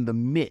in the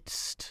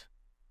midst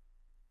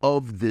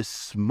of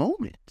this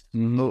moment,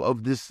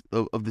 of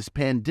this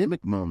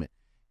pandemic moment,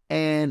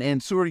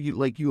 and sort of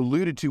like you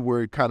alluded to,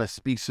 where it kind of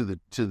speaks to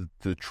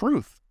the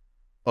truth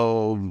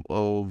of a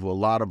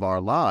lot of our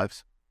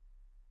lives.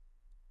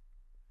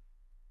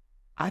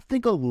 I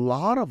think a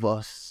lot of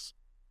us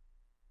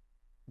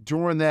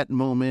during that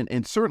moment,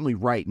 and certainly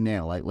right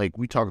now, like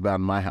we talk about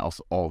in my house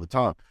all the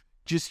time,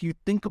 just you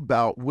think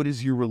about what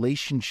is your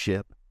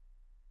relationship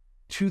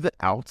to the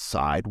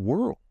outside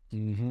world.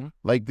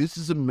 Like, this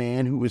is a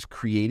man who has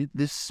created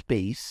this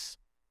space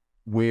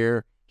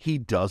where he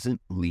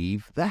doesn't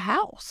leave the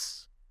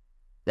house.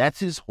 That's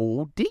his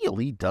whole deal.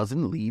 He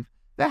doesn't leave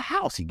the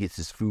house. He gets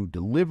his food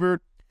delivered.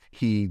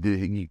 You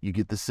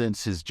get the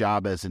sense his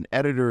job as an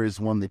editor is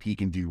one that he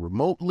can do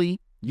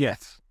remotely.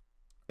 Yes.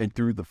 And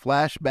through the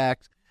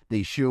flashbacks,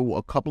 they show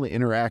a couple of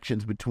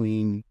interactions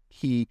between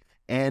he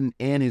and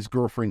his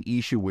girlfriend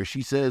Isha, where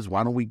she says,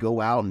 "Why don't we go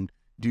out and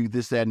do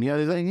this, that, and the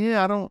other?" He's like,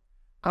 "Yeah, I don't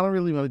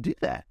really want to do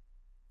that."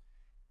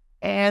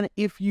 And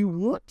if you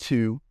want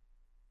to,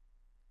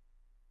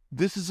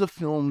 this is a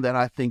film that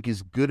I think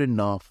is good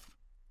enough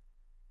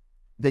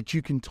that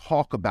you can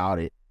talk about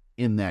it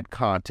in that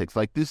context.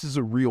 Like, this is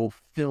a real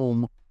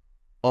film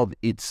of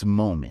its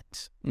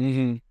moment,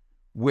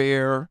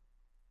 where,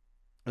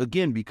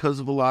 again, because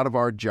of a lot of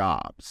our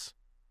jobs,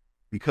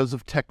 because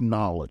of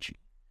technology,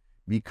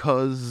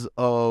 because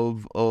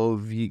of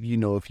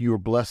if you're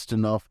blessed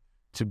enough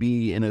to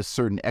be in a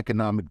certain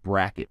economic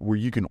bracket where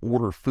you can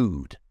order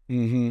food,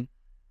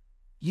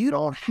 you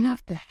don't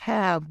have to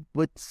have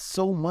but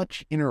so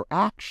much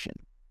interaction,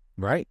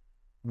 right,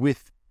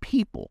 with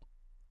people,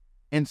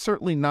 and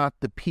certainly not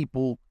the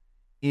people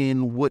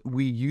in what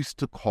we used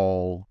to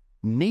call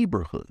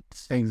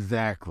neighborhoods.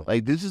 Exactly.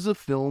 Like, this is a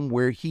film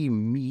where he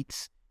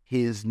meets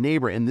his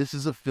neighbor, and this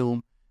is a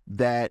film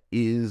that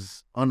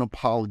is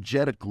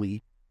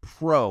unapologetically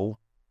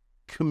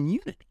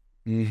pro-community.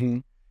 Mm-hmm.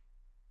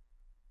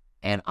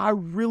 And I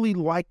really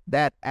like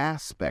that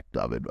aspect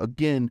of it.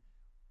 Again,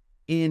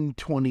 in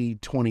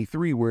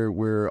 2023,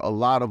 where a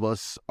lot of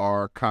us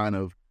are kind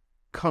of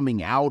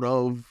coming out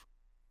of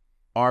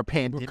our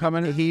pandemic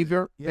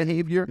behavior.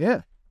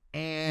 Yeah.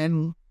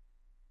 And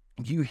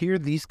you hear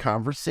these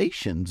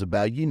conversations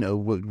about, you know,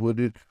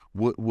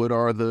 what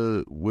are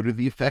the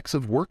effects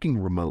of working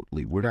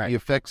remotely? What are the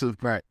effects of,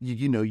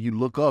 you know, you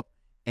look up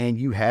and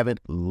you haven't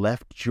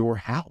left your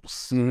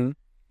house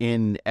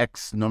in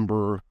X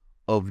number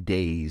of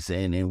days,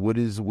 and what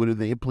are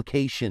the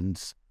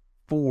implications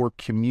for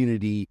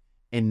community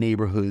and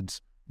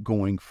neighborhoods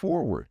going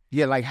forward?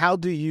 Yeah, like how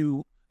do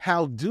you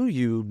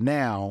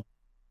now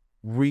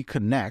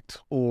reconnect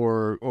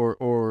or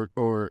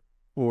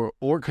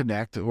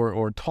connect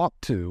or talk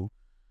to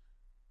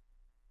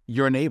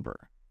your neighbor?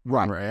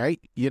 Right.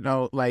 You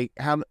know, like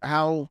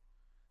how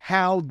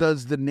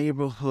does the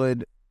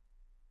neighborhood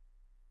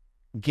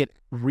get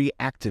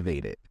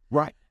reactivated?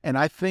 Right. And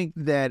I think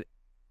that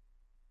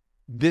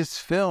this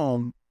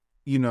film,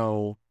 you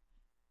know,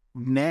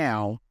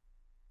 now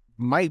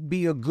might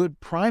be a good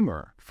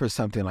primer for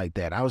something like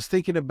that. I was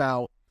thinking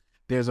about,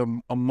 there's a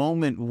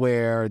moment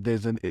where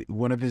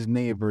one of his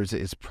neighbors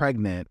is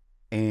pregnant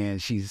and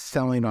she's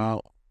selling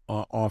off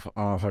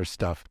her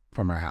stuff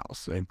from her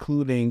house,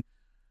 including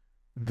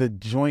the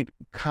joint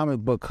comic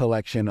book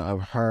collection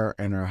of her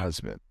and her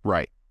husband.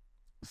 Right.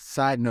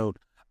 Side note,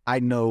 I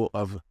know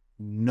of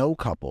no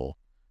couple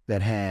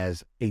that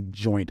has a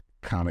joint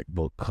comic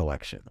book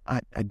collection.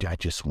 I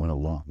just went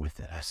along with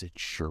it. I said,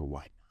 sure, why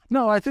not?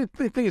 No, I think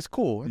it's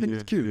cool. I think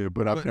it's cute. Yeah,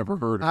 but I've never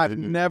heard of it. I've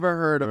never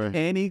heard of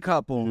any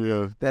couple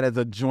that has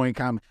a joint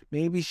comic.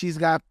 Maybe she's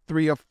got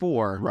 3 or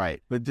 4.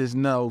 Right. But there's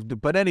no,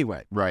 but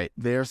anyway. Right.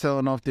 They're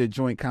selling off their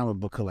joint comic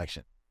book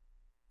collection.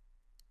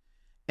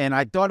 And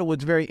I thought it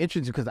was very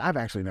interesting because I've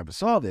actually never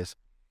saw this,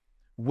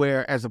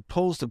 where as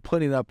opposed to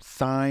putting up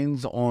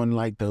signs on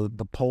like the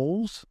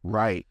poles,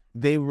 right,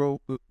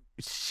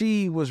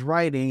 she was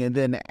writing and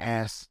then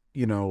asked,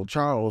 you know,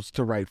 Charles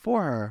to write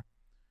for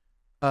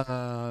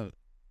her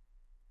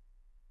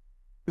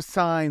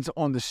signs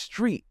on the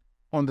street,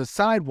 on the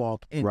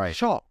sidewalk in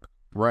chalk,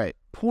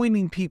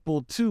 pointing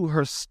people to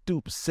her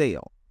stoop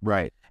sale.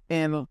 Right.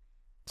 And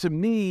to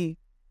me,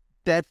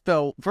 that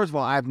felt, first of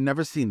all, I've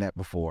never seen that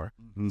before.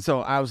 Mm-hmm.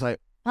 So I was like,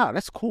 wow,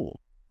 that's cool.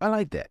 I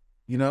like that,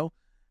 you know?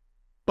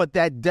 But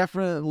that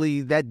definitely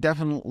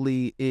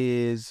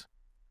is,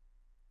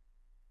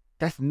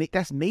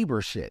 that's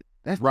neighbor shit.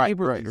 That's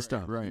neighborhood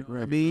stuff. Right.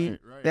 I mean,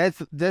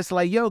 that's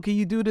like, yo, can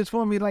you do this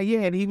for me? Like, yeah.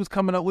 And he was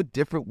coming up with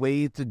different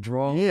ways to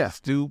draw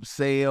stoop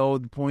sale,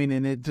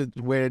 pointing it to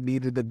where it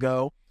needed to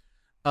go.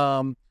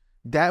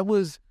 That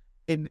was,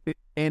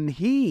 and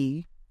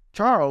he,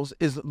 Charles,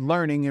 is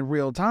learning in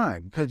real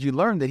time, because you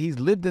learn that he's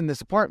lived in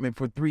this apartment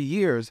for 3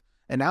 years,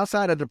 and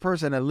outside of the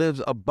person that lives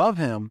above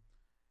him,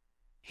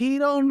 he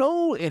don't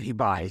know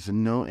anybody. He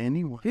doesn't know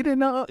anyone. He didn't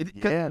know.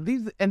 Yeah.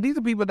 These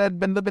are people that have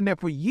been living there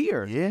for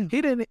years. Yeah.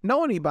 He didn't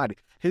know anybody.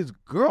 His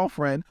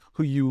girlfriend,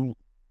 who you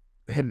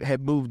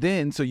had moved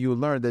in, so you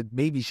learned that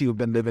maybe she had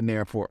been living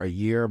there for a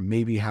year,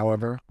 maybe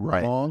however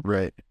long.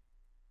 Right.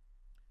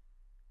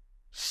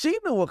 She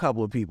knew a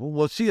couple of people.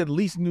 Well, she at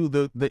least knew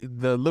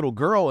the little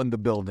girl in the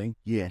building.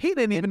 Yeah. He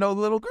didn't even know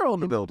the little girl in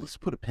the building. Let's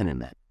put a pin in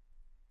that.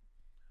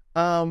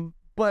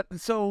 But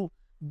so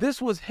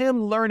this was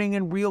him learning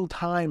in real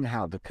time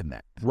how to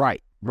connect.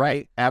 Right.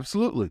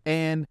 Absolutely.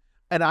 And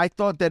I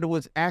thought that it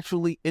was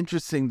actually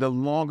interesting the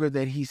longer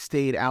that he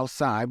stayed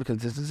outside, because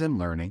this is him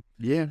learning.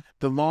 Yeah.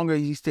 The longer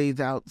he stays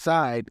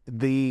outside,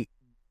 the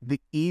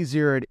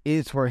easier it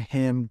is for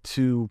him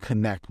to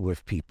connect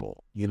with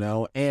people, you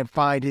know, and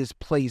find his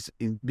place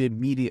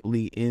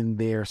immediately in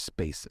their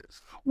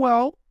spaces.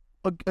 Well,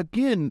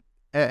 again,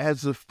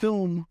 as a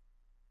film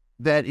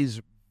that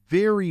is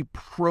very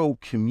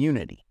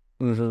pro-community,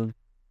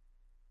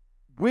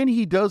 when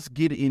he does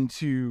get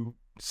into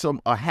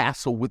a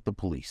hassle with the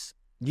police,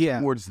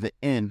 towards the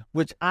end,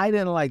 which I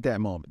didn't like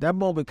that moment. That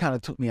moment kind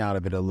of took me out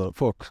of it a little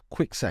for a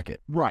quick second.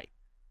 Right.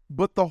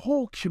 But the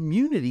whole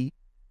community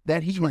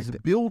that he has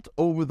built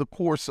over the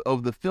course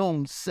of the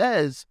film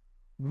says,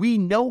 we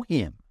know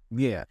him.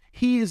 Yeah.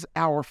 He is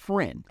our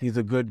friend. He's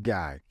a good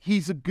guy.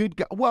 He's a good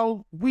guy.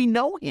 Well, we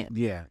know him.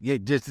 Yeah.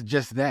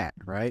 Just that,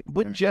 right?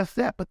 But just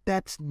that. But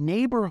that's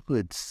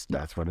neighborhood stuff.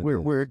 That's what it is.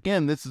 Where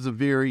again, this is a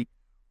very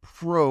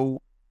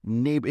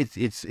pro-neighbor.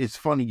 It's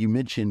funny you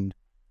mentioned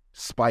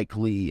Spike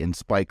Lee and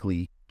Spike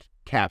Lee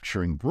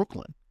capturing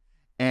Brooklyn.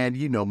 And,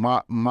 you know,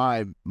 my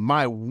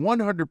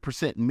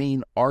 100%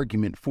 main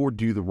argument for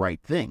Do the Right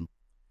Thing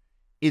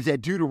is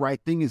that Do the Right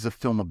Thing is a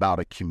film about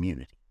a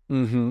community.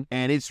 Mm-hmm.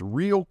 And it's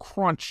real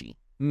crunchy.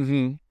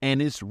 Mm-hmm.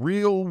 And it's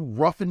real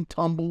rough and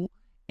tumble.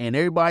 And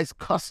everybody's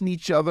cussing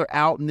each other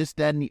out and this,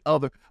 that, and the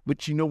other.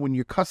 But, you know, when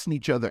you're cussing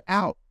each other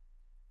out,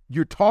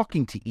 you're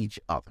talking to each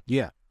other.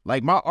 Yeah.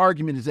 Like, my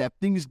argument is that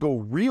things go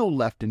real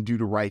left and do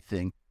the right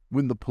thing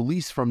when the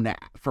police from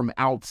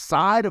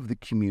outside of the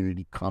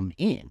community come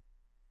in.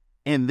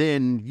 And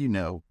then, you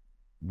know,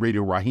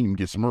 Radio Raheem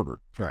gets murdered.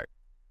 Right.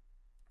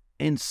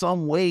 In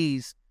some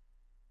ways,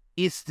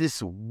 it's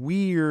this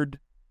weird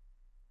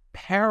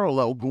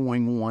parallel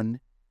going on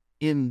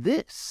in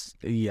this.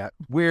 Yeah.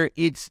 Where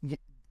it's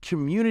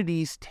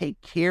communities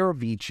take care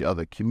of each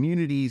other.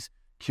 Communities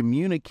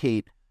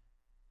communicate.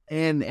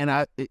 And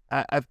I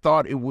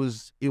thought it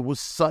was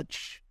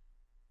such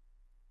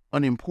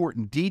an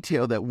important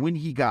detail that when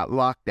he got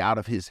locked out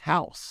of his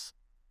house,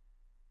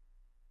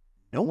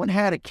 no one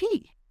had a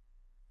key.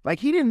 Like,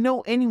 he didn't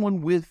know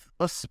anyone with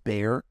a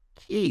spare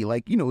key.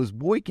 Like, you know, his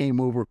boy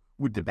came over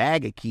with the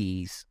bag of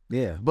keys.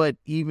 Yeah. But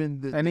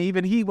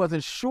even he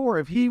wasn't sure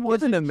if he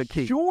wasn't in the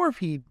key. Sure if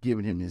he'd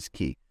given him his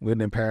key.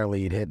 When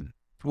apparently he'd hidden.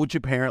 Which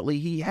apparently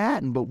he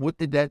hadn't. But what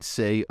did that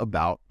say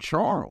about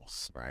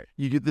Charles? Right.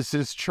 You get the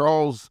sense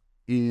Charles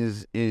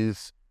is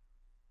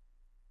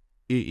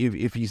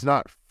if he's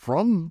not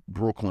from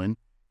Brooklyn,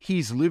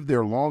 he's lived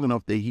there long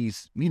enough that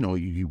he's, you know,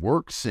 he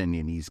works and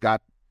he's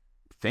got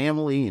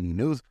family and he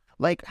knows.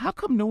 Like, how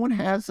come no one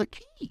has a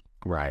key?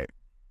 Right.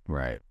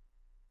 Right.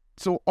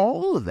 So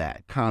all of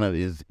that kind of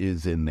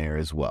is in there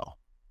as well.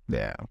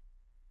 Yeah.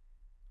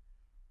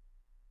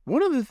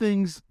 One of the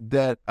things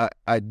that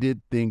I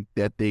did think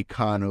that they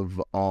kind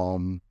of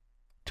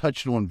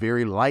touched on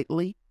very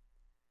lightly,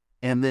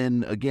 and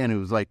then again it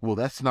was like, well,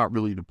 that's not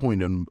really the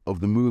point of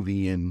the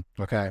movie. And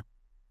okay,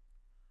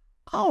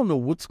 I don't know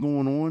what's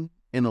going on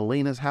in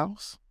Elena's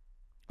house.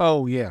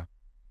 Oh yeah,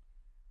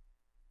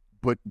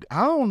 but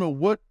I don't know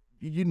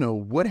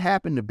what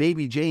happened to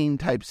Baby Jane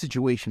type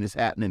situation is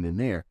happening in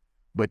there.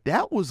 But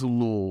that was a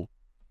little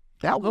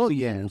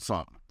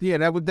something. Yeah,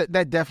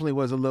 that definitely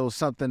was a little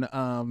something.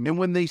 And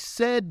when they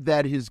said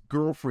that his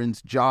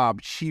girlfriend's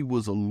job, she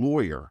was a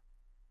lawyer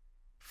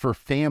for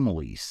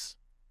families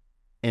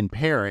and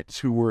parents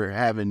who were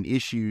having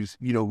issues,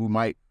 you know,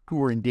 who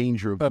were in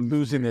danger of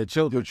losing their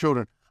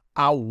children.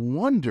 I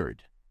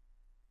wondered,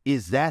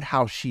 is that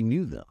how she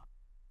knew them?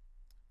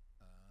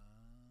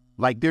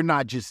 Like, they're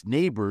not just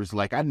neighbors.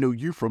 Like, I know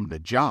you from the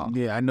job.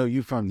 Yeah, I know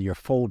you from your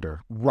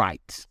folder.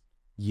 Right.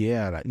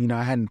 Yeah, you know,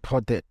 I hadn't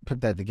put that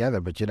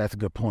together, but yeah, that's a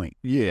good point.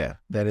 Yeah,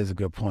 that is a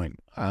good point.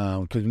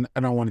 Because I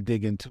don't want to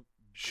dig into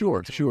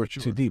too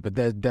deep, but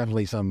there's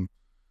definitely some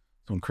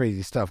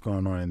crazy stuff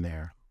going on in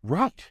there.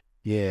 Right.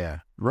 Yeah.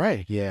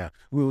 Right. Yeah.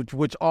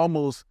 Which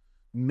almost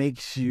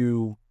makes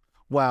you,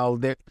 while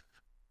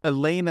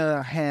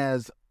Elena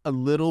has a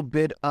little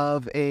bit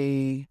of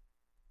a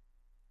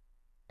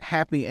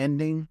happy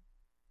ending,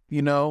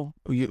 you know,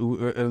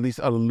 or at least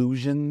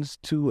allusions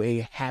to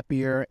a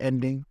happier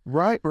ending.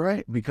 Right.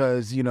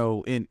 Because, you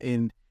know,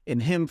 in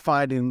him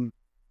finding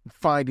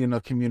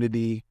a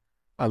community,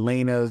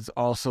 Elena's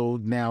also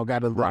now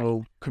got a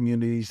little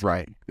communities.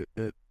 Right.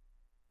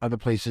 Other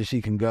places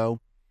she can go.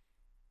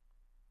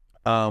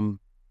 But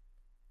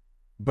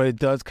it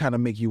does kind of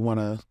make you want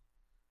to,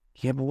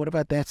 yeah, but what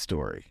about that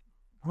story?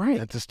 Right.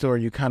 That's a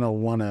story you kind of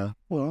want to.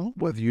 Well,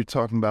 whether you're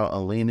talking about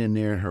Elena in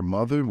there and her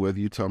mother, whether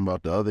you're talking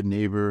about the other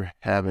neighbor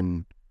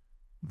having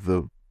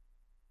the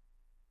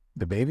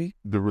baby,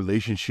 the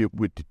relationship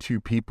with the two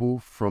people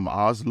from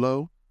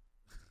Oslo.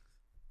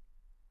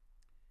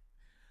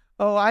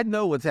 Oh, I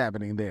know what's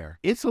happening there.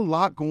 It's a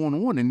lot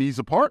going on in these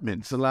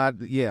apartments. It's a lot,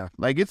 yeah.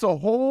 Like, it's a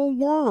whole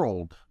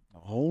world. A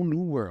whole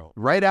new world.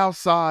 Right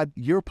outside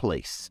your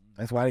place.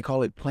 That's why they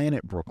call it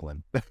Planet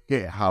Brooklyn.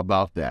 Yeah, how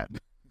about that?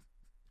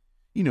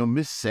 You know,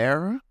 Miss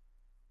Sarah,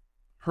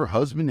 her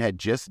husband had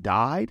just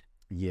died.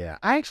 Yeah,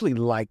 I actually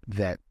liked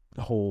that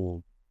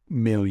whole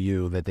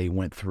milieu that they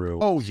went through.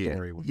 Oh,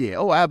 yeah. Yeah,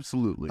 oh,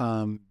 absolutely.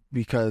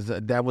 Because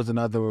that was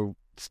another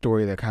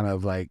story that kind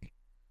of like,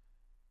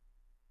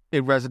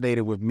 it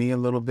resonated with me a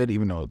little bit,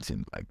 even though it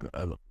seemed like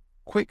a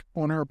quick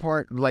on her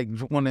part, like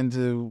wanting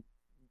to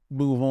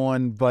move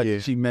on.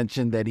 But she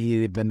mentioned that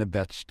he had been a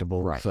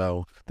vegetable. Right.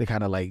 So they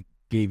kind of like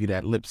gave you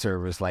that lip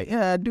service, like,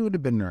 yeah, dude would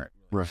have been there.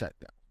 Right. Shut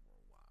down.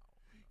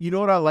 You know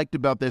what I liked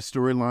about that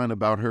storyline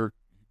about her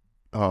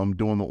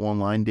doing the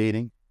online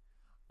dating?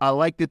 I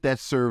liked that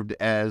served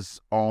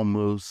as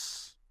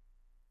almost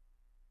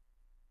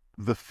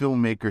the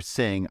filmmaker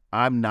saying,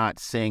 I'm not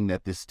saying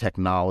that this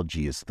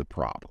technology is the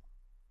problem.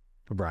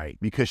 Right.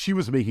 Because she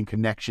was making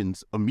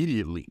connections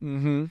immediately.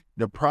 Mm-hmm.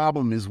 The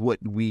problem is we're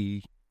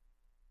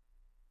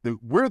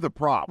the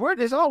problem.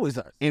 There's always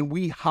us. And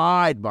we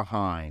hide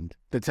behind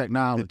the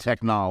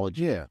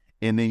technology. Yeah.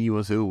 And then you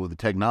will say, oh, well, the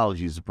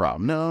technology is the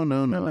problem.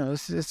 No.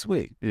 It's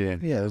sweet. Yeah.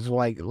 Yeah. It's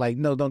like,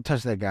 no, don't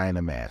touch that guy in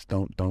the mask.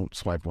 Don't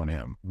swipe on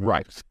him.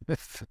 Right.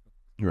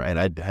 Right.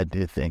 I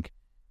did think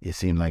it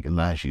seemed like a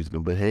lie she was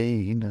going, but hey,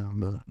 you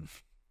know,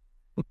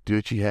 do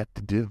what you have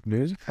to do.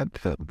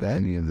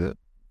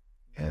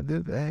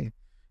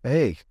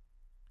 Hey.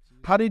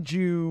 How did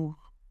you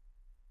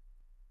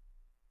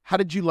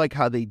like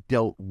how they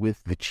dealt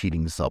with the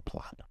cheating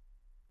subplot?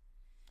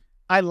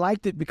 I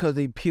liked it because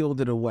they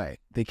peeled it away.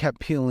 They kept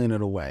peeling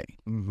it away,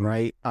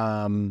 right?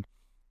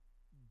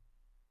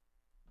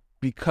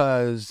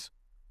 because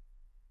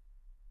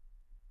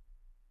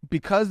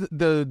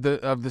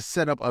the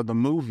setup of the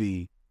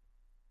movie,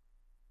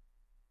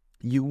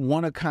 you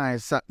want to kind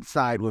of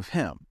side with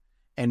him,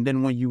 and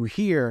then when you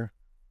hear,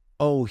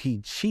 oh,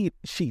 she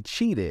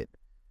cheated,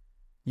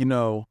 you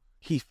know,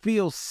 he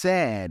feels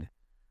sad,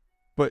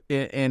 but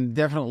and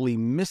definitely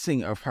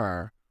missing of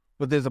her.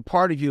 But there's a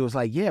part of you is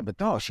like, yeah, but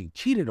dog, she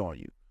cheated on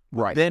you.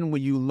 Right. Then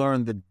when you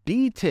learn the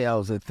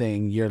details of the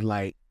thing, you're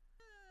like,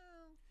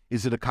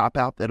 is it a cop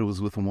out that it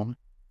was with a woman?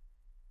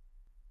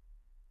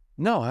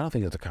 No, I don't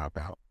think it's a cop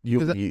out. You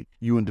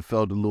wouldn't have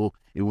felt a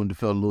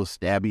little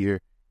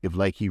stabbier if,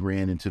 like, he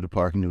ran into the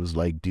park and it was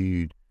like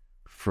dude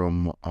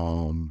from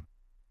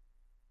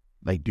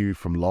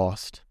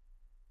Lost.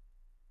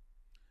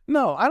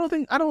 No, I don't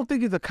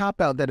think it's a cop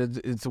out that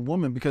it's a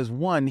woman, because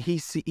one,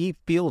 he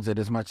feels it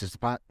as much as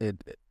it,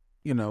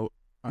 you know.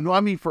 No, I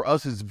mean for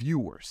us as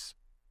viewers.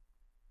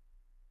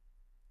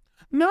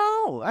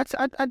 No,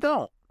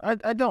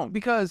 I don't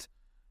because.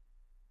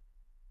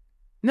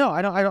 No,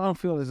 I don't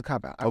feel it's a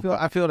cop out.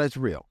 I feel that's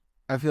real.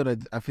 I feel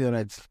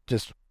that's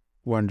just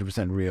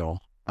 100%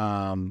 real.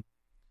 And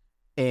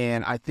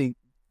I think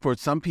for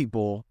some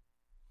people,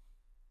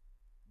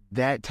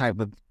 that type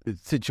of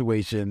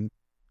situation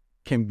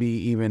can be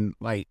even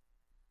like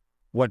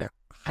what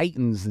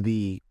heightens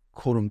the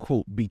quote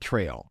unquote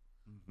betrayal,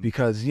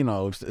 because you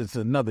know if it's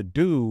another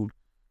dude,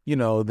 you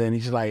know, then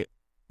he's like,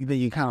 then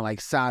you kind of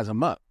like size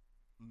him up.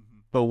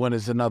 But when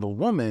it's another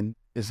woman,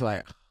 it's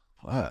like,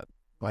 fuck.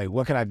 Like,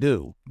 what can I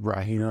do?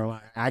 Right. You know,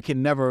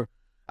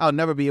 I'll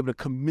never be able to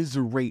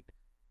commiserate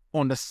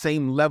on the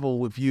same level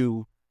with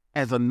you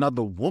as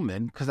another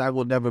woman, because I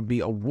will never be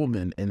a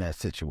woman in that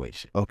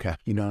situation. Okay.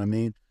 You know what I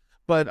mean?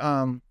 But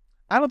I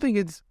don't think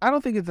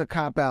it's a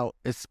cop out,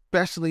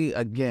 especially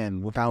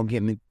again, without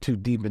getting too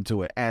deep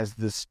into it, as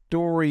the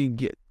story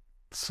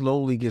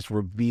slowly gets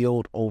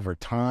revealed over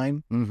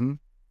time. Mm-hmm.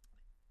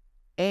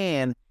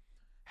 And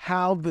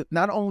how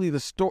not only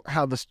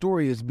how the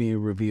story is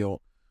being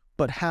revealed,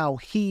 but how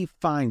he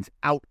finds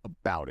out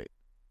about it,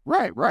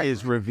 right,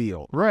 is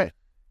revealed. Right.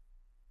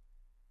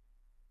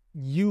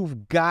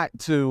 You've got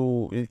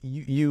to,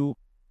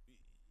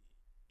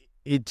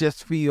 it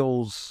just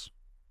feels,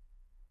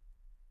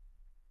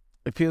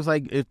 it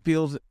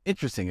feels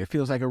interesting. It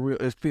feels like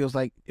it feels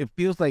like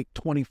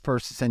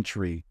 21st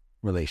century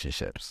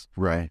relationships.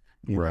 Right.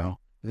 You know?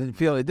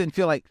 It didn't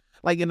feel like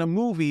in a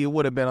movie, it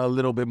would have been a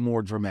little bit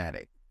more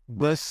dramatic.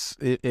 This,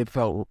 it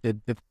felt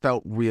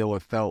real.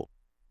 It felt,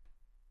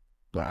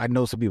 I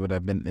know some people that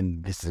have been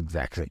in this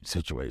exact same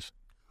situation.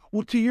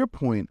 Well, to your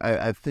point,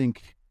 I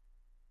think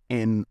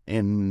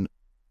in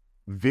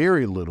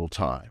very little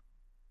time,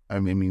 I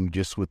mean,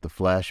 just with the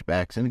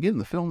flashbacks, and again,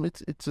 the film,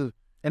 it's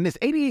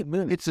 88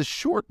 minutes. It's a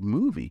short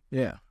movie.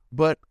 Yeah.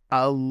 But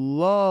I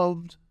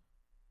loved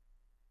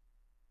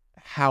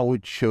how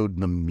it showed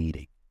them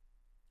meeting.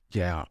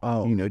 Yeah.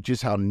 Oh. You know,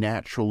 just how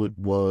natural it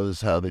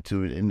was, how the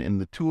two,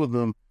 and the two of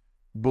them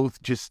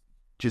both just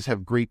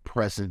have great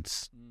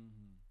presence.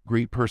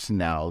 Great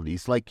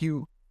personalities. Like,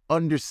 you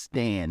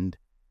understand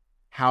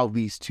how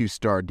these two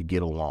started to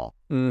get along.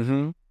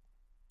 Mm-hmm.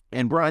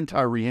 And Brian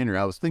Tyree Henry,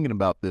 I was thinking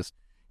about this.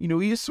 You know,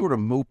 he is sort of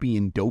mopey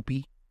and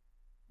dopey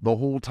the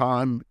whole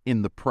time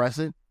in the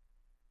present.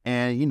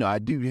 And, you know, I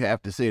do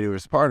have to say there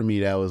was part of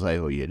me that was like,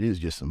 oh, yeah, it is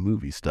just some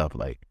movie stuff.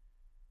 Like,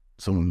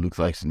 someone who looks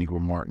like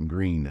Sonequa Martin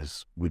Green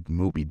is with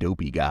mopey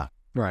dopey guy.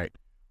 Right.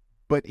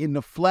 But in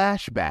the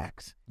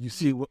flashbacks, you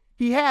see what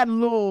he had a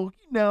little,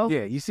 you know.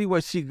 Yeah, you see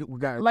what she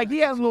got. Like, he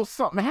has a little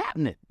something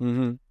happening.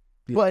 Mm-hmm.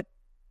 Yeah. But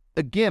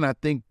again, I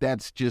think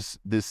that's just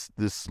this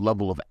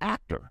level of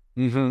actor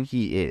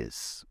he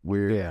is,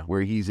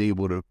 where he's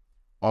able to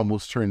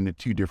almost turn into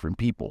two different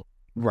people.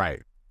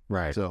 Right.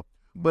 So,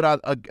 but I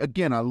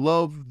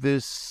love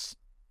this.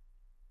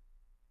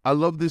 I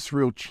love this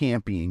real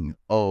championing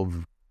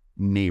of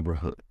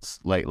neighborhoods.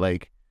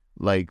 Like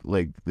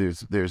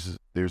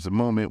there's a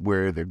moment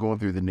where they're going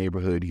through the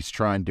neighborhood. He's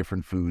trying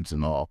different foods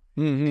and all.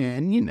 Mm-hmm.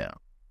 And, you know,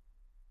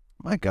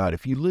 my God,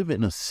 if you live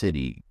in a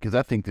city, because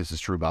I think this is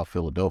true about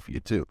Philadelphia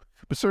too,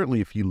 but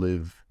certainly if you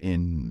live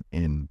in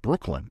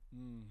Brooklyn,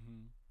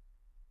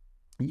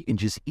 you can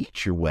just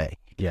eat your way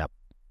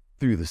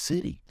through the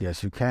city.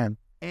 Yes, you can.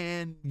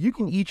 And you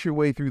can eat your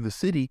way through the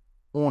city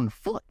on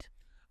foot.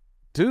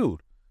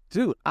 Dude,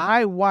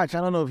 I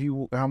don't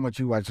know how much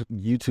you watch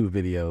YouTube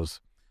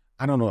videos.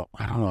 I don't know.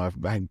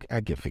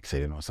 I get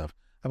fixated on stuff.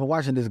 I've been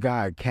watching this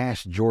guy,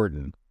 Cash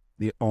Jordan,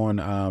 on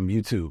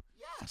YouTube.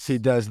 Yes. He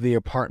does the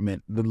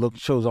apartment.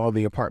 Shows all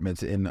the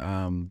apartments in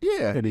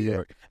New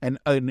York. And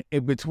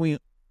in between,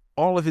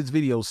 all of his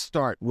videos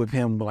start with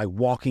him like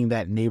walking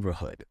that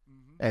neighborhood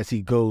as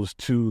he goes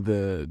to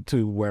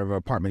wherever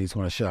apartment he's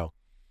going to show.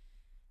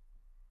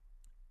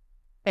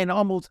 And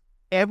almost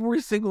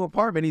every single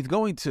apartment he's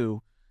going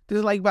to,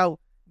 there's like about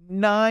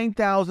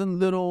 9,000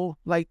 little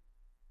like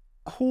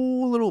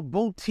cool little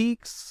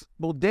boutiques,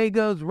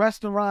 bodegas,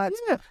 restaurants,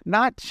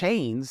 not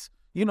chains,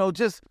 you know,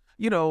 just,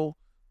 you know,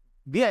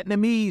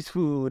 Vietnamese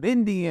food,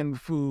 Indian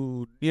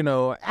food, you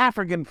know,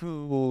 African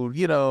food,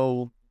 you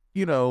know,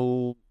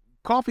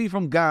 coffee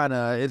from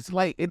Ghana. It's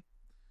like it.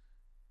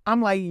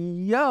 I'm like,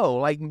 yo,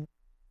 like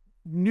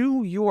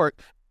New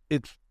York.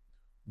 It's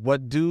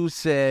what dude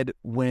said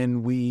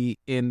when we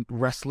in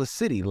Restless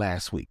City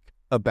last week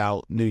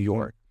about New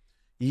York.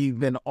 You've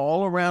been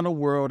all around the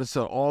world and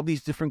saw all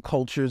these different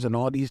cultures and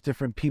all these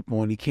different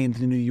people, and he came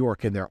to New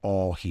York and they're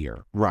all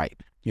here.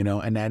 Right.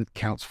 And that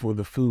counts for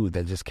the food.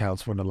 That just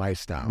counts for the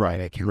lifestyle. Right.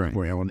 That counts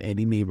for on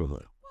any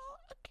neighborhood.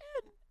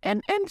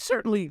 And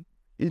certainly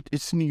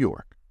it's New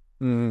York.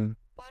 Mm-hmm.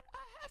 But I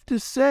have to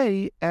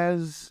say,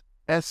 as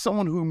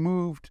someone who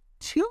moved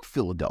to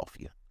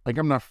Philadelphia, like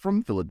I'm not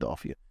from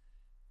Philadelphia,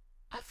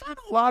 I find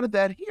a lot of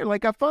that here.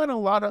 Like I find a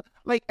lot of,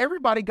 like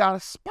everybody got a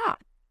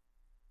spot.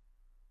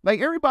 Like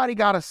everybody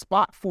got a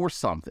spot for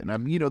something. I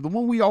mean, the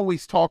one we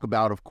always talk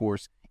about, of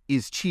course,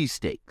 is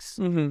cheesesteaks.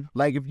 Mm-hmm.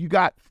 Like if you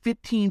got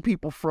 15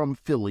 people from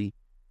Philly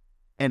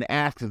and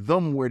ask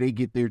them where they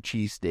get their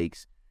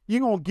cheesesteaks,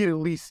 you're going to get at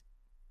least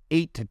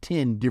 8 to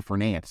 10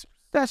 different answers.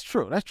 That's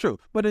true.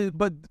 But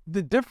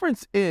the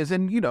difference is,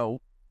 and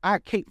I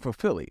cape for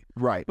Philly.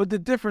 Right. But the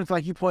difference,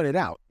 like you pointed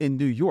out, in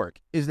New York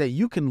is that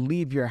you can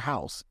leave your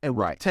house and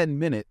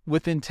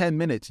within 10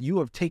 minutes, you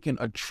have taken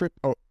a trip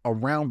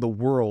around the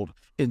world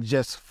in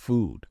just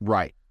food.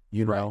 Right.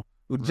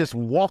 Just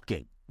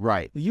walking.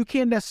 Right. You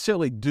can't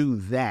necessarily do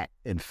that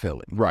in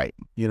Philly. Right.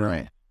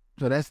 Right.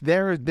 So that's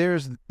there's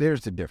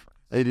the difference.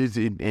 It is,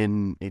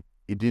 and it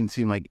didn't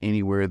seem like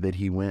anywhere that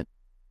he went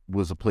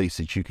was a place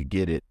that you could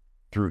get it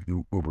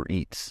through Uber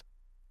Eats.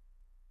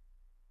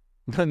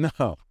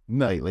 No.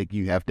 Like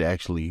you have to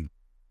actually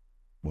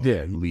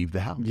leave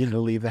the house. You got to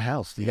leave the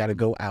house. You got to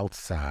go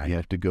outside. You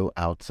have to go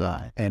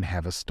outside. And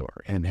have a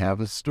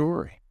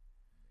story.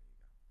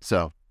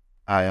 So,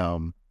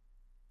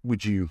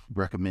 would you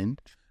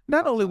recommend?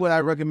 Not only would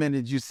I recommend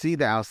that you see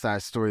the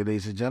Outside Story,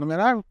 ladies and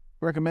gentlemen, I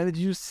recommended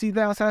you see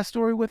the Outside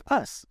Story with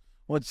us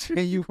on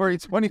January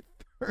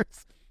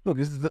 21st. Look,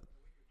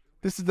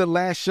 this is the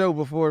last show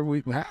before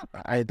we.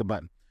 I hit the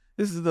button.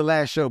 This is the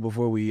last show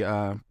before we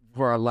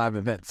for our live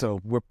event,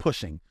 so we're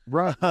pushing.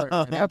 Right.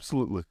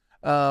 Absolutely.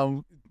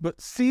 But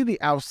see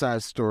the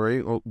Outside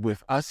Story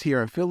with us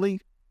here in Philly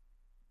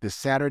this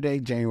Saturday,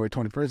 January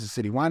 21st, at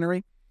City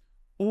Winery,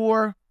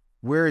 or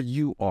where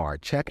you are.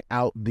 Check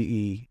out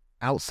the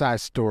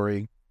Outside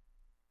Story.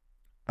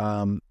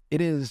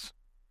 It is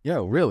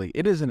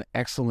an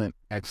excellent,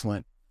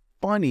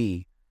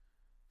 funny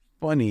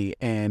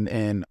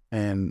and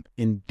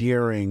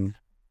endearing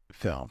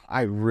film.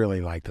 I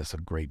really like this a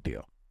great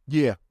deal.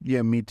 Yeah,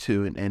 me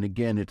too. And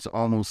again, it's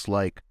almost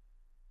like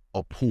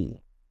a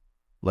pool.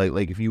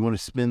 Like if you want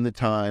to spend the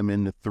time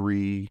in the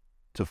 3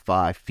 to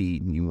 5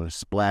 feet and you want to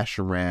splash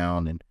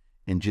around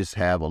and just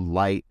have a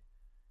light,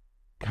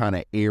 kind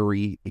of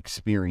airy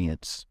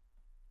experience,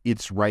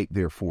 it's right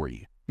there for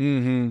you.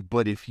 Mm-hmm.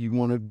 But if you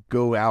want to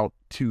go out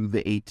to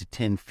the 8 to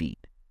 10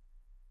 feet,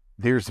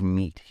 there's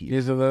meat here.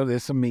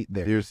 There's some meat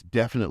there. There's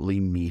definitely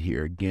meat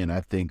here. Again,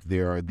 I think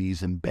there are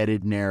these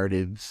embedded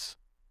narratives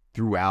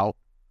throughout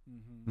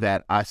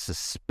that I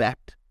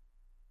suspect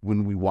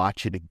when we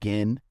watch it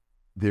again,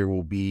 there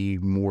will be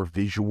more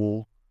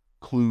visual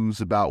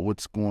clues about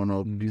what's going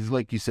on. Because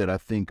like you said, I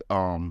think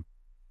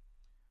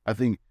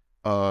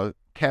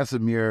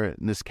Casimir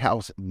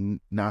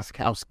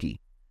Naskowski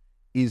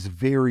is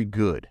very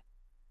good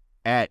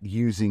at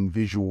using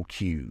visual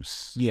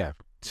cues. Yeah.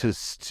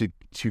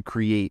 To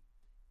create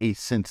a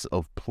sense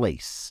of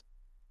place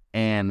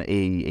and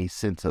a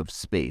sense of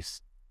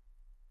space.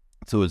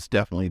 So it's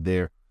definitely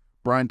there.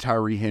 Brian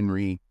Tyree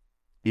Henry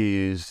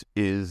is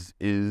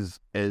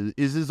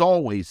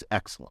always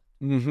excellent.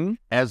 Mm-hmm.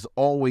 As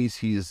always,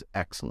 he is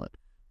excellent.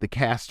 The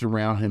cast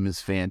around him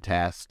is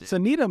fantastic.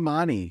 Sanita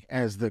Mani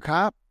as the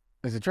cop,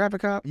 as the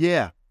traffic cop.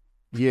 Yeah.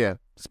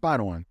 Spot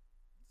on.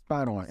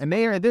 And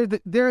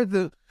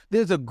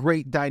there's a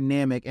great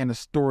dynamic and a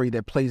story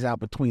that plays out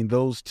between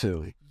those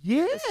two.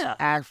 Yeah,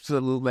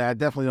 absolutely. I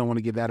definitely don't want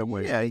to give that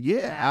away.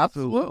 Yeah,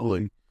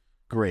 absolutely.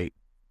 Great.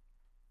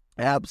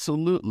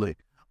 Absolutely.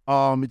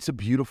 It's a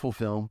beautiful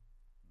film.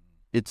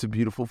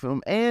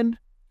 And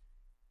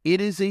it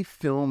is a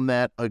film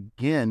that,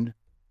 again,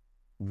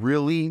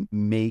 really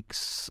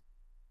makes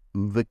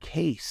the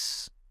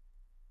case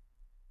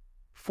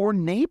for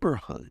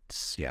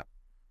neighborhoods. Yeah.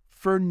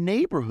 For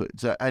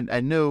neighborhoods. I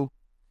know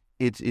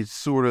it's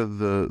sort of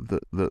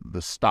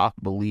the stock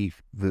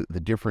belief, the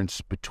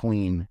difference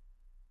between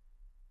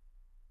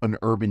an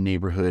urban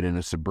neighborhood and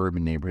a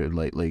suburban neighborhood.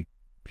 Like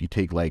if you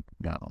take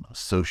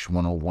Social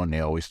 101, they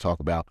always talk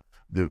about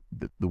the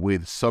way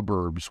the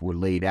suburbs were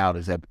laid out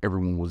is that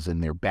everyone was in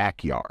their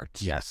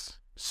backyards. Yes.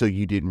 So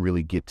you didn't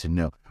really get to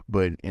know.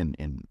 But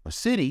in a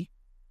city,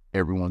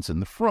 everyone's in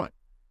the front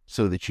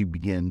so that you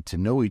begin to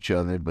know each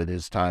other. But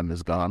as time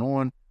has gone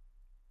on,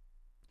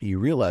 you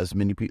realize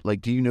many people,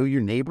 do you know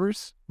your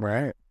neighbors?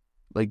 Right.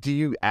 Do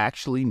you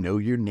actually know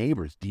your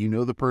neighbors? Do you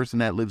know the person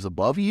that lives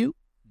above you?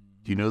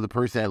 Do you know the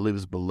person that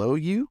lives below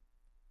you?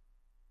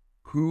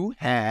 Who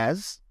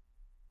has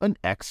an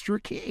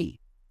extra key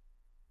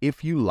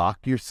if you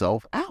lock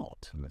yourself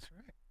out? That's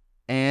right.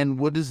 And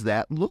what does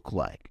that look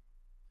like?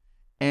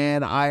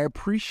 And I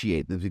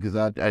appreciate this because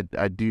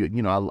I do,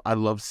 you know, I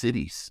love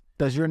cities.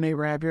 Does your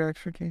neighbor have your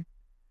extra key?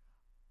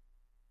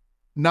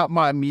 Not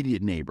my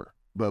immediate neighbor,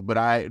 but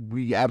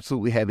we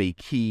absolutely have a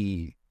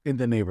key in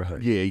the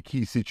neighborhood. Yeah, a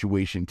key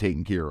situation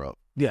taken care of.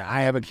 Yeah,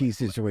 I have a key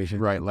situation.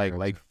 Right,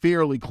 like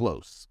fairly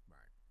close.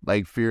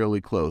 Like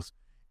fairly close.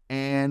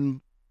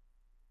 And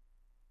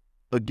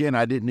again,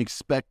 I didn't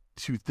expect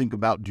to think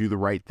about Do the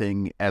Right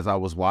Thing as I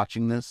was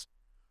watching this,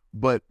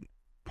 but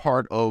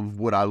part of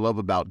what I love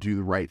about Do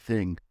the Right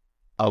Thing,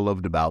 I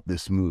loved about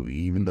this movie,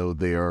 even though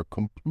they are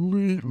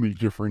completely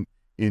different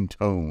in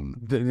tone.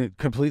 They're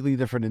completely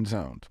different in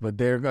tone, but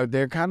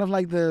they're kind of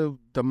like the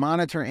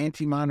Monitor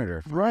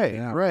anti-Monitor. Right,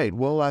 Yeah. right.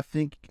 Well, I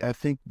think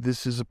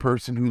this is a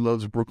person who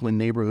loves Brooklyn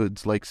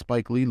neighborhoods like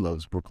Spike Lee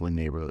loves Brooklyn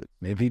neighborhoods.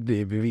 If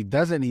he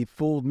doesn't, he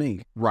fooled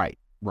me. Right,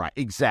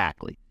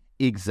 exactly.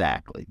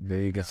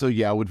 There you go. So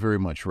yeah, I would very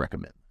much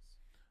recommend this.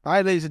 All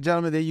right, ladies and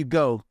gentlemen, there you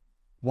go.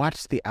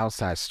 Watch The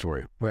Outside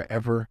Story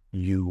wherever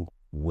you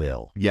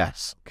will.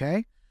 Yes.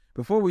 Okay?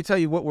 Before we tell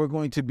you what we're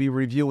going to be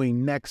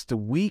reviewing next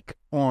week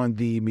on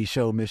the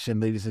Micheaux Mission,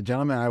 ladies and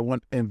gentlemen, I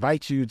want to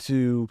invite you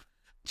to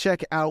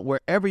check out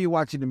wherever you're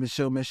watching the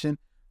Micheaux Mission.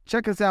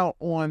 Check us out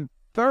on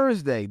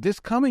Thursday, this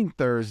coming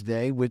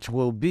Thursday, which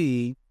will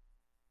be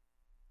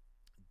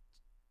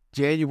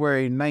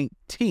January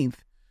 19th,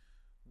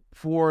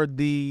 for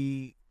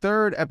the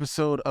third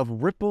episode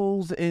of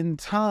Ripples in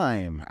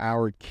Time,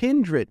 our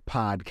Kindred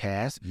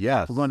podcast.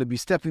 Yes. We're going to be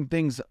stepping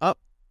things up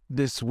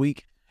this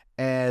week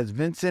as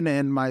Vincent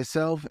and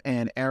myself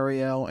and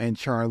Ariel and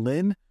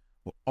Charlene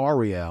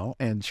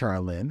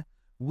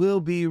will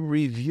be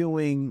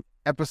reviewing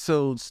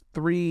episodes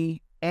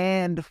 3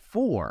 and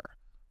 4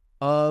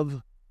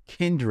 of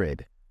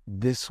Kindred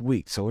this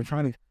week. So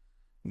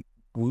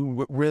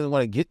we really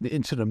want to get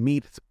into the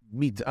meat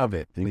of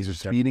it. Things are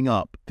speeding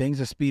up.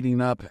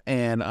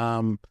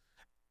 And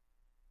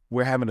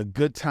we're having a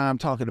good time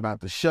talking about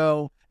the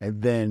show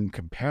and then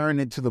comparing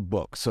it to the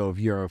book. So if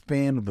you're a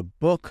fan of the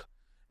book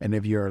and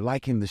if you're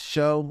liking the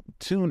show,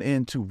 tune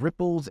in to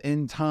Ripples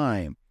in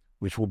Time,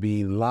 which will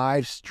be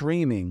live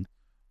streaming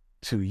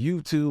to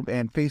YouTube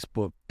and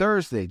Facebook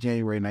Thursday,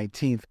 January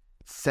 19th,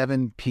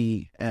 7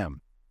 p.m.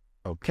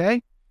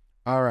 Okay?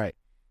 All right.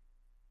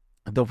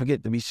 And don't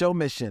forget the Micheaux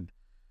Mission.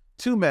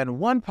 2 men,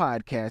 1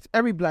 podcast,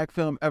 every black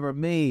film ever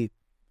made.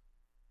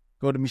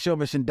 Go to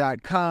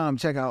MicheauxMission.com.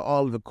 Check out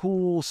all of the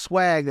cool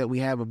swag that we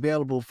have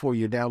available for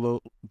your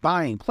download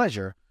buying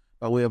pleasure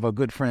by way of our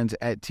good friends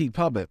at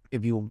TeePublic.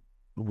 If you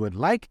would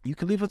like, you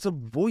can leave us a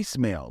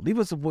voicemail. Leave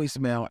us a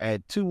voicemail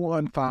at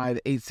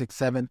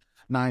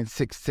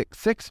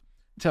 215-867-9666.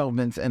 Tell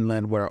Vince and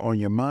Len what are on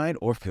your mind,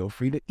 or feel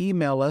free to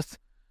email us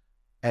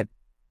at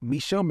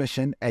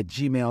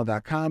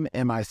MicheauxMission@gmail.com,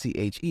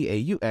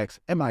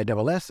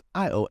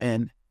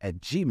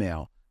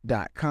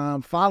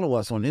 MicheuxMission@gmail.com. Follow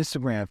us on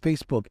Instagram,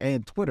 Facebook,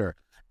 and Twitter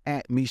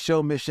at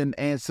Micheaux Mission,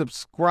 and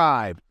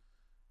subscribe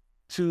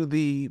to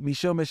the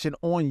Micheaux Mission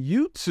on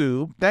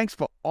YouTube. Thanks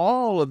for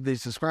all of the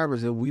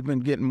subscribers. We've been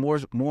getting more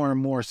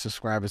and more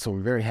subscribers, so we're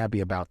very happy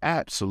about that.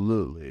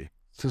 Absolutely.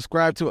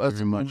 Subscribe to us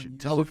very much.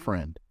 Tell a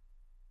friend.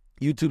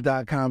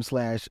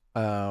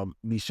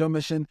 YouTube.com/Micheaux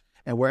Mission.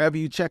 And wherever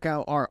you check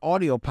out our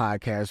audio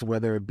podcast,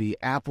 whether it be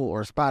Apple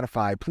or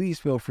Spotify, please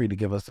feel free to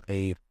give us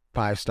a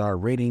 5-star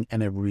rating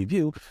and a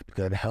review,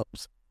 because it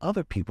helps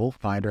other people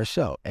find our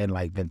show. And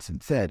like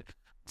Vincent said,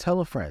 tell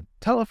a friend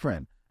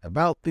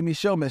about the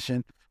Micheaux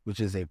Mission, which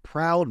is a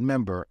proud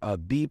member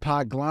of The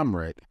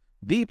Podglomerate,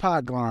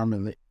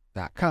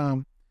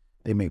 thepodglomerate.com.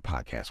 They make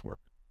podcasts work.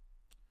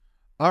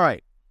 All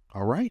right.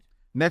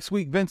 Next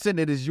week, Vincent,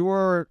 it is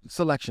your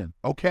selection.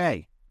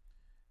 Okay.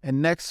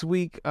 And next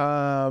week,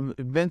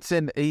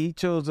 Vincent, he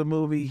chose a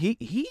movie.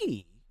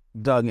 He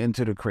dug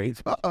into the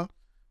crates. But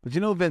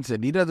you know,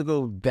 Vincent, he doesn't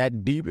go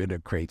that deep into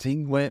crates.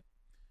 He went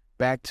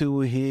back to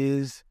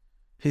his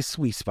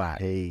sweet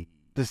spot. Hey.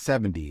 The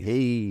 70s.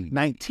 Hey.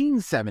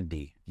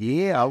 1970.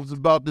 Yeah, I was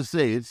about to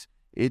say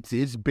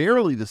it's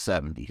barely the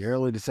 70s.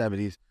 Barely the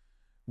 70s.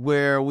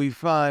 Where we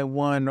find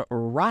one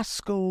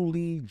Roscoe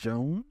Lee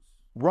Jones.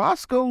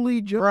 Roscoe Lee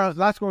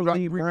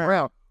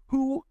Brown,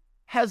 who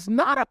has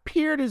not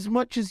appeared as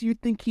much as you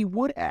think he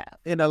would have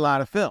in a lot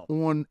of films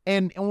on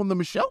the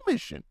Micheaux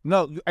Mission.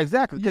 No,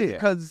 exactly. Yeah.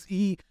 Because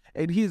he's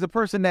a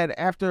person that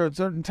after a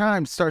certain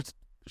time starts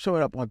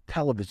showing up on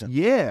television.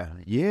 Yeah.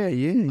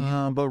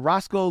 But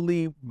Roscoe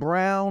Lee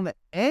Brown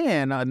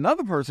and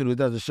another person who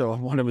doesn't show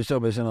up on the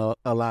Micheaux Mission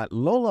a lot,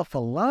 Lola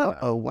Falana.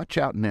 Oh, watch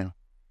out now.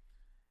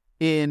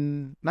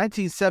 In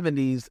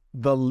 1970s,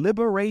 The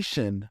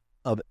Liberation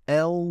of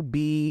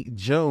L.B.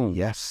 Jones.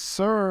 Yes,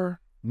 sir.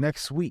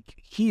 Next week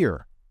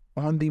here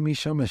on the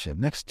Micheaux Mission,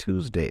 next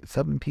Tuesday at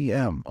 7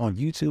 p.m. on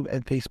YouTube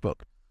and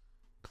Facebook.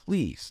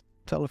 Please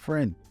tell a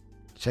friend.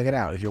 Check it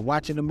out. If you're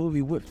watching the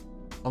movie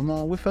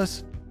along with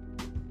us,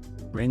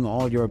 bring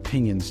all your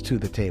opinions to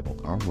the table.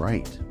 All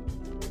right.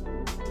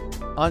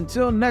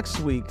 Until next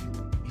week,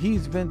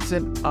 he's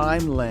Vincent,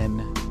 I'm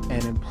Len,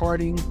 and in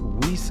parting,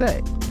 we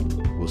say,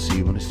 we'll see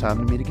you when it's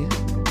time to meet again.